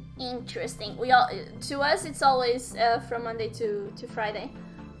 Interesting. To us, it's always from Monday to Friday.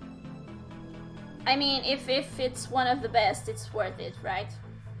 I mean, if it's one of the best, it's worth it, right?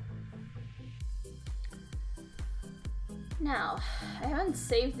 Now, I haven't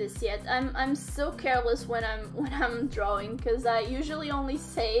saved this yet. I'm so careless when I'm drawing, because I usually only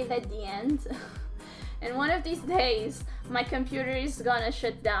save at the end. And one of these days, my computer is gonna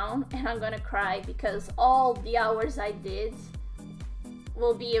shut down and I'm gonna cry because all the hours I did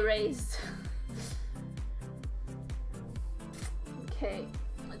will be erased. Okay,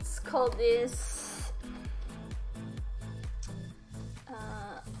 let's call this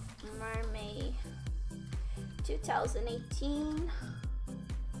Mermay 2018,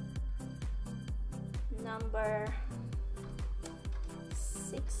 number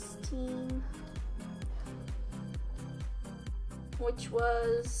 16, which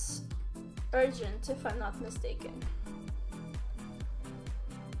was urgent if I'm not mistaken.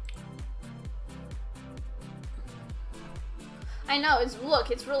 I know, it's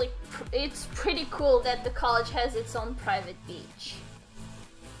pretty cool that the college has its own private beach.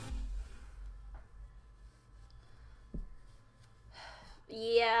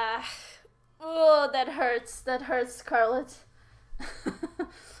 Yeah. Oh, that hurts, Scarlett.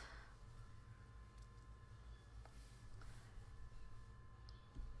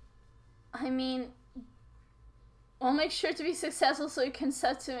 I mean, I'll make sure to be successful so you can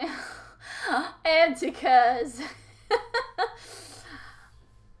sub to me. Anticas.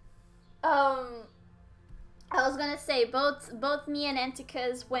 I was gonna say both me and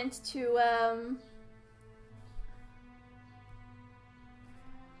Anticas went to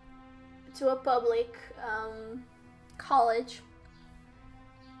a public college,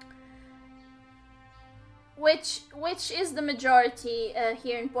 which is the majority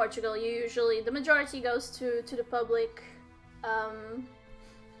here in Portugal. The majority goes to the public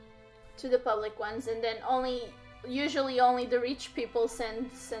ones, and then usually only the rich people send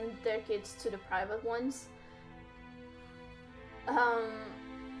their kids to the private ones.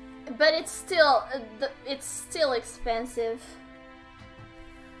 But it's still expensive.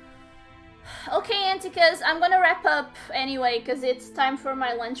 Okay, Anticas, I'm gonna wrap up anyway because it's time for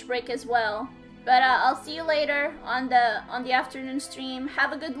my lunch break as well. But I'll see you later on the afternoon stream.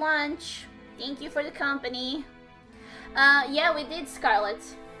 Have a good lunch. Thank you for the company. Yeah, we did, Scarlett.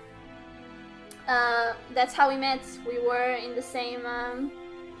 That's how we met. We were in the same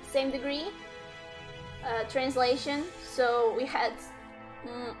degree, translation. So we had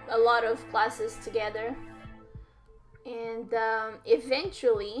a lot of classes together, and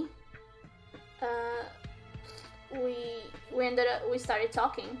eventually we started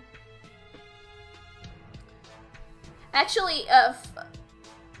talking. Actually,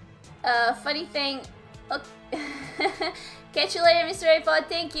 funny thing. Catch you later, Mr. A-Pod.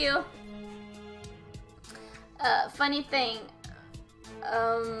 Thank you. Funny thing.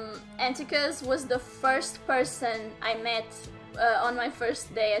 Anticas was the first person I met on my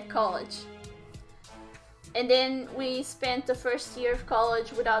first day at college, and then we spent the first year of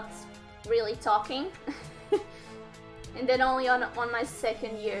college without really talking. And then only on my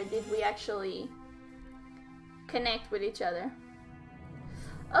second year did we actually connect with each other.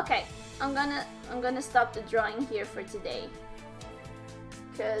 Okay, I'm gonna stop the drawing here for today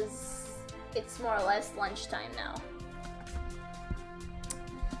because it's more or less lunchtime now.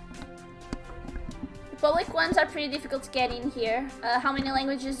 The public ones are pretty difficult to get in here. How many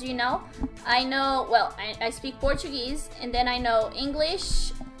languages do you know? I know, well, I speak Portuguese, and then I know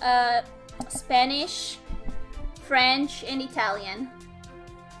English, Spanish, French, and Italian.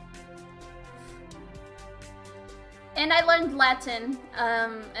 And I learned Latin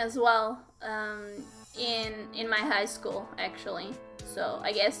as well in my high school, actually. So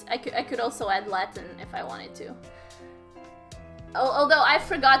I guess I could also add Latin if I wanted to. Although I've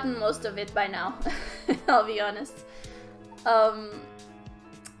forgotten most of it by now, I'll be honest.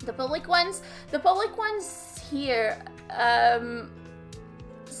 The public ones here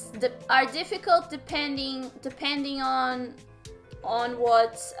are difficult depending on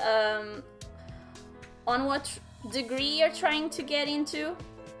what degree you're trying to get into.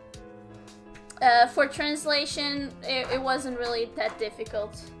 For translation, it wasn't really that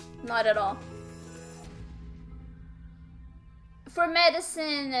difficult, not at all. For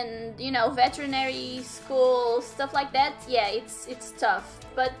medicine and, you know, veterinary school, stuff like that, yeah, it's tough.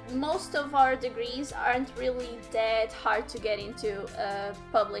 But most of our degrees aren't really that hard to get into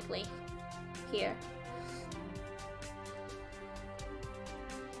publicly here.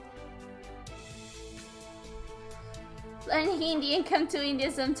 Learn Hindi and come to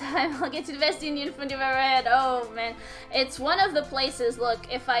India sometime. I'll get to the best Indian food you've ever had. Oh man, it's one of the places.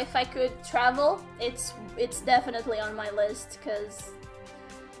 Look, if I could travel, it's definitely on my list because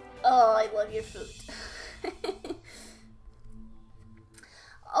oh, I love your food.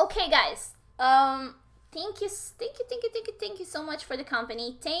 Okay, guys. Thank you so much for the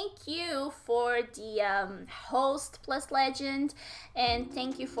company. Thank you for the host plus legend, and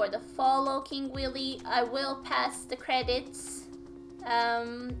thank you for the follow, King Willie. I will pass the credits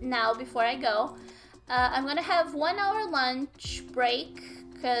now before I go. I'm gonna have 1 hour lunch break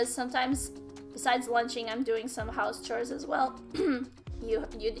because sometimes besides lunching I'm doing some house chores as well.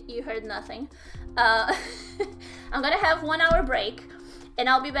 You heard nothing. I'm gonna have 1 hour break. And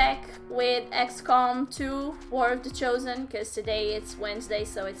I'll be back with XCOM 2 War of the Chosen, because today it's Wednesday,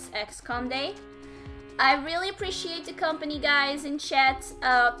 so it's XCOM day. I really appreciate the company, guys, in chat.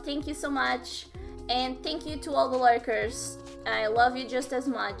 Thank you so much. And thank you to all the lurkers. I love you just as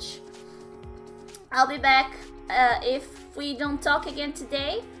much. I'll be back. If we don't talk again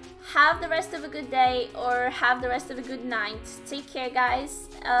today, have the rest of a good day or have the rest of a good night. Take care, guys.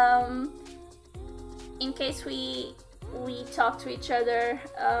 In case we talk to each other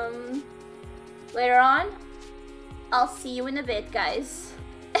later on, I'll see you in a bit, guys.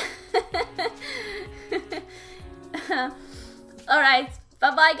 Alright,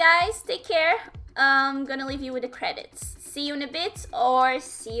 bye-bye, guys. Take care. I'm gonna leave you with the credits. See you in a bit, or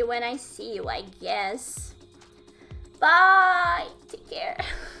see you when I see you, I guess. Bye. Take care.